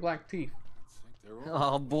 Yay, black teeth.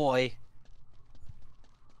 Oh boy.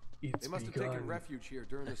 It's They must have begun. taken refuge here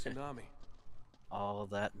during the tsunami. All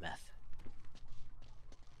that meth.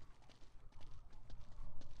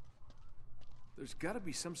 There's got to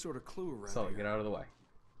be some sort of clue around Sully, here. get out of the way.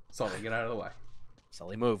 Sully, get out of the way.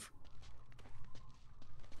 Sully, move.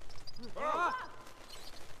 Ah!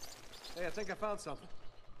 Hey, I think I found something.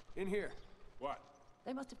 In here. What?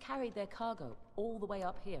 They must have carried their cargo all the way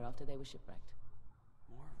up here after they were shipwrecked.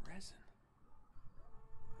 More resin.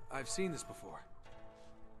 I've seen this before.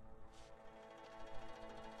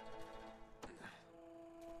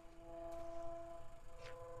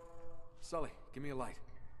 Sully, give me a light.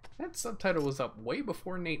 That subtitle was up way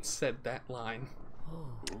before Nate said that line.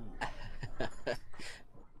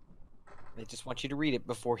 They just want you to read it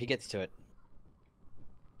before he gets to it.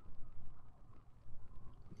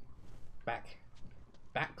 Back.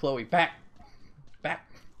 Back, Chloe, back. Back.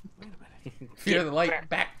 Wait a minute. Fear the light,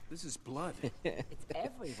 back. This is blood. It's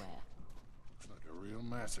everywhere. It's like a real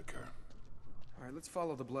massacre. All right, let's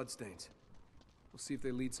follow the bloodstains. We'll see if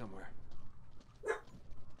they lead somewhere.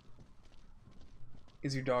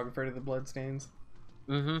 Is your dog afraid of the bloodstains?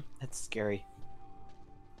 Mm-hmm. That's scary.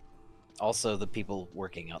 Also, the people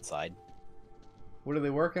working outside. What are they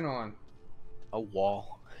working on? A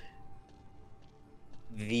wall.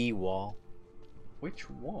 The wall. Which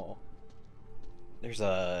wall? There's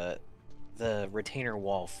the retainer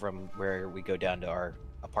wall from where we go down to our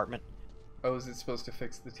apartment. Oh, is it supposed to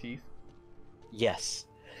fix the teeth? Yes.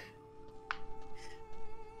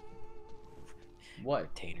 What?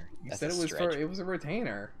 Retainer. You That's said a it was stretch. it was a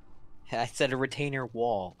retainer. I said a retainer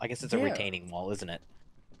wall. I guess it's a Yeah. retaining wall, isn't it?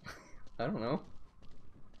 I don't know.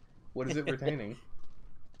 What is it retaining?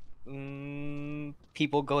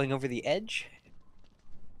 People going over the edge?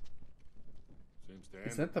 Seems to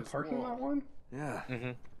Is end that at the this parking wall. lot one? Yeah,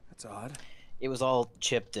 Mm-hmm. that's odd. It was all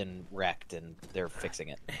chipped and wrecked, and they're fixing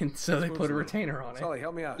it. And so they put a retainer on it. Sully,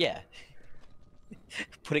 help me out. Yeah.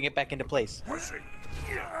 Putting it back into place.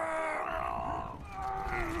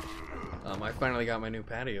 I finally got my new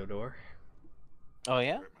patio door. Oh,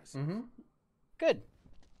 yeah? Mm-hmm. Good.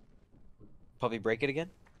 Probably break it again?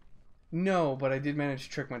 No, but I did manage to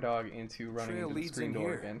trick my dog into running Trail into the leads screen in door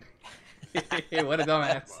here. again. What a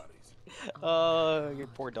dumbass. Oh, your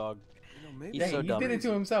poor dog. You know, maybe He's Hey, so he dumb. did it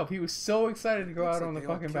to himself. He was so excited to go Looks out like on the they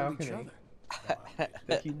all fucking killed each balcony. other.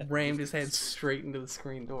 Like he rammed his head straight into the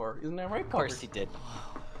screen door. Isn't that right, Of Puppers? course he did.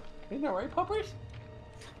 Isn't that right, Puppers?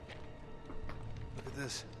 Look at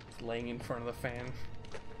this. He's laying in front of the fan.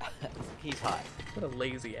 He's hot. What a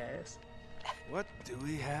lazy ass. What do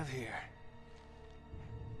we have here?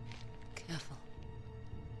 Careful.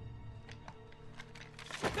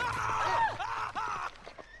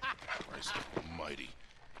 Christ almighty.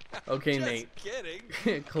 Okay, Just Nate.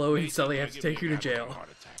 kidding. Chloe and Sully have to take you to jail.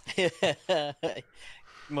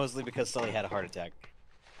 Mostly because Sully had a heart attack.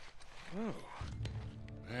 Oh.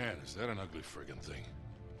 Man, is that an ugly friggin' thing?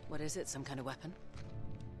 What is it? Some kind of weapon?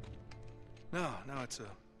 No, it's a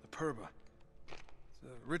purba. It's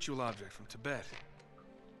a ritual object from Tibet.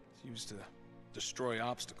 It's used to destroy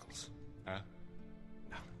obstacles. Huh?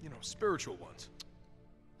 No, you know, spiritual ones.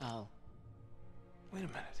 Oh. Wait a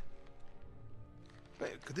minute.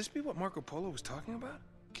 Wait, could this be what Marco Polo was talking about?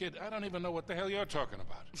 Kid, I don't even know what the hell you're talking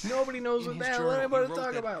about. Nobody knows In what his the hell journal, he anybody wrote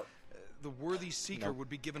talking that, about. The worthy seeker would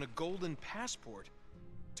be given a golden passport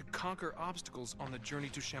to conquer obstacles on the journey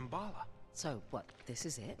to Shambhala. So, what, this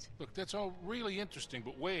is it? Look, that's all really interesting,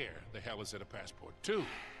 but where the hell is it a passport to?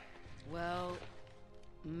 Well,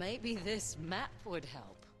 maybe this map would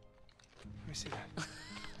help. Let me see that.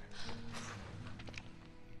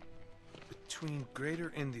 Between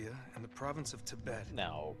Greater India and the province of Tibet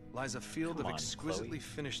No. lies a field Come of on, exquisitely Chloe.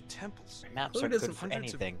 finished temples. Maps Chloe are doesn't- good for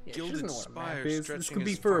Hundreds of anything. Yeah, she doesn't gilded know what a map spires is. This stretching could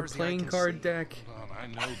be as for far a as the eye playing can card see. deck. Hold on, I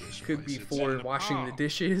know this Could be place. It's for in washing the Nepal.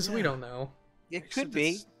 dishes. We Yeah. don't know. It Except could be.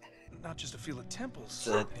 it's not just a field of temples. It's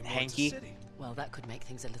a anymore, hanky. It's a city. Well, that could make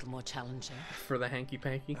things a little more challenging. For the hanky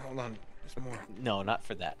panky. Hold on, there's more. No, not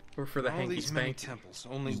for that. Or for the All hanky these many spanky. temples,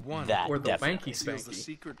 only one That Or the definitely. wanky reveals the spanky.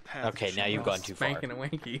 secret path. Okay, to now you've Shambhala. gone too far. Spanking a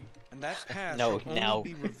wanky. And that path No, will only now-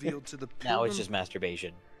 be revealed to the Now it's pilgrim just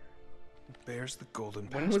masturbation. who bears the golden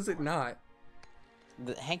When was it passport. not?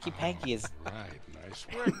 The hanky panky is Right, nice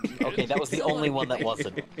work. kid. okay. That was the only one that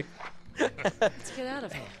wasn't. Let's get out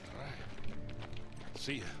of here. All right.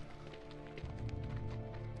 See ya.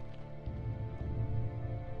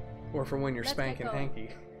 Or for when you're Let's get spanking going. hanky.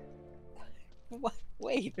 What?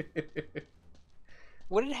 Wait.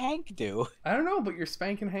 What did Hank do? I don't know, but you're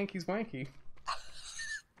spanking hanky's wanky.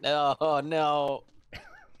 No, no.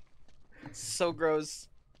 So gross.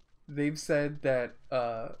 They've said that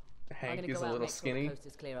I'm Hank gonna is go a out little next till the skinny, coast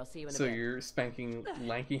is clear. I'll see you in a so bit. you're spanking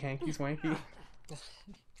lanky hanky's wanky.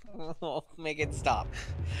 Oh, make it stop.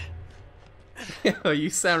 You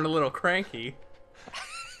sound a little cranky.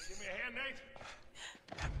 Give me a hand,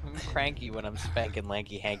 Nate. I'm cranky when I'm spanking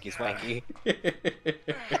lanky hanky swanky.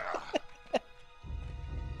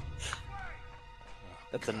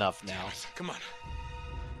 That's enough now. Come on.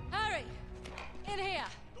 Harry! In here!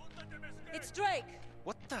 It's Drake!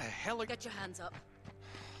 What the hell are... Get your hands up.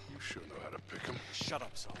 You sure know how to pick 'em. Shut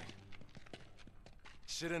up, Sully.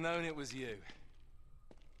 Should have known it was you.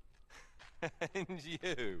 And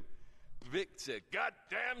you, Victor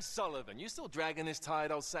goddamn Sullivan. You still dragging this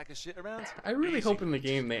tired old sack of shit around? I really hope in the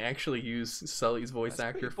game they actually use Sully's voice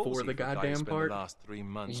That's actor pretty for ballsy the a guy who goddamn spent part. The last 3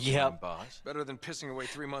 months Yep. behind bars. Better than pissing away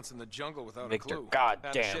 3 months in the jungle without Victor a clue. Found a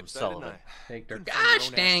goddamn ship better than Sullivan. Victor, Couldn't find your gosh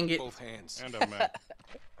own ass dang with it! both hands. And a map.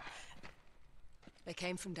 They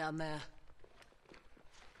came from down there.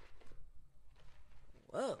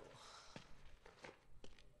 Whoa.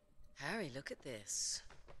 Harry, look at this.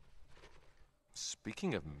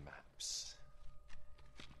 Speaking of maps,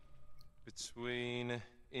 between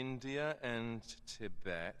India and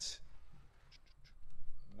Tibet,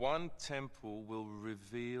 one temple will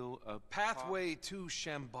reveal a Pathway to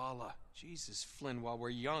Shambhala. Jesus, Flynn, while we're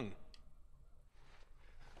young.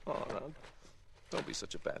 Oh, no. Don't be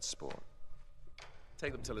such a bad sport.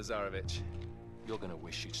 Take them to Lazarevich. You're gonna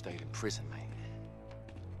wish you'd stayed in prison, mate.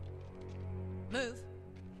 Move.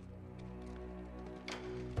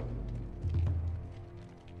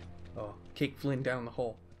 Oh, kick Flynn down the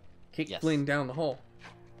hole. Kick Yes. Flynn down the hole.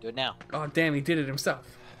 Do it now. Oh, damn, he did it himself.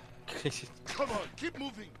 Come on, keep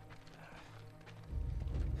moving.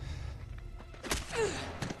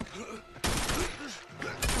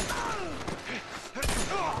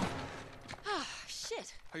 Ah,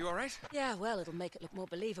 shit. Are you all right? Yeah, well, it'll make it look more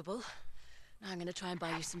believable. Now I'm gonna try and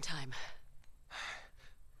buy you some time.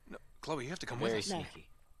 No, Chloe, you have to come Very with us. No. sneaky.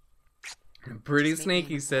 Pretty Just make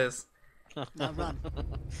me sneaky, says. Now run.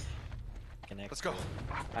 Connect. Let's go.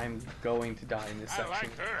 I'm going to die in this I section.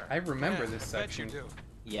 like her. I remember Yeah, this I bet you section. do.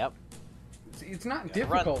 Yep. It's not Run.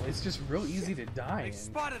 difficult, it's just real easy to die in.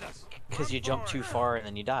 Spotted us. Because you jump too far and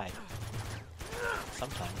then you die.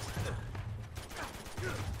 Sometimes.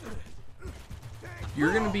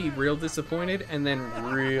 You're gonna be real disappointed and then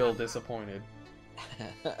real disappointed.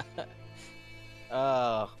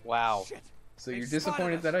 Oh, wow. Shit. So you're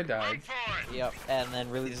disappointed that I died. Yep, and then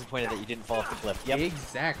really disappointed that you didn't fall off the cliff. Yep.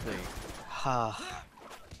 Exactly.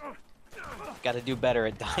 Gotta do better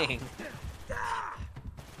at dying.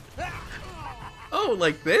 Oh,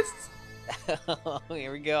 like this?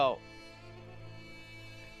 Here we go.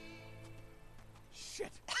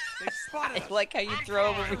 Shit! They spotted I us. like how you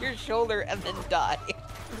throw him over your shoulder and then die.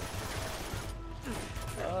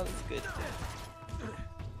 Oh, that's good.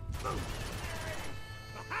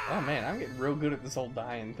 Oh man, I'm getting real good at this whole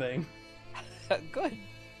dying thing. Good.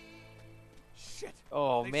 Shit!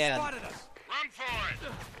 Oh They man. spotted us. Run for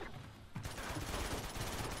it!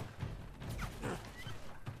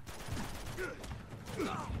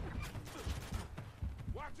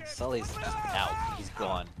 Sully's just out. He's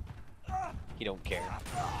gone. He don't care.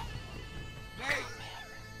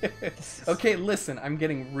 Okay, listen, I'm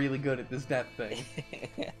getting really good at this death thing.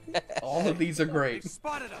 All of these are great.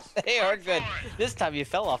 Spotted us. They are good. This time you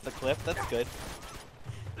fell off the cliff. That's good.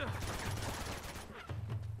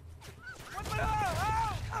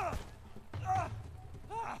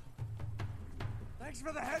 Thanks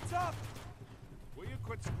for the heads up. Will you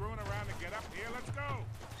quit screwing around and get up here? Let's go!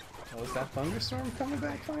 Oh, is that thunderstorm coming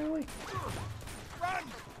back finally? Run!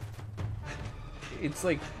 It's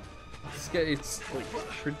like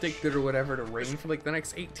predicted or whatever to rain for like the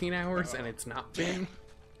next 18 hours, and it's not been.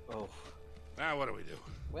 Oh. Now what do we do?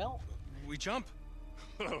 Well, We jump.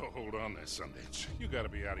 Oh, hold on there, Sundance. You gotta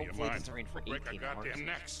be out of your hopefully it mind. doesn't rain for We'll break our 18 hours. goddamn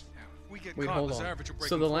necks. We get Wait, caught. hold the on. Savage will break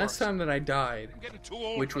So the them for last us. time that I died, I'm getting too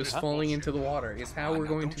old which for was this falling bullshit. into the water, is how Come on we're now,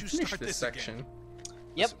 going don't to you finish start this this again. section.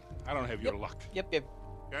 Yep. Listen, I don't have your luck. Yep.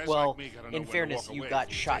 Guys Well, like me gotta know in when to fairness, walk you away got from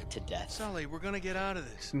the shot table. to death. Sully, we're gonna get out of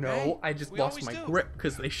this. No, okay? I just We lost always my do. grip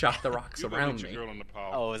because they shot the rocks You go around meet your me. girl in the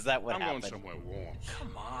power. Oh, is that what I'm happened? going somewhere warm.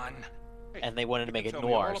 Come on. And they wanted to make it tell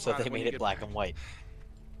me all noir, so about they it when made you it get black back. and white.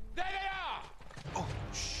 There they are! Oh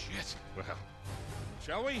shit. Well,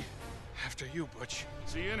 shall we? After you, Butch.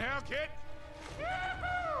 See you in hell, kid?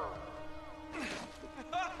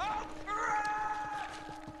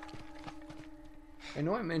 I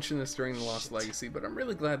know I mentioned this during the Lost Legacy, but I'm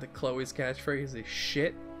really glad that Chloe's catchphrase is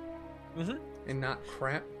shit and not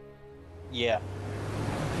crap. Yeah.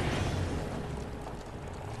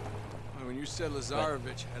 When you said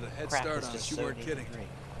Lazarevich had a head Crap start is on just us, you so weren't damn kidding. great.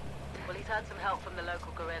 Well, he's had some help from the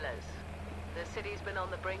local guerrillas. The city's been on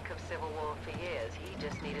the brink of civil war for years. He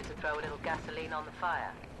just needed to throw a little gasoline on the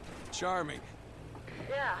fire. Charming.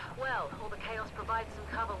 Yeah, well, all the chaos provides some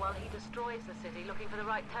cover while he destroys the city looking for the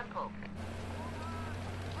right temple.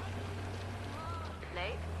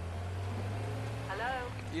 Nate? Hello?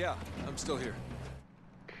 Yeah, I'm still here.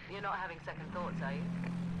 You're not having second thoughts, are you?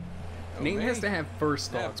 Oh, Nate has me? to have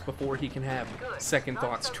first thoughts before he can have Good. second I'm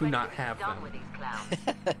thoughts so to ready not to be have done them. with these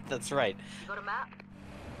clowns. That's right. You got a map?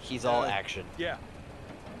 He's all action. Yeah.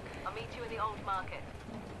 I'll meet you in the old market.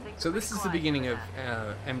 Things So are this pretty is the quiet beginning over of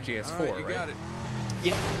there. MGS4, All right, you right? got it.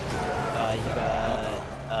 Yep. You got You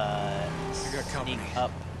got sneak company.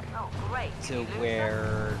 up Oh, great. to Did you lose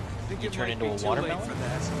where Think you it turn might into be a too late watermelon. for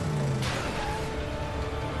that.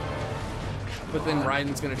 But then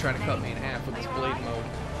Raiden's gonna try to cut me in half with his blade mode.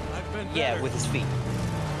 I've been Yeah, better. with his feet.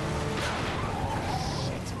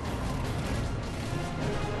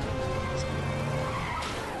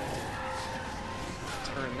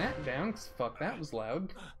 Turn that down, 'cause fuck, that was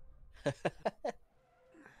loud.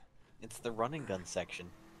 It's the running gun section.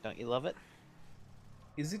 Don't you love it?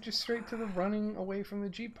 Is it just straight to the running away from the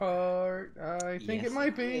Jeep part? I think Yes, it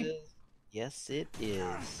might be. is. Yes, it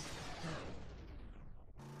is.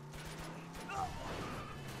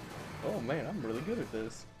 Oh man, I'm really good at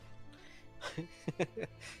this.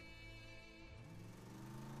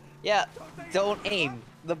 Yeah, don't aim.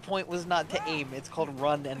 The point was not to aim. It's called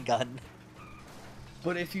run and gun.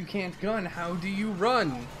 But if you can't gun, how do you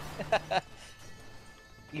run?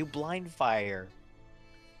 You blind fire.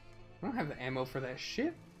 I don't have the ammo for that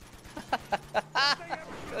shit.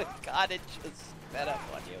 Good God, it just sped up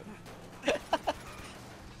on you.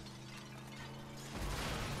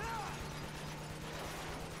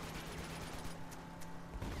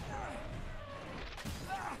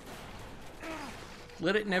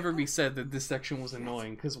 Let it never be said that this section was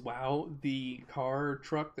annoying, because wow, the car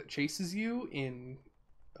truck that chases you in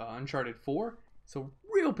Uncharted 4, it's a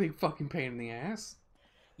real big fucking pain in the ass.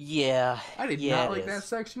 Yeah. I did yeah, not it like that is.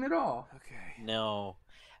 section at all. Okay. No.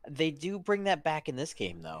 They do bring that back in this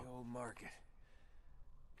game, though. The old market.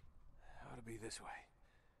 Ought to be this way.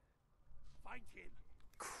 Find him.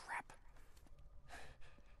 Crap.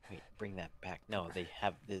 Wait, bring that back. No, they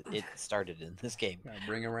have. It started in this game. Gotta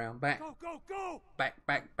bring around back. Go, go, go! Back,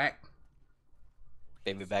 back, back.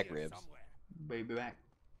 Baby back ribs. Somewhere. Baby back.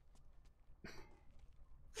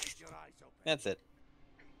 Keep your eyes open. That's it.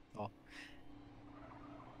 Oh.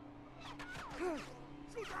 Can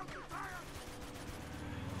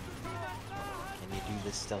you do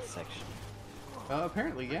this stealth section?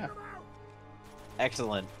 Apparently, yeah.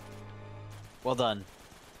 Excellent. Well done.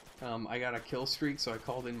 I got a kill streak, so I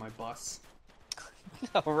called in my bus.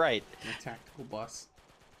 All right. My tactical bus.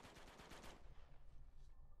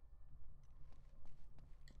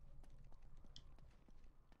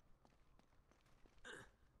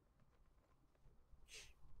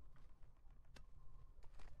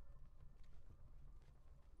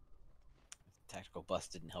 Tactical bus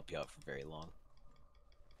didn't help you out for very long.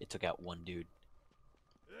 It took out one dude.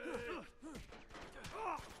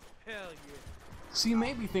 Hell yeah. So you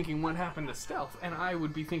may be thinking what happened to stealth, and I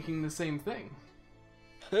would be thinking the same thing.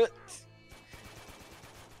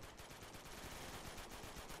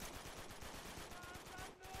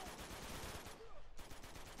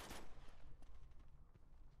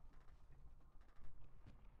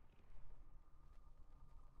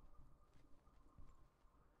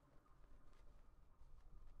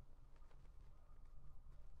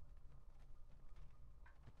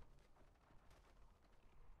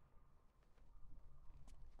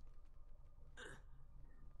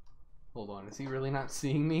 Hold on, is he really not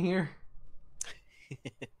seeing me here?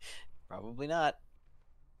 Probably not.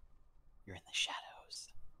 You're in the shadows.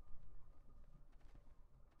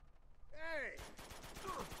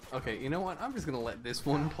 Okay, you know what? I'm just gonna let this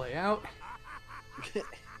one play out.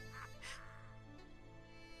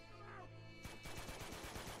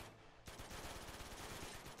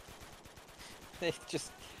 They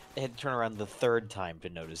had to turn around the third time to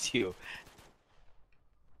notice you.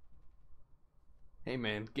 Hey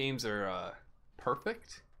man, games are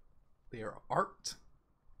perfect. They are art.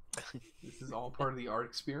 This is all part of the art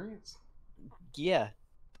experience. Yeah.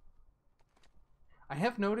 I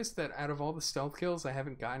have noticed that out of all the stealth kills, I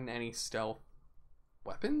haven't gotten any stealth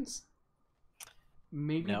weapons.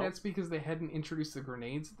 Maybe that's because they hadn't introduced the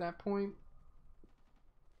grenades at that point.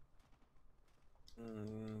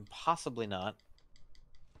 Possibly not.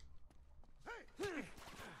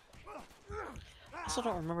 I also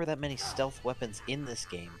don't remember that many stealth weapons in this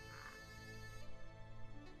game.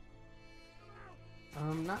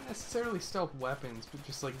 Not necessarily stealth weapons, but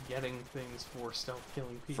just like getting things for stealth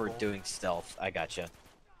killing people. For doing stealth, I gotcha.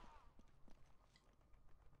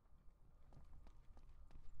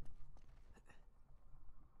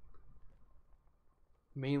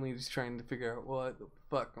 Mainly just trying to figure out what the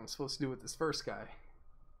fuck I'm supposed to do with this first guy.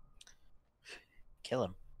 Kill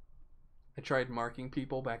him. I tried marking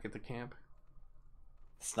people back at the camp.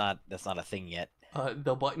 That's not a thing yet.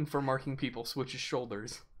 The button for marking people switches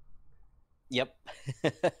shoulders. Yep.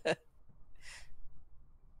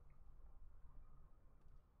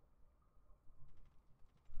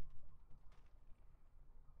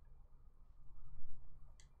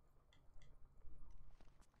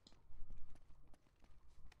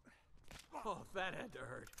 Oh, that had to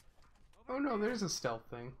hurt. Oh no, there's a stealth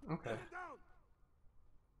thing. Okay.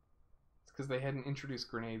 It's because they hadn't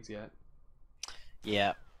introduced grenades yet.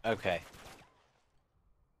 Yeah, okay.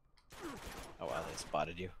 Oh wow, they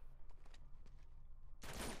spotted you.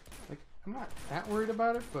 Like, I'm not that worried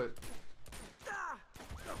about it, but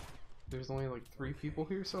there's only like 3 people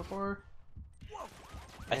here so far.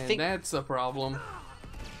 I think that's a problem.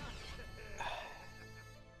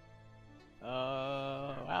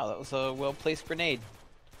 Wow, that was a well-placed grenade.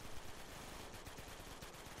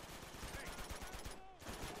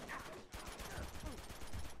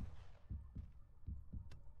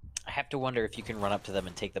 I have to wonder if you can run up to them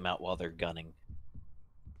and take them out while they're gunning.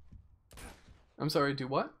 I'm sorry, do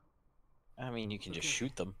what? I mean, you can just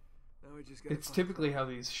shoot them. It's typically how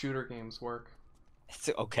these shooter games work. It's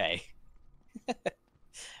okay.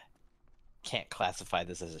 Can't classify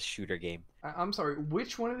this as a shooter game. I'm sorry,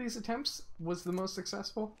 which one of these attempts was the most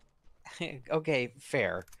successful? Okay,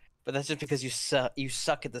 fair. But that's just because you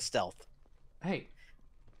suck at the stealth. Hey,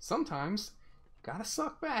 sometimes you gotta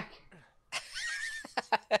suck back.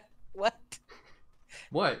 What?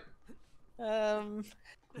 What?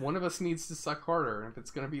 One of us needs to suck harder, and if it's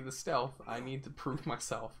gonna be the stealth, I need to prove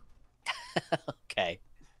myself. Okay.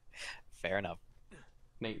 Fair enough.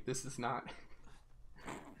 Nate, this is not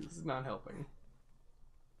helping.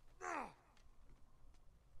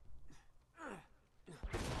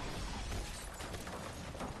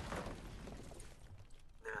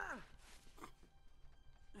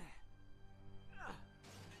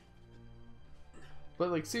 But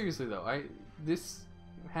like seriously though, this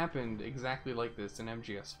happened exactly like this in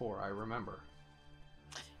MGS4, I remember.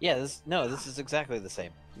 Yeah, this is exactly the same.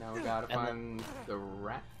 Now we gotta find the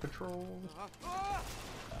rat patrol.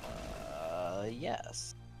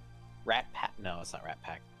 Yes. Rat Pack? No, it's not Rat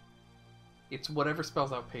Pack. It's whatever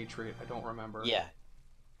spells out Patriot. I don't remember. Yeah.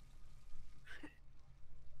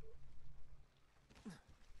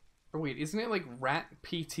 Or wait, isn't it like Rat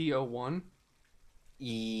PT-01?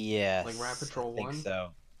 Yes. Like Rat Patrol 1? I think so.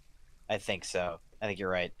 I think so. I think you're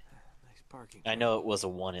right. Nice parking. I know it was a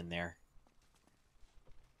 1 in there.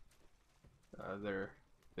 They're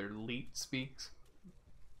elite speaks.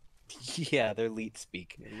 Yeah, they're elite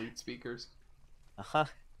speak. Elite speakers. Uh-huh.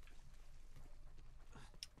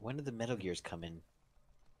 When did the Metal Gears come in?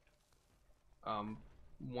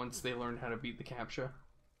 Once they learned how to beat the CAPTCHA.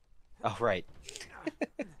 Oh, right.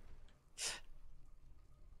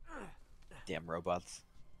 Damn robots.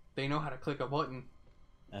 They know how to click a button.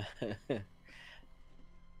 No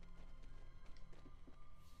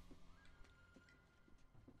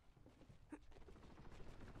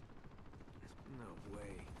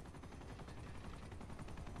way.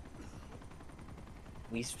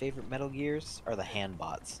 Least favorite Metal Gears are the hand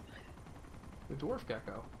bots. The dwarf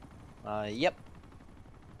gecko. Yep.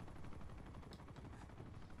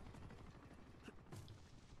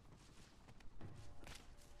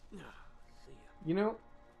 You know,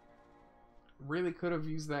 really could have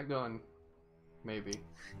used that gun. Maybe.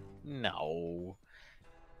 No.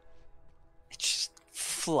 It just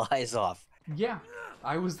flies off. Yeah,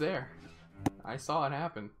 I was there. I saw it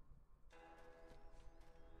happen.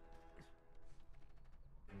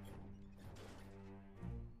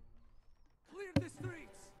 Clear the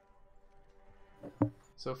streets.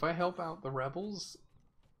 So if I help out the rebels,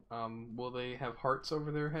 will they have hearts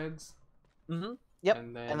over their heads? Mm-hmm. Yep.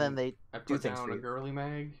 And And then they I do put things down for a you. girly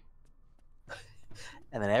mag.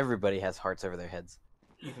 And then everybody has hearts over their heads.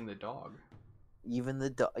 Even the dog. Even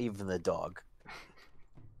the dog.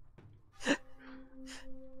 You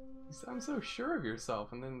sound so sure of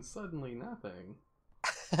yourself, and then suddenly nothing.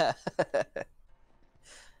 I'm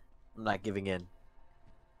not giving in.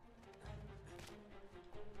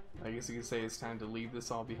 I guess you could say it's time to leave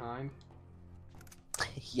this all behind.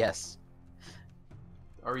 Yes,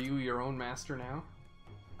 Are you your own master now?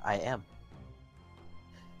 I am.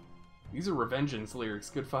 These are Revengeance lyrics.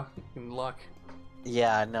 Good fucking luck.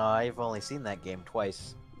 Yeah, no, I've only seen that game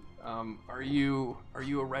twice. Are you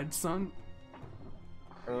a red sun?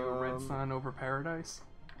 Are you a red sun over paradise?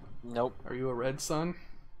 Nope. Are you a red sun?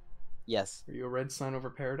 Yes. Are you a red sun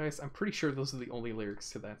over paradise? I'm pretty sure those are the only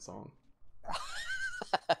lyrics to that song.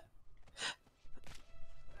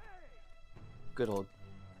 Good old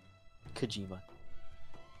Kojima.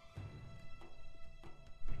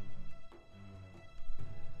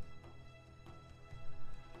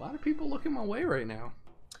 A lot of people looking my way right now.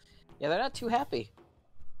 Yeah, they're not too happy.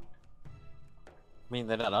 I mean,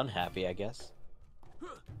 they're not unhappy, I guess.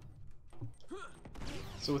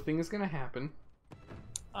 So a thing is gonna happen.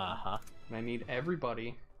 Uh-huh. And I need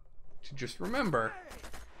everybody to just remember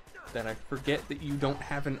that I forget that you don't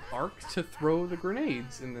have an arc to throw the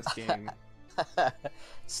grenades in this game.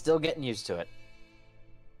 Still getting used to it.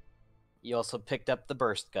 You also picked up the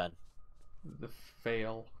burst gun. The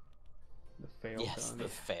fail. The fail Yes, gun. the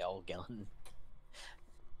fail gun.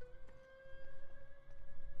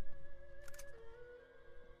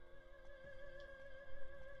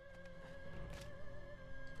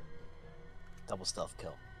 Double stealth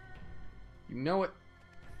kill. You know it.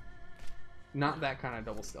 Not that kind of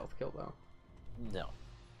double stealth kill, though. No.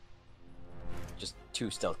 Just 2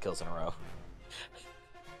 stealth kills in a row.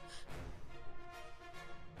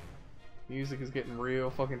 Music is getting real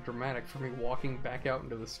fucking dramatic for me walking back out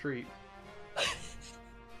into the street.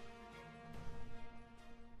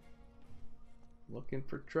 Looking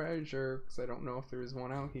for treasure, because I don't know if there's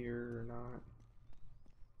one out here or not.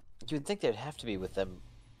 You would think there'd have to be with them,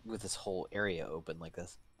 with this whole area open like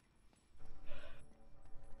this.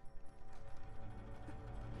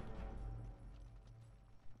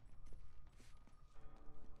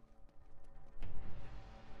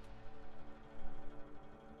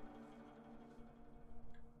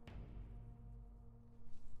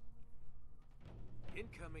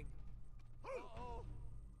 Incoming. Uh-oh.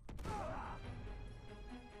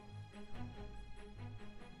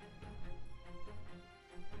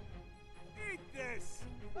 Eat this.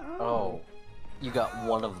 Oh. You got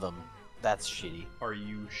one of them. That's shitty. Are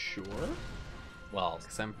you sure? Well,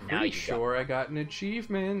 Because I'm now pretty you sure I got an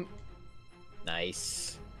achievement.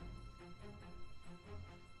 Nice.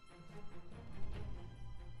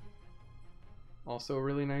 Also a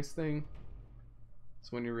really nice thing.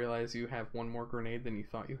 It's when you realize you have one more grenade than you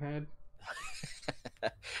thought you had.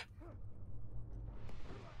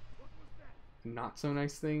 Not so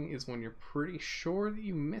nice thing is when you're pretty sure that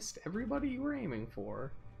you missed everybody you were aiming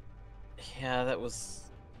for. Yeah, that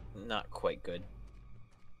was not quite good.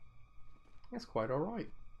 That's quite alright.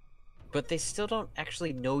 But they still don't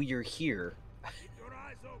actually know you're here.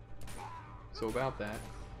 So about that.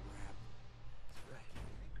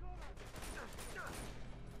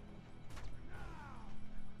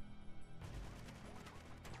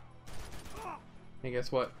 Hey,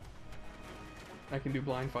 guess what? I can do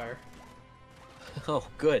blind fire. Oh,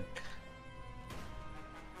 good.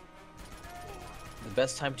 The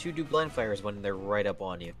best time to do blind fire is when they're right up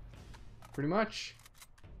on you. Pretty much.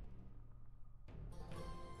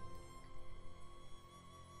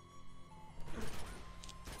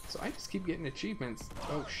 So I just keep getting achievements.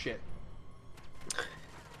 Oh shit.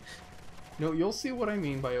 No, you'll see what I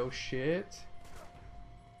mean by oh shit.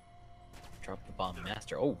 Drop the bomb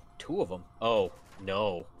master. Oh, 2 of them. Oh,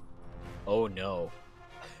 no. Oh, no.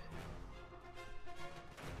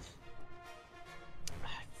 I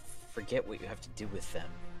forget what you have to do with them.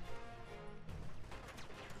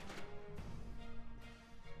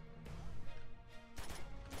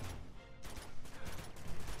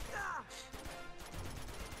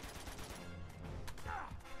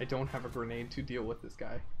 I don't have a grenade to deal with this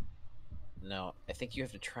guy. No, I think you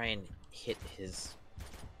have to try and hit his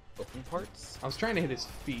open parts. I was trying to hit his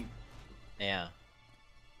feet. Yeah.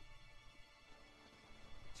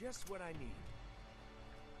 Just what I need.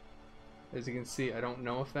 As you can see, I don't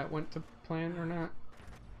know if that went to plan or not.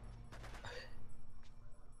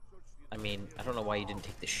 I mean, I don't know why you didn't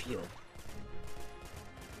take the shield.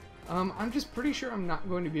 I'm just pretty sure I'm not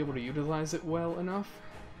going to be able to utilize it well enough.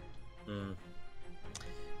 Hmm.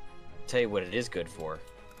 Tell you what it is good for.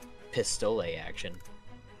 Pistole action.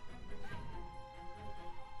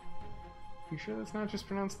 You sure that's not just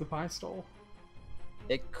pronounced the pistol?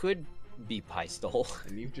 It could be pistol.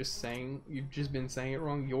 And you've just been saying it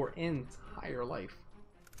wrong your entire life.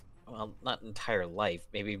 Well, not entire life.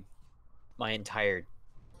 Maybe my entire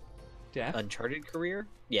death? Uncharted career?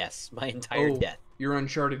 Yes, my entire death. Your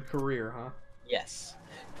Uncharted career, huh? Yes.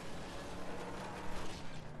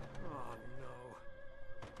 Oh no.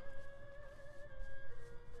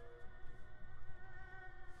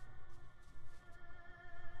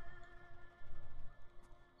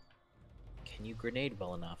 Can you grenade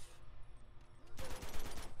well enough?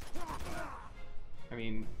 I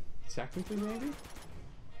mean, technically maybe?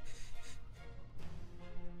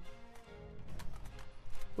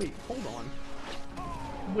 Wait, hold on.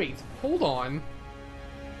 Wait, hold on.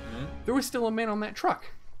 Hmm? There was still a man on that truck.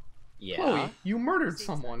 Yeah. Chloe, you murdered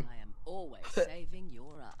someone. I am always saving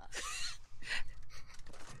your ass.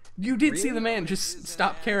 You did see the man just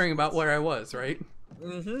stop caring about where I was, right?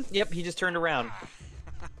 Mm-hmm. Yep, he just turned around.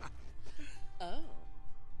 Oh.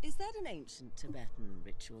 Is that an ancient Tibetan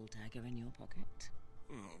ritual dagger in your pocket?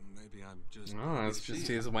 Oh, maybe I'm just. Oh, it's just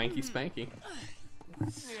his wanky spanky.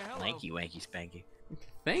 Lanky wanky spanky.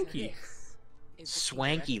 Thank you.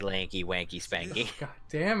 Swanky lanky wanky spanky. God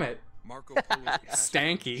damn it. Marco Polo's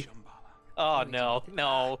Stanky. Oh no,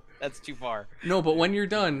 no, that's too far. No, but when you're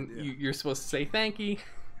done, you're supposed to say thank you.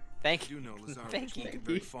 Thank you. you. Thank you.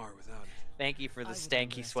 Very far without it. Thank you for the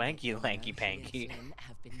stanky swanky lanky panky.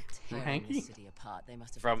 From Hanky?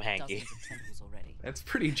 From Hanky. That's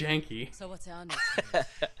pretty janky. So what's our next move?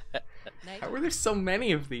 How are there so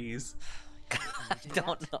many of these? I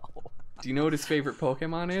don't know. Do you know what his favorite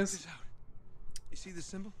Pokemon is? You see the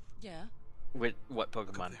symbol? Yeah. What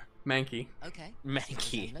Pokemon? Mankey. Okay.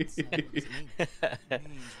 Mankey. It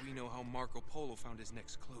means we know how Marco Polo found his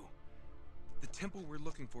next clue. The temple we're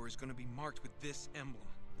looking for is going to be marked with this emblem.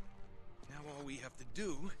 Now all we have to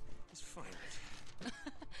do is find it.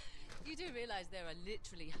 You do realize there are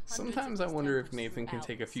literally hundreds Sometimes of I these wonder if temples Nathan can throughout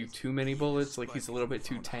take a the few city. too many bullets, like he's a little bit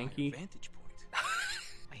too tanky.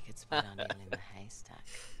 We could split our needle in the haystack.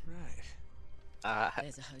 Right.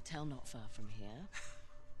 There's a hotel not far from here.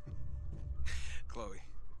 Chloe,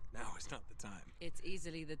 now is not the time. It's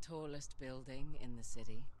easily the tallest building in the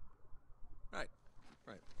city. Right.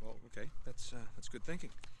 Well, okay. That's good thinking.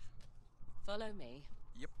 Follow me.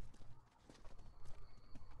 Yep.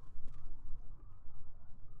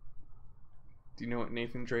 Do you know what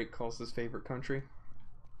Nathan Drake calls his favorite country?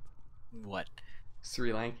 What?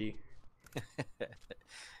 Sri Lanka.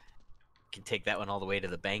 Can take that one all the way to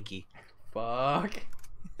the banky. Fuck.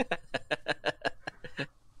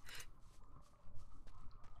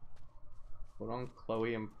 Hold on,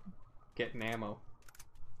 Chloe, I'm getting ammo.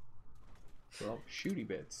 Well, shooty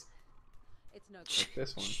bits. It's no good. Like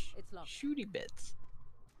this one. It's locked. Shooty bits.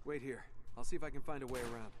 Wait here. I'll see if I can find a way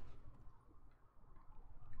around.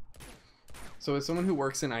 So as someone who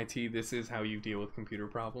works in IT, this is how you deal with computer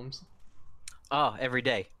problems? Oh, every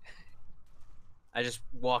day. I just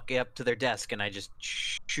walk up to their desk and I just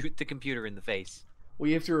shoot the computer in the face. Well,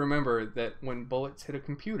 you have to remember that when bullets hit a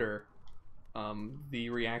computer, the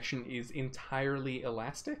reaction is entirely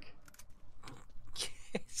elastic.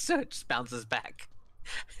 So it just bounces back.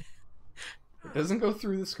 It doesn't go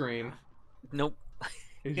through the screen. Nope.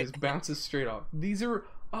 It just bounces straight off. These are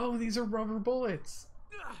rubber bullets.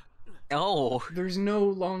 Oh. There's no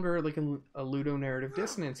longer like a ludonarrative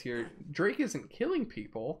dissonance here. Drake isn't killing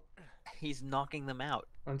people. He's knocking them out.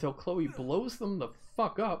 Until Chloe blows them the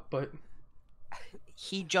fuck up, but...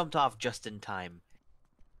 He jumped off just in time.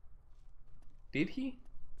 Did he?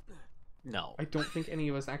 No. I don't think any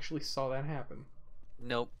of us actually saw that happen.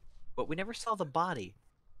 Nope. But we never saw the body.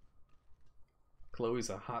 Chloe's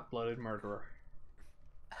a hot-blooded murderer.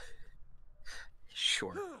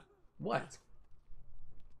 Sure. What?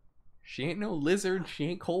 She ain't no lizard. She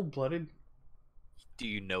ain't cold-blooded. Do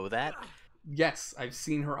you know that? Yes, I've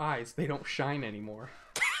seen her eyes. They don't shine anymore.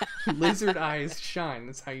 Lizard eyes shine.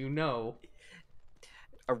 That's how you know.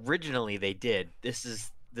 Originally they did. This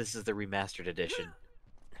is the remastered edition.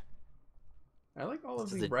 I like all of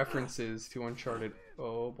the references to Uncharted.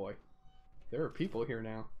 Oh boy. There are people here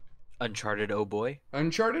now. Uncharted, oh boy.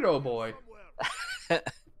 Uncharted, oh boy.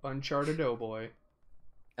 Uncharted, oh boy.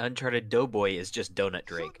 Uncharted Doughboy is just Donut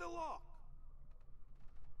Drake.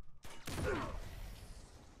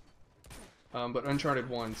 But Uncharted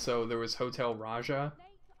 1, so there was Hotel Raja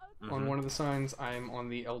on one of the signs. I'm on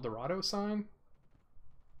the El Dorado sign.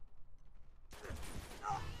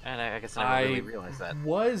 And I guess I never really realized that. I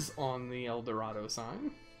was on the El Dorado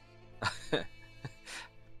sign. They're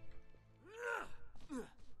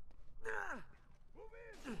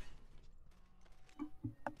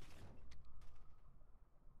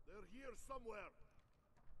here somewhere.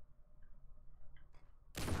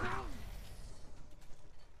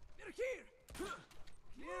 They're here.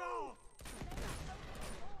 Clear off.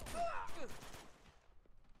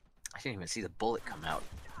 I didn't even see the bullet come out.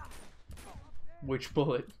 Which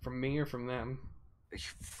bullet? From me or from them?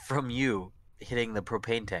 From you hitting the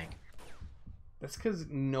propane tank. That's because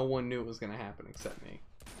no one knew it was going to happen except me.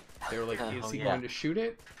 They were like, is he going to shoot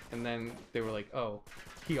it? And then they were like, oh,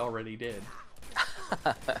 he already did.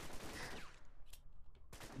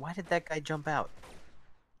 Why did that guy jump out?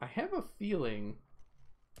 I have a feeling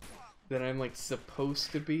that I'm like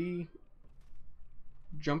supposed to be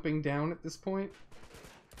jumping down at this point.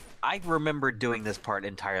 I remember doing this part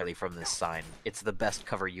entirely from this sign. It's the best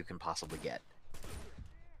cover you can possibly get.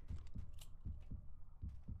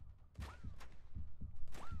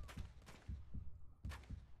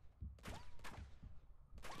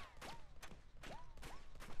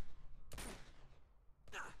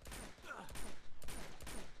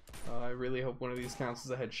 I really hope one of these counts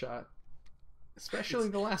as a headshot. Especially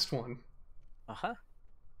the last one. Uh-huh.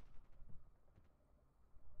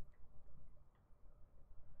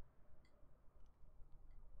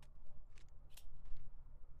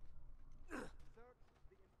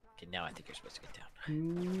 Okay, now I think you're supposed to get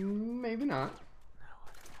down. Maybe not.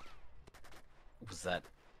 Was that...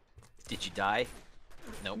 Did you die?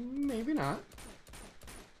 Nope. Maybe not.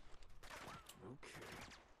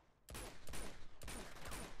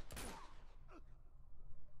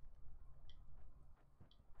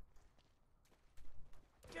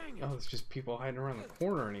 Oh, it's just people hiding around the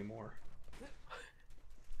corner anymore.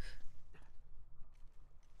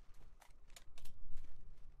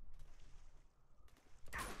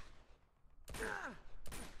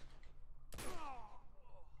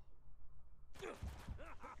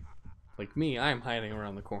 Like me, I'm hiding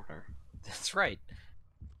around the corner. That's right.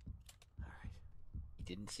 Alright. He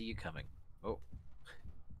didn't see you coming. Oh.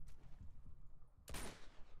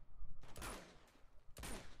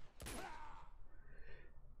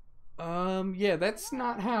 Yeah, that's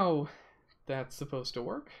not how that's supposed to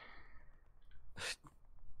work.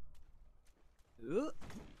 Stand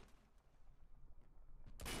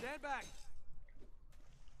back.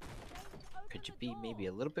 Could you be maybe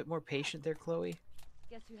a little bit more patient there, Chloe?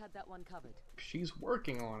 Guess who had that one covered? She's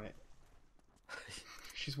working on it.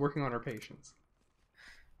 She's working on her patience.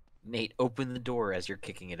 Nate, open the door as you're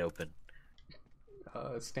kicking it open.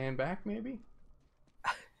 Stand back, maybe?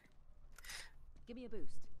 Give me a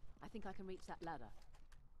boost. I think I can reach that ladder.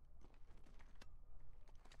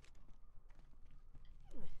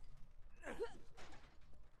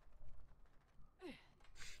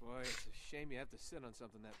 Boy, it's a shame you have to sit on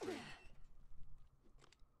something that big.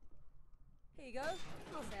 Here you go.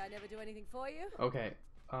 Say I never do anything for you. Okay,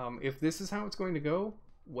 if this is how it's going to go,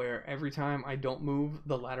 where every time I don't move,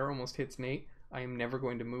 the ladder almost hits Nate, I am never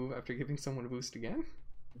going to move after giving someone a boost again?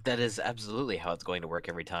 That is absolutely how it's going to work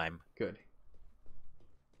every time. Good.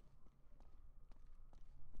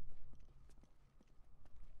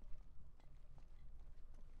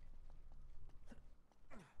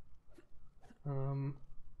 So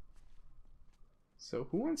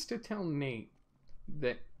who wants to tell Nate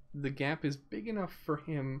that the gap is big enough for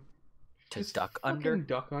him To just duck fucking under?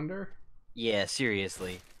 duck under? Yeah,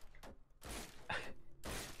 seriously.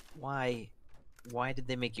 Why did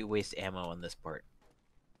they make you waste ammo on this part?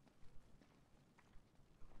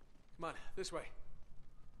 Come on, this way.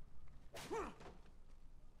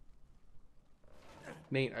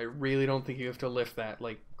 Nate, I really don't think you have to lift that.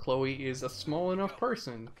 Like, Chloe is a small enough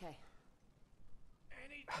person. Okay.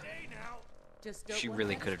 Any day now. Just She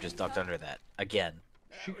really could have just ducked under that. Again.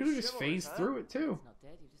 She could have just phased through it too.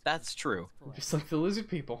 That's true. Just like the lizard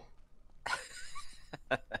people.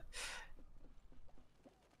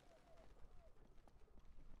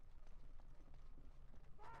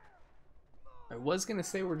 I was gonna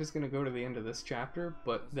say we're just gonna go to the end of this chapter,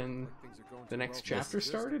 but then the next chapter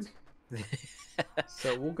started.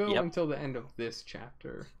 So we'll go until the end of this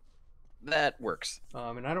chapter. That works.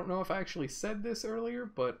 And I don't know if I actually said this earlier,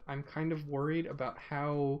 but I'm kind of worried about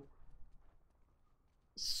how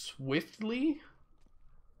swiftly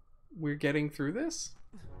we're getting through this.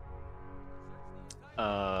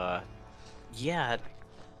 Yeah.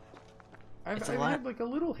 I've had like a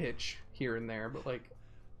little hitch here and there, but like,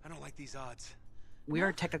 I don't like these odds. We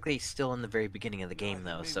are technically still in the very beginning of the game,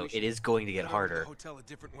 though, so it is going to get harder. Hotel a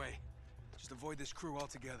different way. Just avoid this crew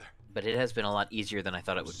altogether. But it has been a lot easier than I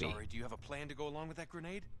thought it would be. Sorry, do you have a plan to go along with that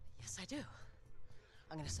grenade? Yes, I do.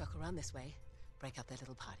 I'm gonna circle around this way, break up their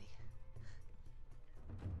little party.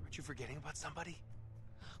 Aren't you forgetting about somebody?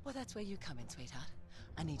 Well, that's where you come in, sweetheart.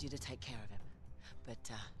 I need you to take care of him, but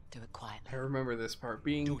do it quietly. I remember this part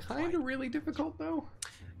being kind of really difficult, though.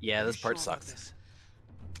 Yeah, this part sucks.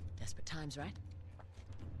 Desperate times, right?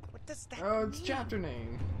 What does that Oh, it's chapter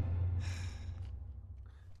name.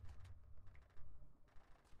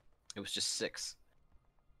 It was just 6.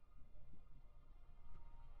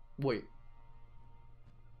 Wait.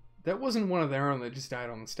 That wasn't one of their own that just died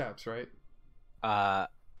on the steps, right? I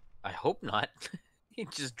hope not. He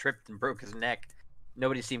just tripped and broke his neck.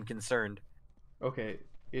 Nobody seemed concerned. Okay,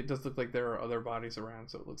 it does look like there are other bodies around,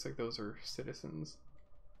 so it looks like those are citizens.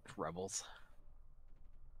 Rebels.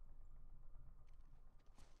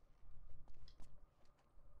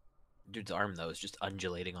 Dude's arm, though, is just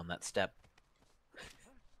undulating on that step.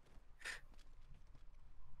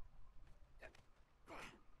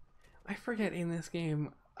 I forget in this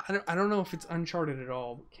game, I don't know if it's Uncharted at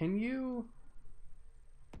all. Can you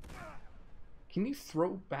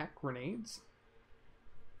throw back grenades?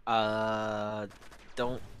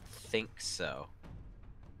 Don't think so.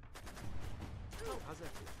 How's that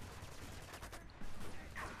feel?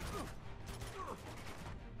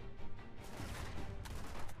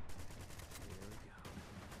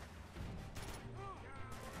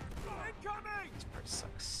 Incoming! This part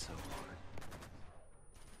sucks so hard.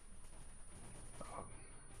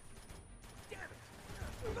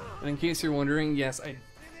 And in case you're wondering, yes,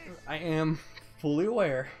 I am fully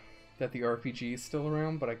aware that the RPG is still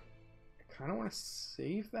around, but I kind of want to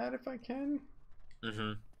save that if I can.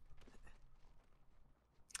 Mm-hmm.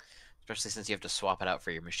 Especially since you have to swap it out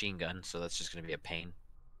for your machine gun, so that's just going to be a pain.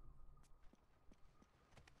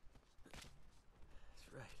 That's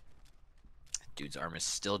right. Dude's arm is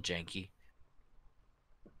still janky.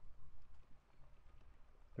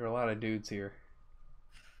 There are a lot of dudes here.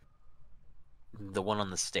 The one on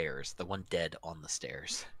the stairs. The one dead on the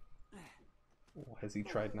stairs. Has he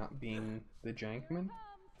tried not being the Jankman?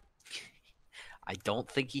 I don't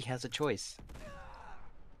think he has a choice.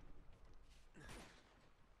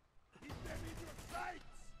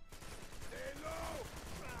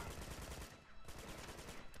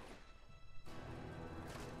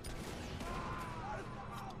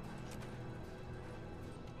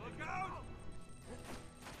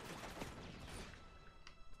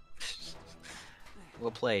 Well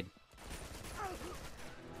played.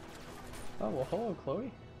 Oh, well, hello,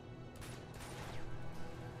 Chloe.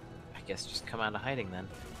 I guess just come out of hiding then.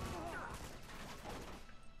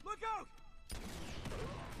 Look out!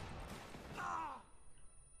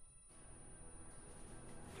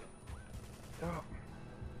 Oh.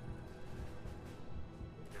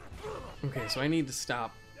 Okay, so I need to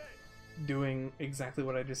stop doing exactly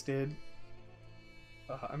what I just did.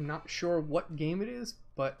 I'm not sure what game it is,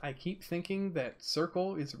 but I keep thinking that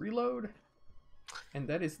circle is reload, and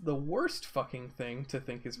that is the worst fucking thing to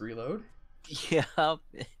think is reload. Yeah,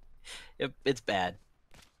 it's bad.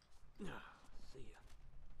 See ya.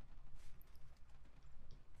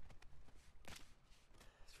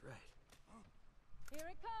 That's right. Here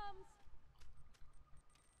it comes.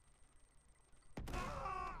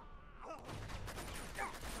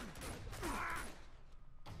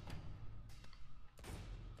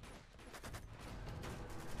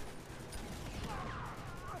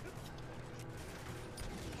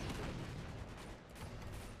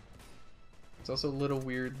 also a little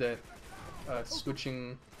weird that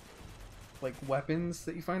switching like weapons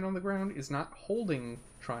that you find on the ground is not holding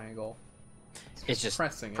triangle. It's just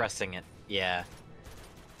pressing it. Yeah.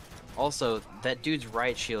 Also, that dude's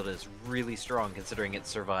riot shield is really strong considering it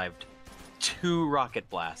survived 2 rocket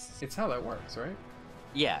blasts. It's how that works, right?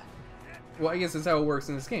 Yeah. Well, I guess it's how it works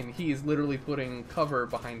in this game. He is literally putting cover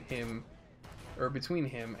behind him, or between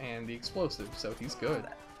him and the explosive, so he's good.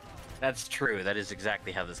 That's true. That is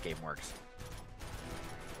exactly how this game works.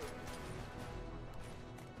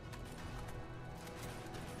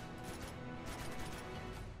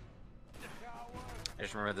 I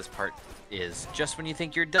just remember this part is just when you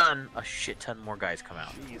think you're done, a shit ton more guys come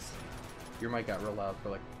out. Jeez. Your mic got real loud for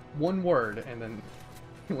like one word, and then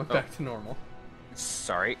it went back to normal.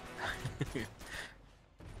 Sorry.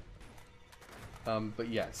 But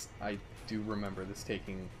yes, I do remember this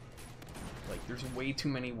taking, like, there's way too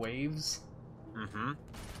many waves. Mm-hmm.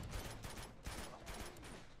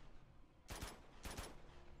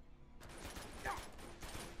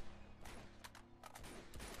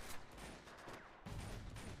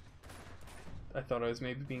 I thought I was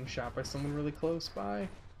maybe being shot by someone really close by.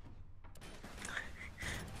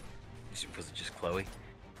 Was it just Chloe?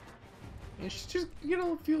 Yeah, she's just, you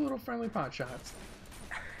know, a few little friendly pot shots.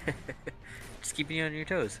 Just keeping you on your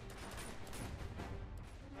toes.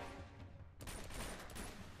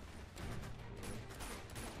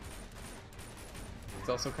 It's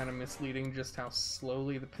also kind of misleading just how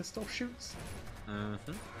slowly the pistol shoots.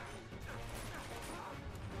 Mm-hmm.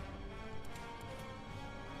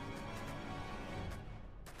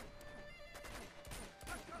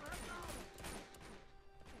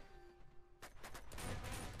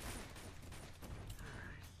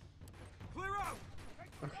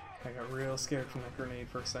 Okay, I got real scared from that grenade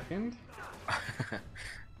for a second.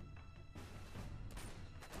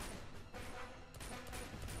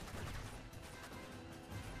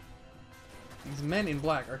 These men in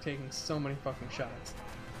black are taking so many fucking shots.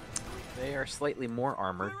 They are slightly more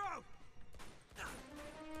armored.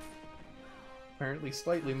 Apparently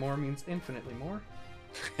slightly more means infinitely more.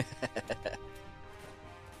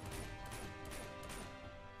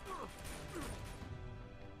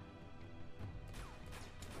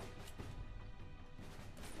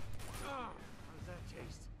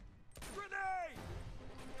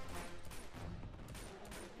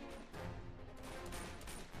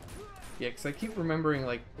 Yeah, because I keep remembering,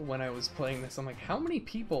 like, when I was playing this, I'm like, how many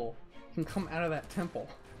people can come out of that temple?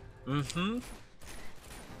 Mm-hmm.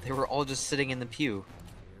 They were all just sitting in the pew.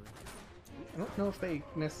 I don't know if they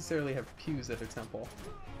necessarily have pews at a temple.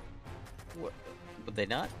 What? Would they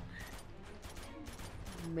not?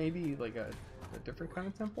 Maybe, like, a different kind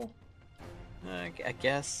of temple? I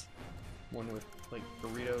guess. One with, like,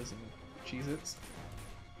 burritos and Cheez-Its?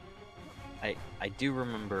 I do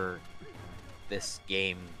remember this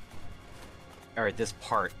game, or this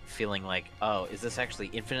part, feeling like, oh, is this actually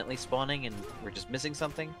infinitely spawning and we're just missing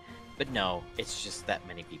something? But no, it's just that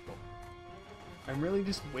many people. I'm really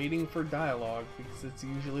just waiting for dialogue, because it's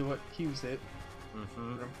usually what cues it.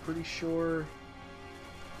 Mm-hmm. But I'm pretty sure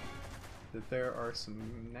that there are some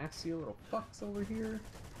nasty little fucks over here.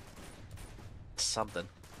 Something.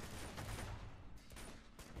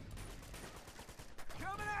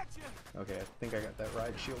 Okay, I think I got that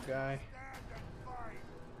riot shield guy.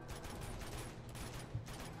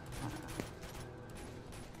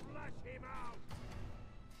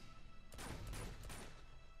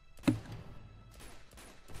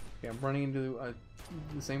 Okay, I'm running into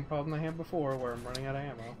the same problem I had before, where I'm running out of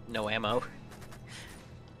ammo. No ammo.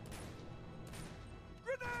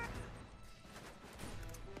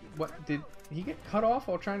 What, did he get cut off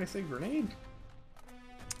while trying to say grenade?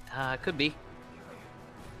 Could be.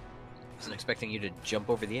 Wasn't expecting you to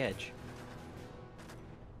jump over the edge.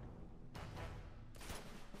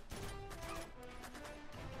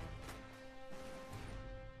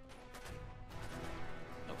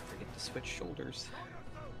 Don't forget to switch shoulders.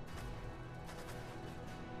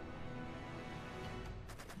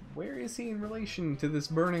 Where is he in relation to this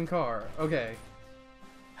burning car? Okay.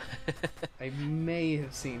 I may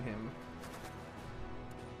have seen him.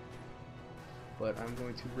 But I'm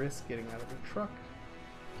going to risk getting out of the truck.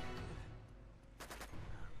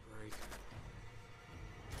 Great.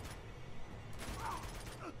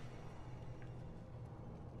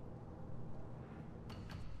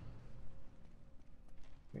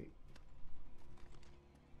 Wait.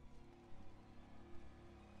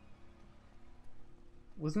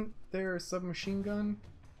 Wasn't there a submachine gun?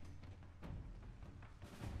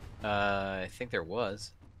 I think there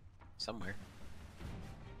was. Somewhere.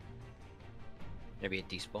 Maybe it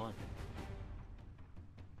despawned.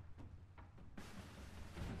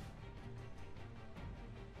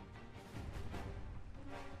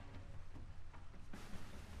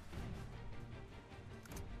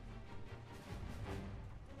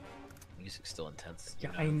 music's still intense.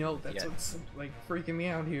 Yeah, I know. That's what's like freaking me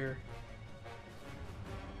out here.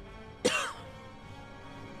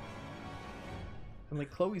 And like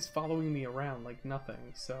Chloe's following me around like nothing,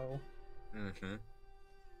 so. Mm-hmm.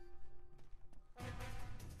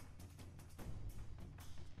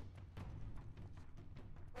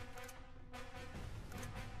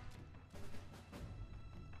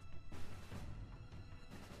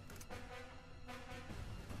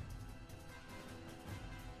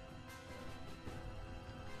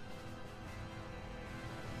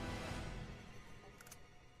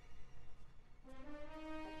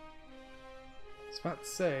 I was about to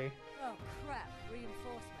say. Oh crap!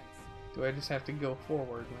 Reinforcements. Do I just have to go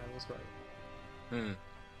forward? And I was right. Hmm.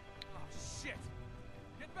 Oh shit!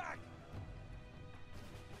 Get back!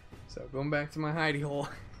 So going back to my hidey hole.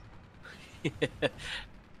 It's the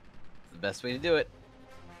best way to do it.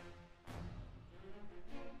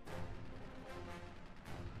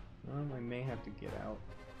 I may have to get out.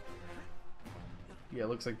 Yeah, it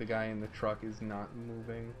looks like the guy in the truck is not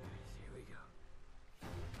moving. Here we go.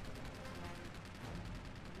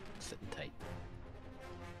 Sitting tight.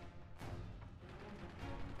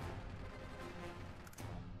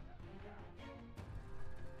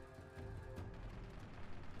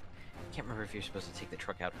 I can't remember if you're supposed to take the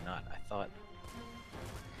truck out or not. I thought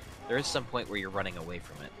there is some point where you're running away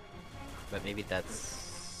from it, but maybe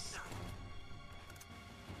that's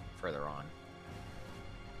further on.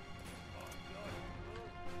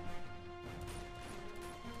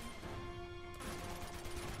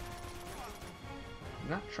 I'm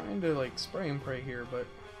not trying to like spray and pray here, but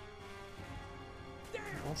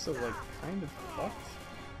I'm also like kind of fucked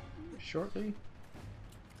shortly.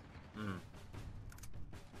 Mm.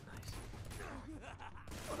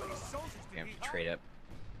 You have to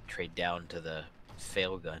trade down to the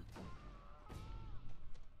fail gun.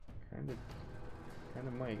 Kind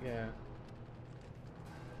of might, yeah.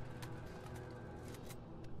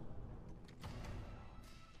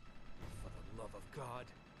 For the love of God.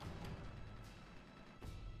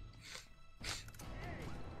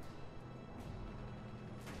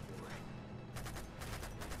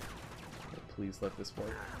 Please let this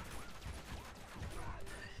work.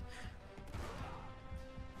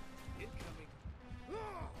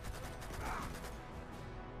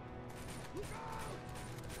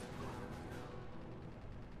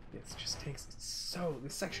 It just takes so.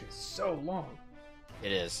 This section is so long.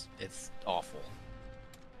 It is. It's awful.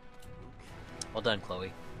 Well done,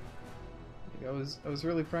 Chloe. I was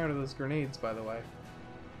really proud of those grenades, by the way.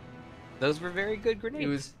 Those were very good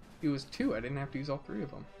grenades. It was 2. I didn't have to use all 3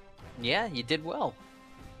 of them. Yeah, you did well.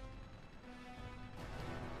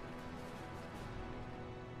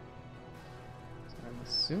 So I'm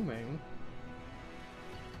assuming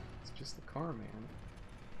it's just the car man.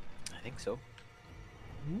 I think so.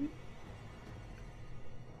 Hmm?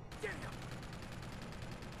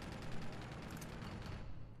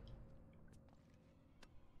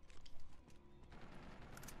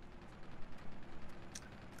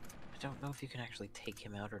 I don't know if you can actually take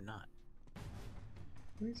him out or not.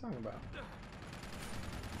 What are you talking about?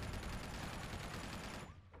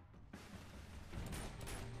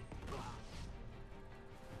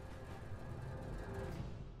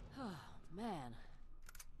 Oh man.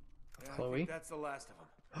 Yeah, Chloe? I think that's the last of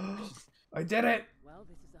them. I did it! Well,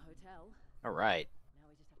 this is the hotel. All right. Now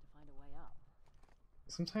we just have to find a way up.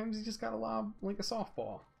 Sometimes you just gotta lob like a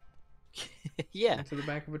softball Yeah. into the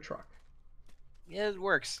back of a truck. Yeah, it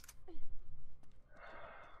works. Oh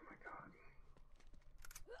my god.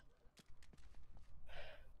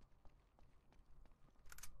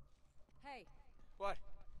 Hey, What?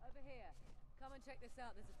 over here. Come and check this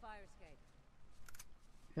out. There's a fire escape.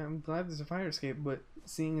 Yeah, I'm glad there's a fire escape, but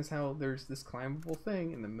seeing as how there's this climbable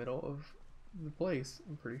thing in the middle of the place,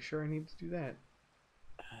 I'm pretty sure I need to do that.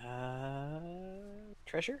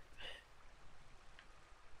 Treasure?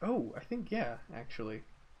 Oh, I think, yeah, actually.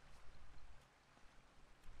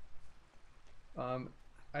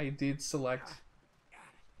 I did select,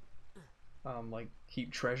 like,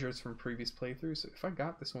 keep treasures from previous playthroughs. So if I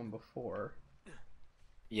got this one before...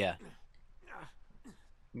 Yeah.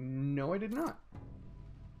 No, I did not.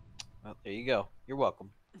 Well, there you go. You're welcome.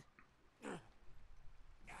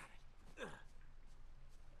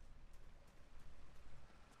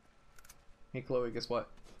 Hey, Chloe, guess what?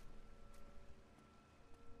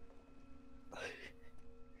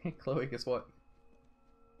 Hey, Chloe, guess what?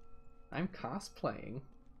 I'm cosplaying.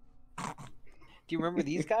 Do you remember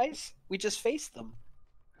these guys? We just faced them.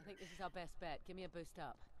 I think this is our best bet. Give me a boost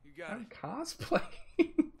up. You got I'm cosplaying.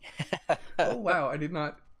 Oh, wow, I did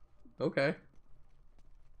not... Okay.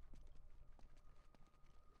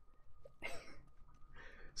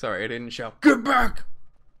 Sorry, I didn't shout, "Get back!"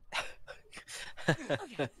 You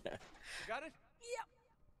got it?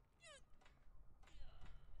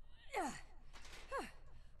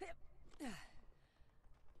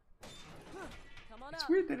 Come on It's up.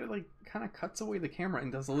 weird that it like kind of cuts away the camera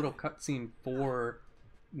and does a little cutscene for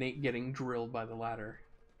Nate getting drilled by the ladder.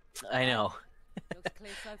 I know. Looks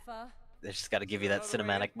clear so far. They just got to give you that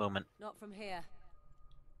cinematic moment. Not from here.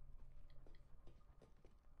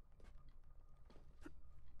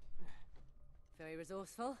 Very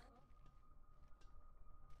resourceful.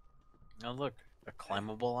 Oh look, a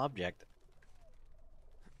climbable object.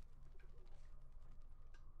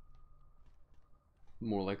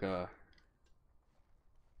 More like a...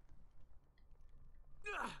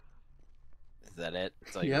 Is that it?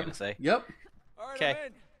 That's all you're gonna say? Yep. Okay.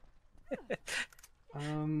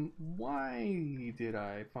 Why did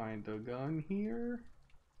I find a gun here?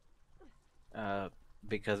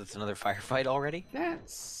 Because it's another firefight already?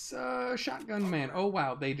 That's Shotgun Man. Oh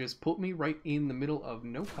wow, they just put me right in the middle of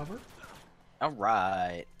no cover.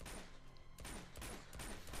 Alright.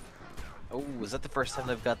 Oh, is that the first time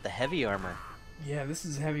they've got the heavy armor? Yeah, this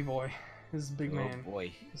is heavy boy. This is big man. Oh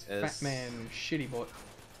boy. This fat man, shitty boy.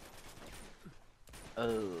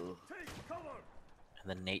 Oh. And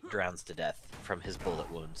then Nate drowns to death from his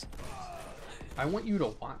bullet wounds. I want you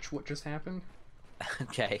to watch what just happened.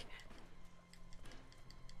 Okay.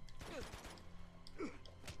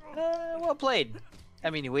 Well played. I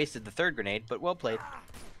mean, you wasted the third grenade, but well played.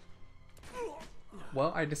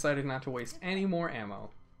 Well, I decided not to waste any more ammo.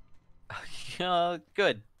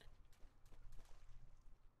 Good.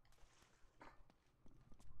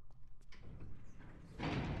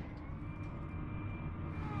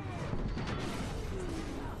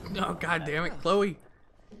 Oh, god damn it, Chloe.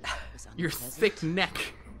 Your thick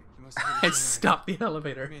neck has stopped the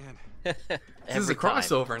elevator. This is a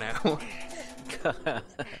crossover now.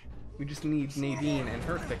 We just need Nadine and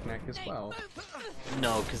her thick neck as well.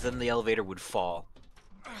 No, because then the elevator would fall.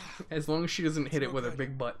 As long as she doesn't hit it with her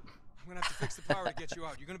big butt. I'm gonna have to fix the power to get you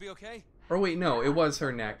out. You gonna be okay? Or wait, no, it was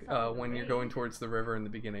her neck when you're going towards the river in the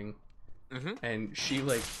beginning. Mm-hmm. And she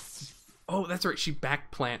like... Oh, that's right, she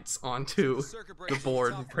backplants onto the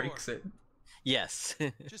board and breaks it. Yes.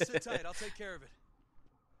 Just sit tight, I'll take care of it.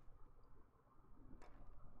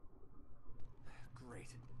 Great.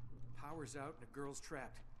 Power's out and a girl's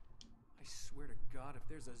trapped. I swear to God, if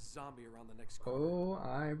there's a zombie around the next corner... Oh,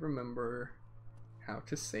 I remember how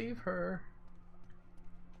to save her.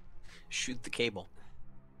 Shoot the cable.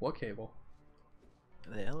 What cable?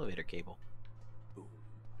 The elevator cable.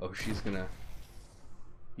 Oh, she's gonna...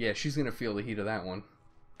 Yeah, she's gonna feel the heat of that one.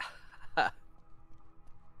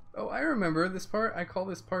 Oh, I remember this part. I call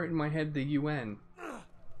this part in my head the UN.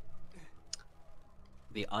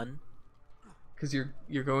 The UN? Because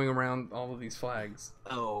you're going around all of these flags.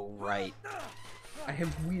 Oh, right. I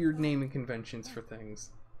have weird naming conventions for things.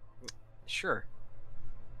 Sure.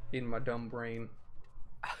 In my dumb brain.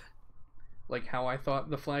 Like how I thought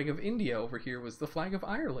the flag of India over here was the flag of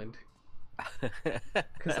Ireland.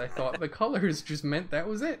 Because I thought the colors just meant that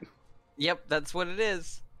was it. Yep, that's what it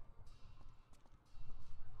is.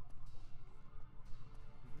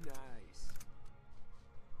 Nice.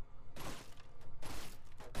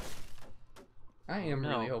 I am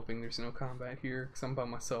really hoping there's no combat here, because I'm by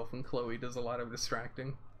myself and Chloe does a lot of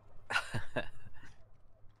distracting.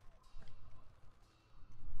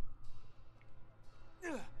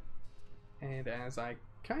 And as I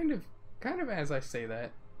kind of as I say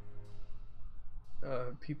that,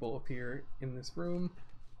 people appear in this room.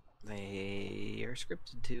 They are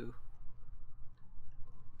scripted to.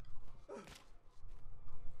 Over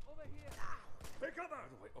here. Take cover. How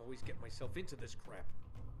do I always get myself into this crap?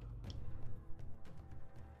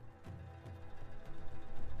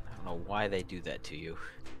 I don't know why they do that to you.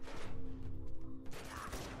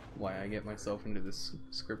 Why I get myself into this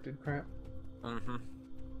scripted crap. Mm-hmm.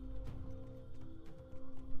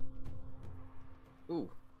 Ooh.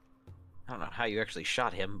 I don't know how you actually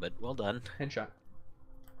shot him, but well done. Headshot.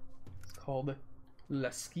 It's called La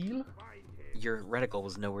Skill. Your reticle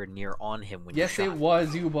was nowhere near on him when you Yes, shot. it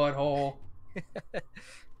was, you butthole.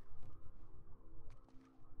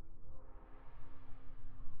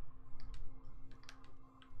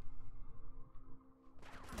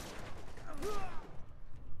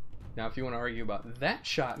 Now, if you want to argue about that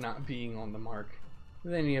shot not being on the mark,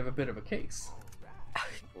 then you have a bit of a case.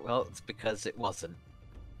 Well, it's because it wasn't.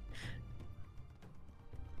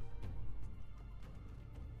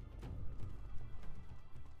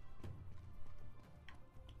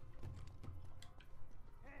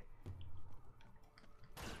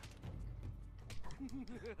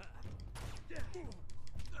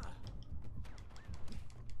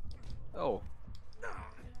 Oh.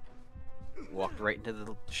 Walked right into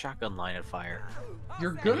the shotgun line of fire.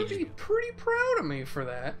 You're gonna be pretty proud of me for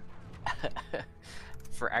that.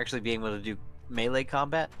 For actually being able to do melee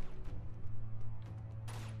combat?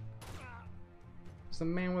 There's a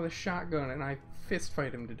man with a shotgun and I fist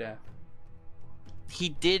fight him to death. He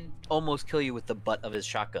did almost kill you with the butt of his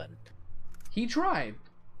shotgun. He tried.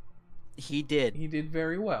 He did. He did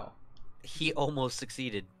very well. He almost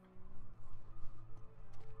succeeded.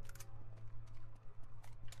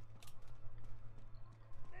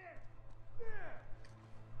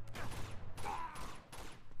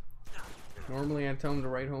 Normally I'd tell him to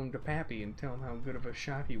write home to Pappy and tell him how good of a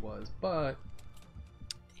shot he was, but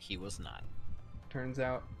he was not. Turns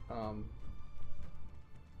out, now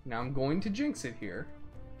I'm going to jinx it here,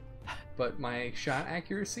 but my shot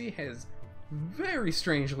accuracy has very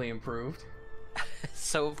strangely improved.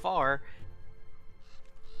 So far.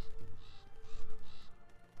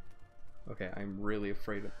 Okay, I'm really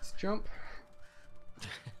afraid of this jump.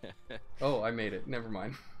 Oh, I made it. Never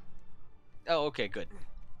mind. Oh, okay, good.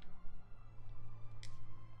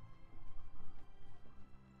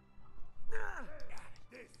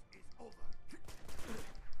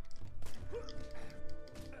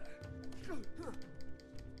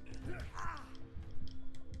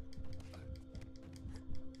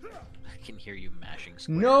 I can hear you mashing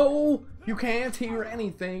square. No! You can't hear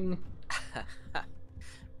anything!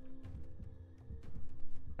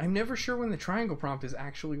 I'm never sure when the triangle prompt is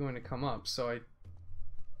actually going to come up, so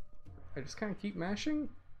I just kind of keep mashing?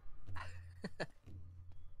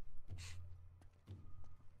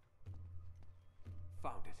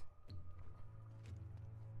 Found it.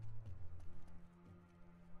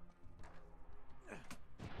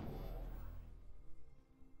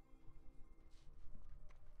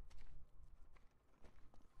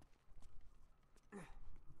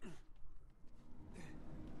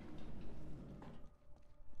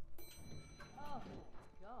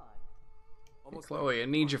 Chloe, I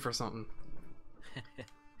need you for something.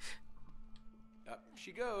 Up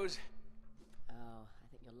she goes. Oh, I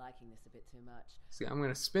think you're liking this a bit too much. See, I'm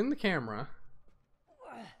gonna spin the camera.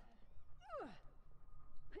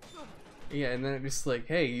 Yeah, and then it's just like,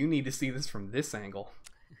 hey, you need to see this from this angle.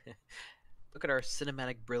 Look at our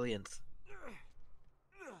cinematic brilliance.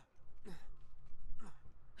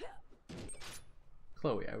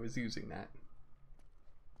 Chloe, I was using that.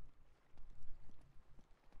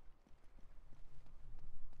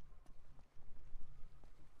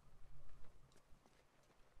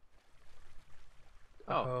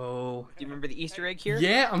 Oh. Do you remember the Easter egg here?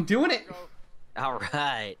 Yeah, I'm doing it. All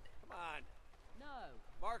right. Come on. No.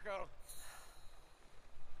 Marco.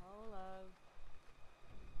 Polo.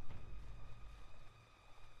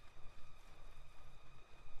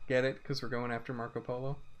 Get it? Because we're going after Marco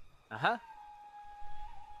Polo? Uh-huh.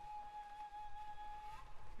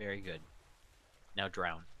 Very good. Now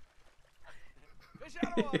drown. Fish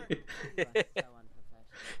out of water.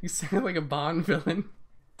 You sound like a Bond villain.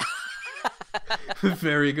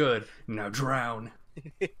 Very good. Now drown.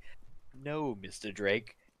 No, Mr.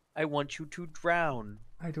 Drake. I want you to drown.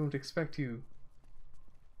 I don't expect you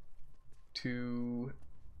to...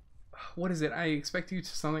 What is it? I expect you to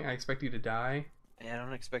something. I expect you to die. I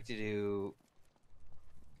don't expect you to...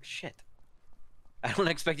 Shit. I don't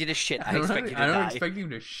expect you to shit. I expect you to die. I don't expect you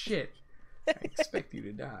to shit. I expect you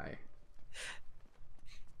to die.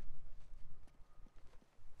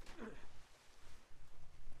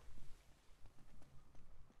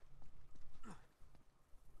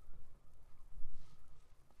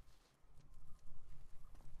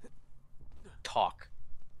 Talk.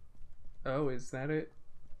 Oh, is that it?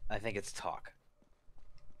 I think it's talk.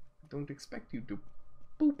 Don't expect you to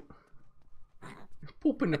poop.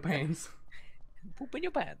 Poop in the pants. Poop in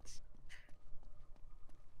your pants.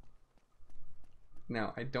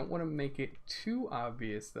 Now, I don't want to make it too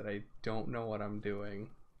obvious that I don't know what I'm doing.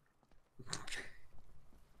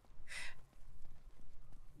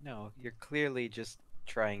 No, you're clearly just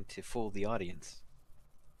trying to fool the audience.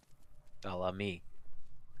 A la me.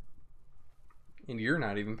 And you're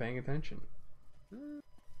not even paying attention.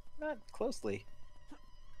 Not closely.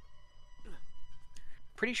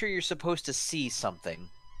 Pretty sure you're supposed to see something.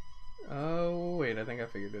 Oh, wait, I think I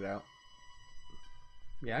figured it out.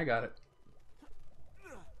 Yeah, I got it.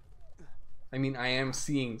 I mean, I am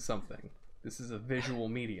seeing something. This is a visual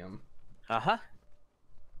medium. Uh-huh.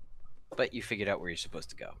 But you figured out where you're supposed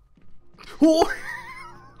to go.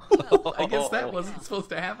 I guess that wasn't supposed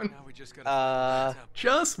to happen. Now we just gotta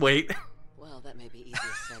just wait. Well, that may be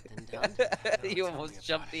easier said than done. You almost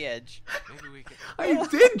jumped the edge. Maybe we can... I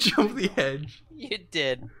did jump the edge. You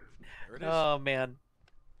did. There it is. Oh, man.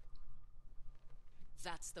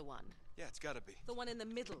 That's the one. Yeah, it's gotta be. The one in the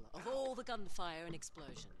middle of all the gunfire and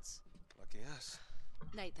explosions. Lucky us.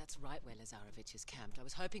 Nate, that's right where Lazarevich is camped. I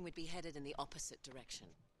was hoping we'd be headed in the opposite direction.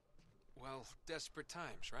 Well, desperate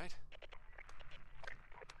times, right?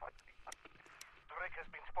 Drake has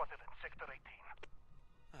been spotted in Sector 18.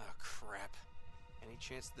 Oh, crap. Any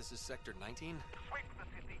chance this is Sector 19? Sweep the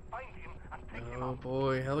city, find him, and take him Oh out.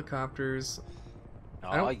 boy, helicopters.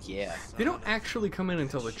 Oh, yeah. They don't actually come in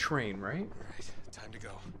until the train, right? Alright, time to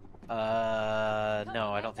go.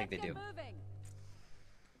 No, I don't think they do.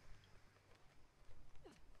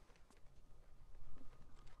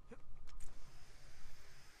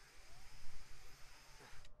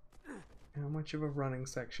 How much of a running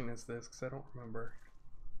section is this? Because I don't remember.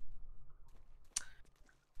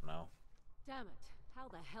 No. Damn it. How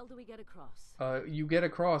the hell do we get across? You get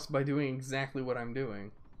across by doing exactly what I'm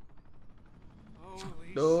doing.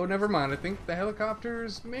 Holy Oh, never mind. I think the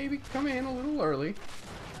helicopters maybe come in a little early.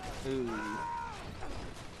 Ooh. Here,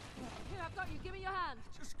 I've got you. Give me your hand.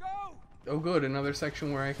 Just go! Oh good, another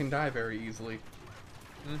section where I can die very easily.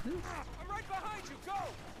 I'm right behind you, go!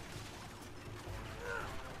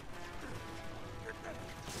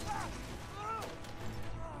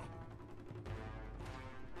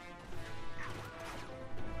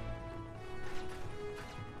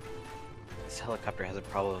 This helicopter has a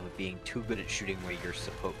problem of being too good at shooting where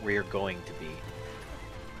you're going to be,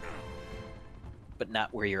 but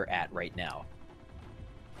not where you're at right now.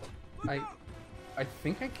 I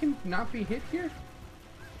think I can not be hit here.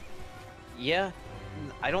 Yeah,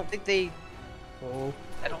 I don't think they. Oh.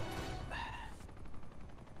 I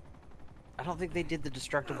don't think they did the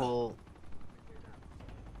destructible.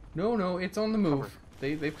 No, it's on the move.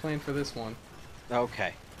 They planned for this one.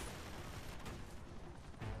 Okay.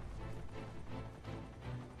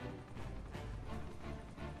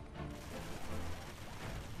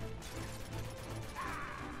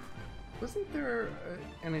 Wasn't there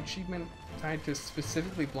an achievement tied to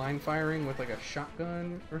specifically blind firing with like a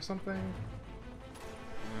shotgun or something?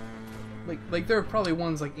 Like there are probably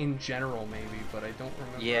ones like in general maybe, but I don't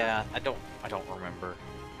remember. Yeah, I don't remember.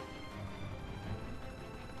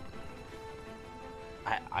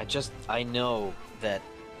 I know that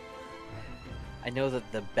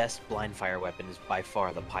the best blind fire weapon is by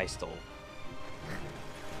far the pistol.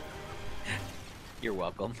 You're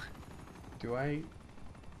welcome. Do I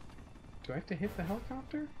have to hit the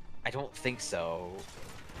helicopter? I don't think so.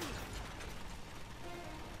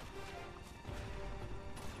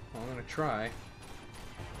 Well, I'm gonna try.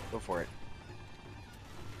 Go for it.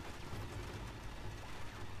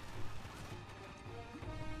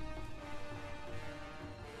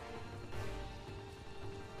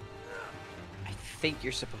 I think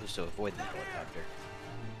you're supposed to avoid the helicopter.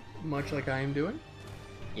 Much like I am doing?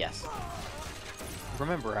 Yes.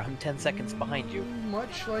 Remember, I'm 10 seconds behind you.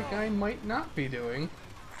 Much like I might not be doing.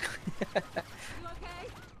 You okay?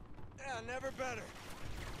 Yeah, never better.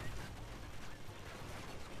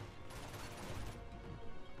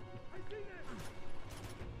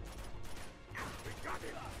 We got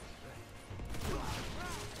him.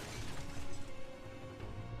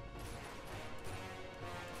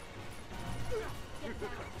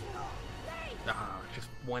 Ah, just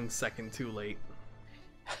 1 second too late.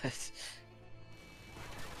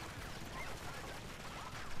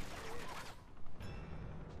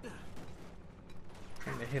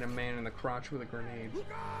 Trying to hit a man in the crotch with a grenade.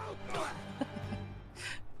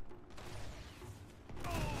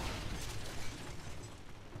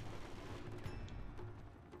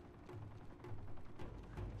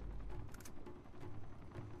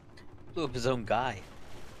 Blew up his own guy.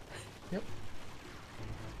 Yep.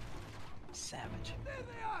 Savage. There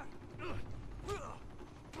they are.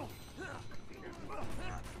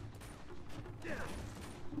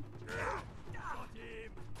 Got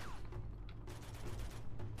him.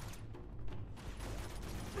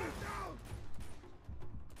 Down.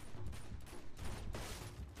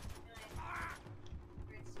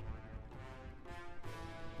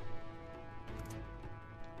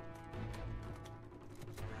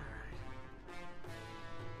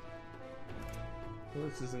 Well,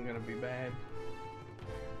 this isn't gonna be bad.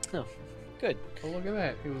 Oh, good. Oh, look at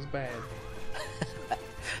that. It was bad.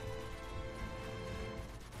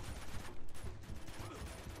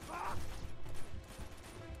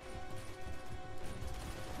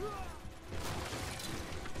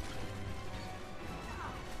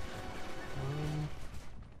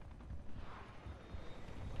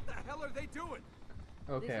 What the hell are they doing?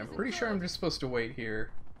 Okay, I'm pretty sure I'm just supposed to wait here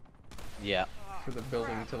Yeah. for the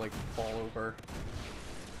building to like fall over.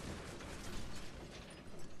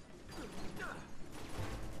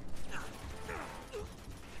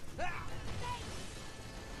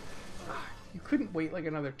 You couldn't wait like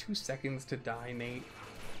another 2 seconds to die, Nate.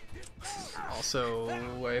 Also,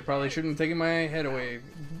 I probably shouldn't have taken my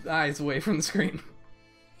eyes away from the screen.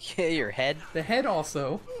 Yeah, your head? The head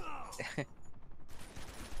also. What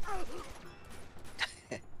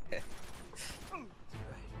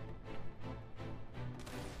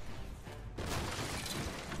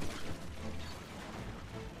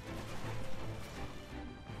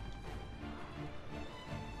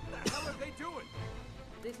the hell are they doing?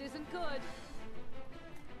 This isn't good.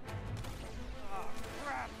 Oh,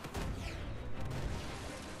 crap!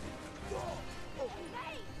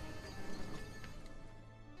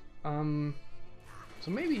 So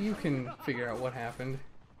maybe you can figure out what happened.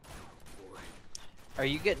 Are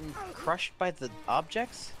you getting crushed by the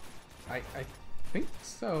objects? I think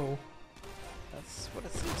so. That's what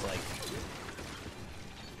it seems like.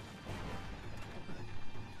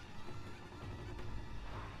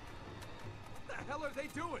 What the hell are they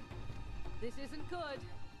doing? This isn't good.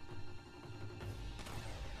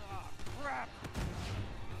 Oh, crap!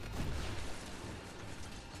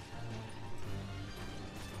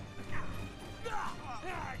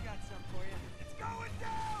 I got some for you. It's going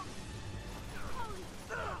down!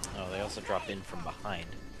 Oh, they also drop in from behind.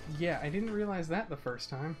 Yeah, I didn't realize that the first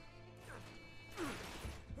time. There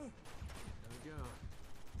we go.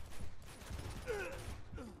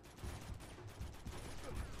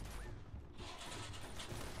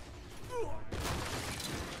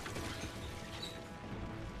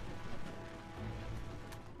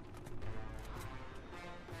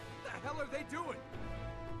 What the hell are they doing?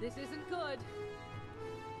 This isn't good.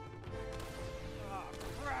 Oh,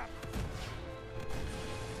 crap!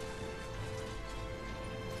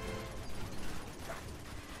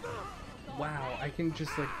 Wow, I can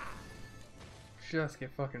just like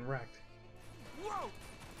get fucking wrecked. Whoa!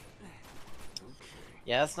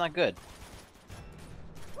 Yeah, that's not good.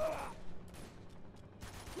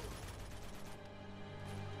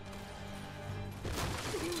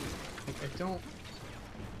 Like, I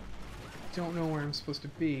don't know where I'm supposed to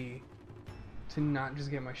be to not just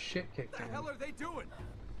get my shit kicked What in. the hell are they doing?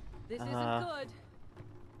 This isn't good.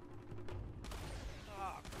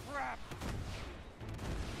 Oh, crap!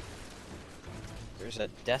 There's a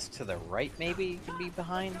desk to the right, maybe you can be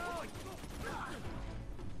behind.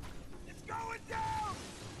 It's going down!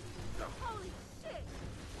 Holy shit!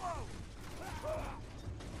 Whoa!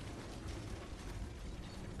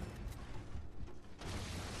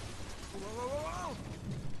 Whoa, whoa, whoa, whoa!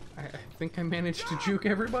 I think I managed to juke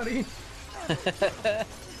everybody.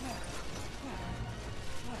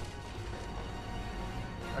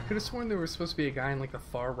 I could have sworn there was supposed to be a guy in like the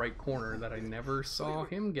far right corner that I never saw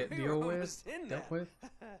him get dealt with.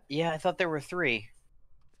 Yeah, I thought there were 3.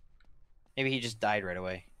 Maybe he just died right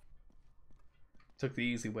away. Took the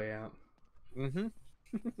easy way out. Mm-hmm.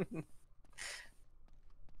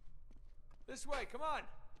 This way, come on!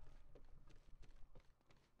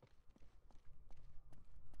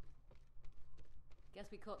 Guess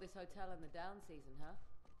we caught this hotel in the down season, huh?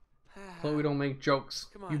 Chloe, don't make jokes.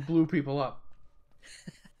 Come on. You blew people up.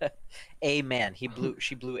 A man. She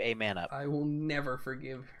blew a man up. I will never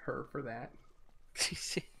forgive her for that.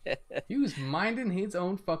 He was minding his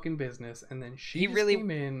own fucking business, and then she just came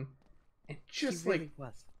in and just really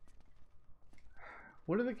like was.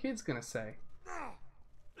 What are the kids gonna say?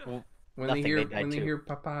 Well, when they hear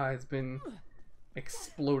Papa has been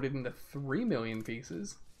exploded into 3 million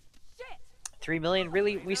pieces. 3 million?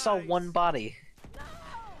 Really? We saw one body.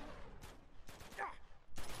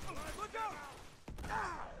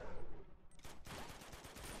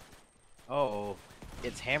 Oh,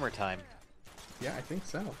 it's hammer time. Yeah, I think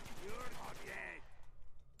so.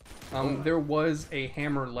 There was a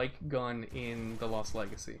hammer-like gun in The Lost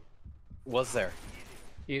Legacy. Was there?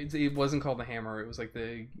 It wasn't called the hammer. It was like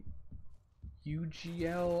the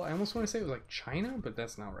UGL. I almost want to say it was like China, but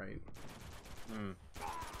that's not right. Hmm.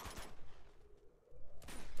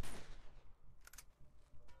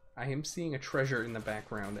 I am seeing a treasure in the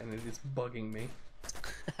background, and it is bugging me.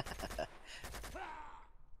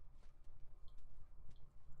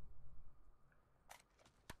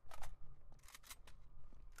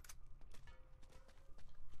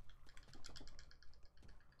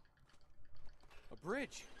 A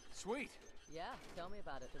bridge. Sweet. Yeah, tell me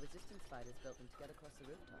about it. The resistance fighters built them to get across the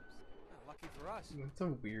rooftops. Lucky for us. That's a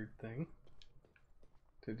weird thing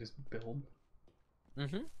to just build.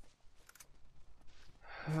 Mm-hmm.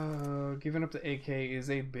 Giving up the AK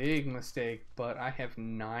is a big mistake, but I have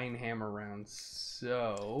 9 hammer rounds,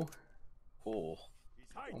 so... Cool.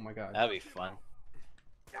 Oh my god. That'd be fun.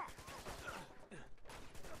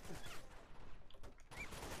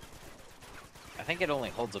 I think it only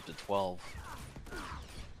holds up to 12.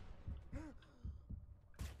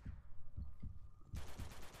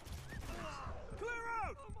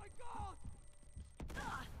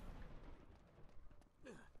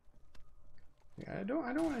 I don't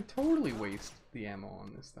want to totally waste the ammo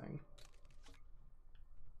on this thing.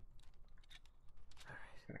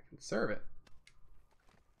 Gotta conserve it.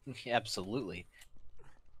 Absolutely.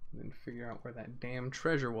 And then figure out where that damn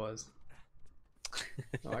treasure was.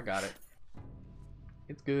 Oh, I got it.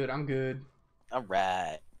 It's good. I'm good. All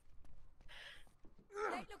right.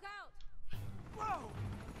 Hey, look out! Whoa!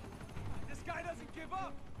 This guy doesn't give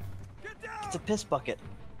up! Get down! It's a piss bucket.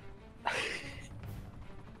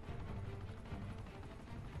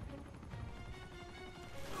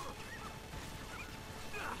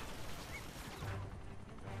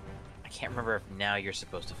 I can't remember if now you're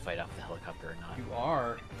supposed to fight off the helicopter or not. You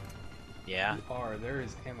are. Yeah? You are. There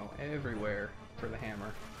is ammo everywhere for the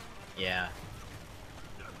hammer. Yeah.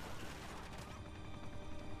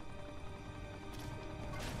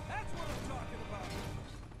 That's what I'm talking about!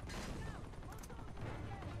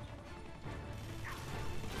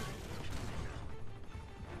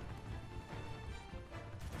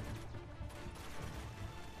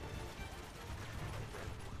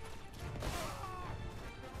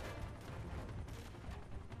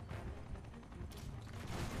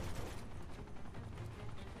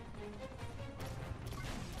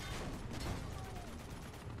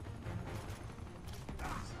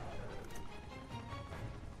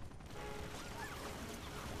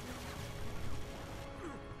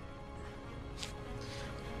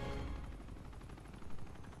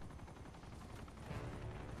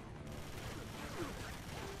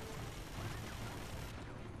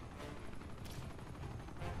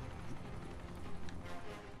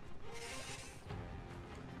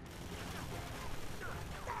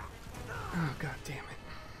 Oh, god damn it.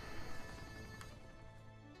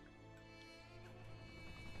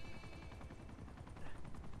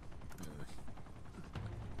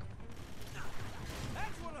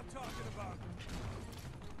 That's what I'm talking about!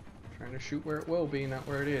 Trying to shoot where it will be, not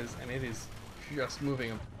where it is, and it is just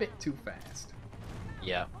moving a bit too fast.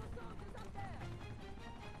 Yeah.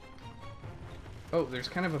 Oh, there's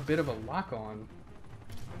kind of a bit of a lock-on.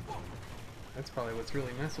 That's probably what's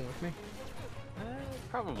really messing with me.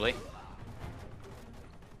 Probably.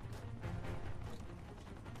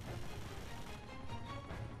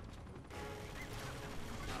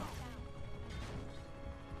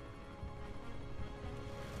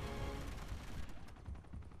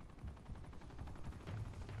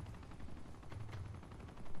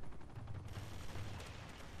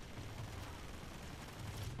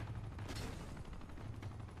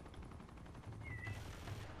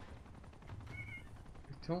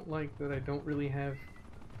 I don't like that I don't really have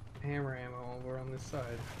hammer ammo over on this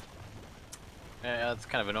side. Yeah, that's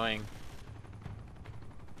kind of annoying.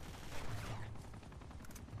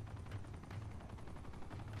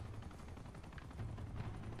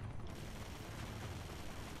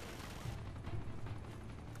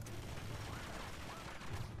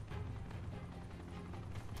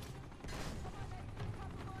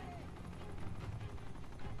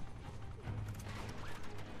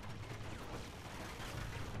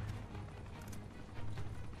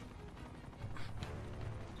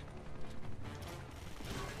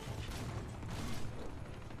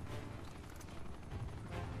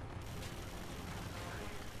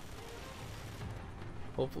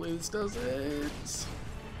 Hopefully this does it.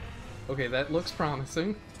 Okay, that looks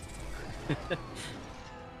promising. Down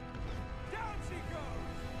she goes!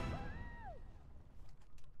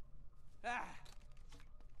 Ah!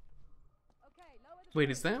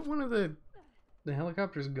 Wait, is that one of the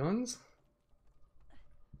helicopter's guns?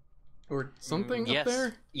 Or something Yes. up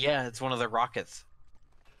there? Yeah, it's one of the rockets.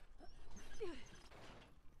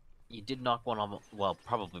 You did knock one of, well,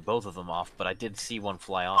 probably both of them off, but I did see one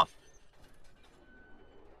fly off.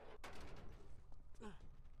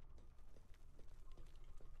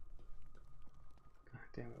 God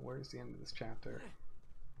damn it, where's the end of this chapter?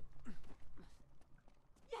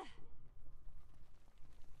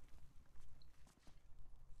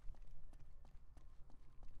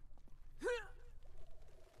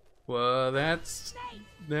 Well, that's...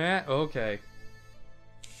 that... okay.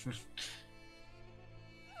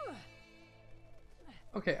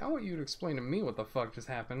 Okay, I want you to explain to me what the fuck just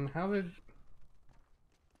happened. How did...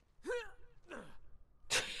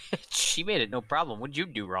 She made it no problem. What'd you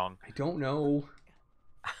do wrong? I don't know.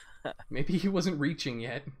 Maybe he wasn't reaching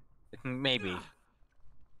yet. Maybe.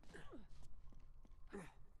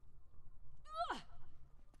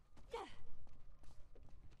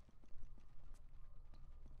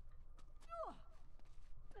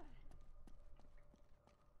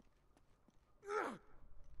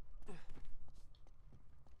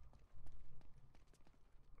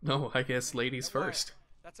 No, I guess ladies first.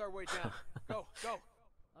 That's our way down. Go, go.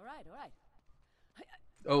 All right, all right.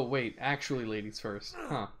 Oh, wait. Actually, ladies first.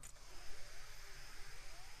 Huh.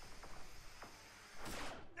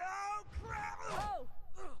 Oh!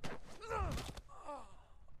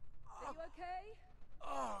 Are you okay?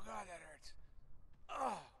 Oh, God, that hurts.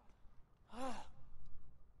 Oh. Oh.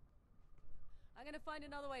 I'm gonna find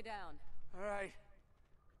another way down. All right.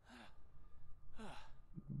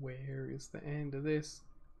 Where is the end of this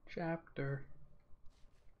chapter?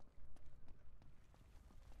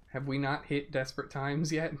 Have we not hit desperate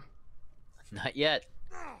times yet? Not yet.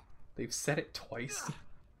 They've said it twice.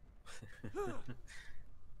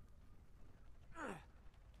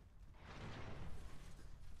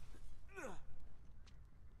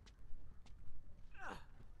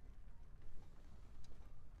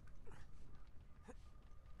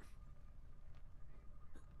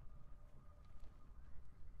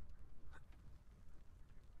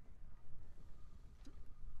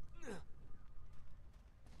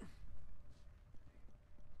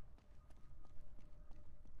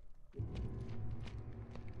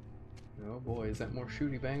 Oh boy, is that more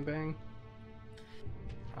shooty bang bang?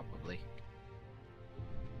 Probably.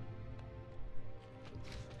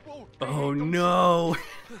 Oh no!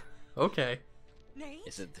 Okay. Nate?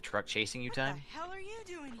 Is it the truck chasing you time? What the hell are you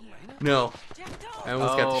doing here? No. Jeff, don't. I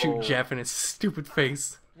almost got to shoot Oh. Jeff in his stupid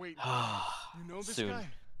face. Wait, you know this Soon. guy?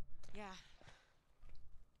 Yeah.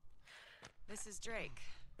 This is Drake.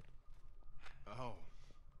 Oh.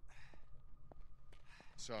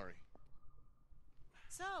 Sorry.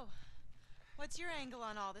 So, what's your angle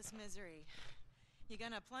on all this misery? You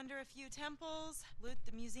gonna plunder a few temples, loot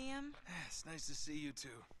the museum? It's nice to see you two.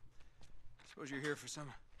 Suppose you're here for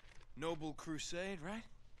some noble crusade, right?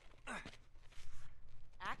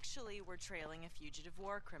 Actually, we're trailing a fugitive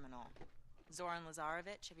war criminal. Zoran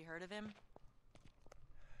Lazarevic, have you heard of him?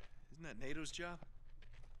 Isn't that NATO's job?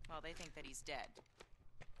 Well, they think that he's dead.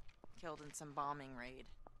 Killed in some bombing raid.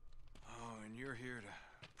 Oh, and you're here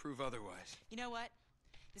to prove otherwise. You know what?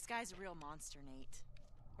 This guy's a real monster, Nate.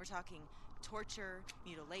 We're talking torture,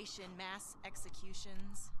 mutilation, mass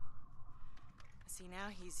executions. See, now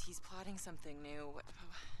he's plotting something new.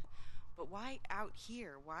 But why out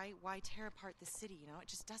here? Why tear apart the city, you know? It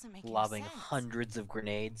just doesn't make Lobbing any sense. hundreds of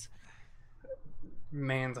grenades.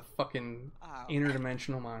 Man's a fucking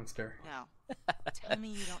interdimensional monster. No. Tell me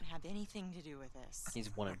you don't have anything to do with this.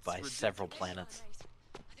 He's wanted by several planets.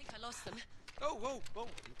 I think I lost them. Oh, whoa, whoa.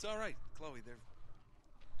 It's all right, Chloe. They're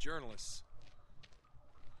journalists.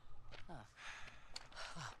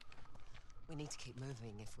 We need to keep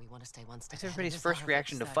moving if we want to stay one step That's ahead of everybody's this first horrible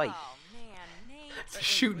reaction to snow. fight. Oh, man, Nate.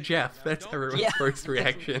 Shoot Jeff. That's everyone's Yeah. first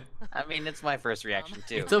reaction. I mean, it's my first reaction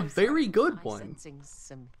too. It's a very good I'm one. sensing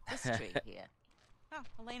some history here. Oh,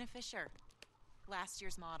 Elena Fisher. Last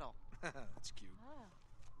year's model. That's cute.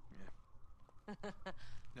 Yeah.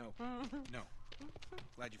 No. No.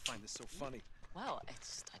 Glad you find this so funny. Well,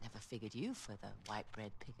 it's I never figured you for the white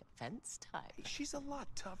bread picket fence type. She's a lot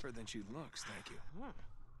tougher than she looks, thank you.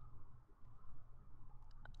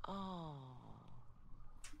 Oh,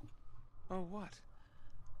 Oh, what?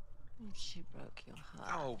 she broke your heart.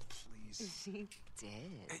 Oh, please. She did,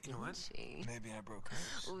 Hey, you know what? didn't she? Maybe I broke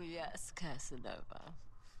hers. Oh yes, Casanova.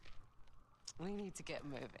 We need to get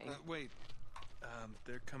moving. Wait.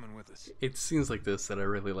 They're coming with us. It seems like this that I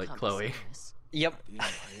really like Can't be Chloe. serious. Yep. Yeah,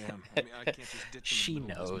 I am. I mean, I can't just ditch them She in the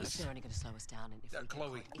middle of knows. this They're only going to slow us down, and if we get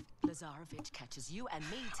Chloe. caught, if Lazarevic catches you and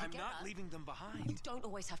me I'm together, not leaving them behind. you don't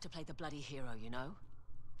always have to play the bloody hero, you know.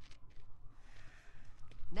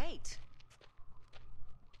 Nate,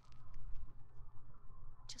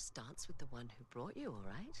 just dance with the one who brought you, all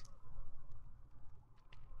right?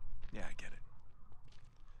 Yeah, I get it.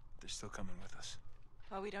 They're still coming with us.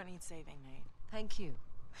 Well, we don't need saving, Nate. Thank you.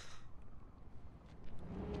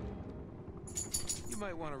 You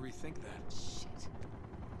might want to rethink that. Shit.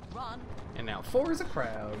 Run. And now 4 is a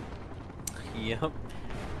crowd. Yep.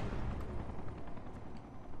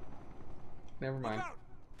 Never mind.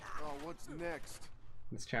 Oh, what's next?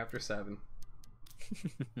 It's chapter 7.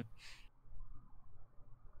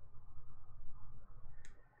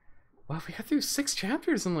 Wow, we got through 6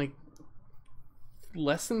 chapters in like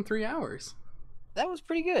less than 3 hours. That was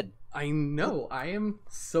pretty good. I know. I am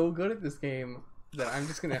so good at this game that I'm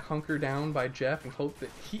just gonna hunker down by Jeff and hope that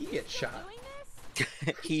he gets shot.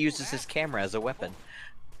 He uses his camera as a weapon.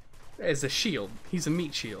 As a shield. He's a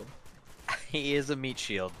meat shield. He is a meat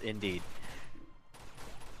shield, indeed.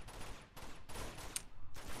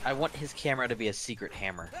 I want his camera to be a secret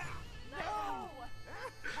hammer.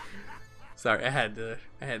 Sorry, I had to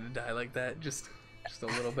die like that just a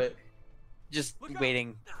little bit. Just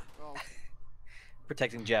waiting.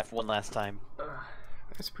 Protecting Jeff one last time.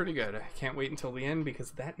 That's pretty good. I can't wait until the end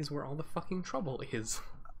because that is where all the fucking trouble is.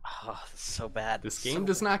 Oh, so bad. This game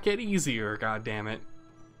does not get easier, goddammit.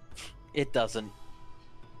 It doesn't.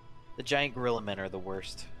 The giant gorilla men are the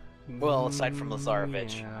worst. Well, aside from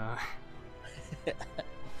Lazarevich. Yeah.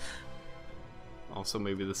 Also,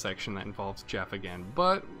 maybe the section that involves Jeff again,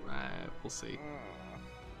 but we'll see.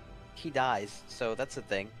 He dies, so that's a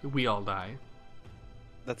thing. We all die.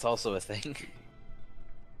 That's also a thing.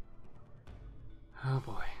 Oh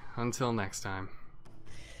boy. Until next time.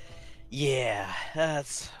 Yeah,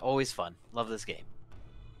 that's always fun. Love this game.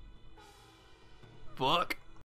 Fuck.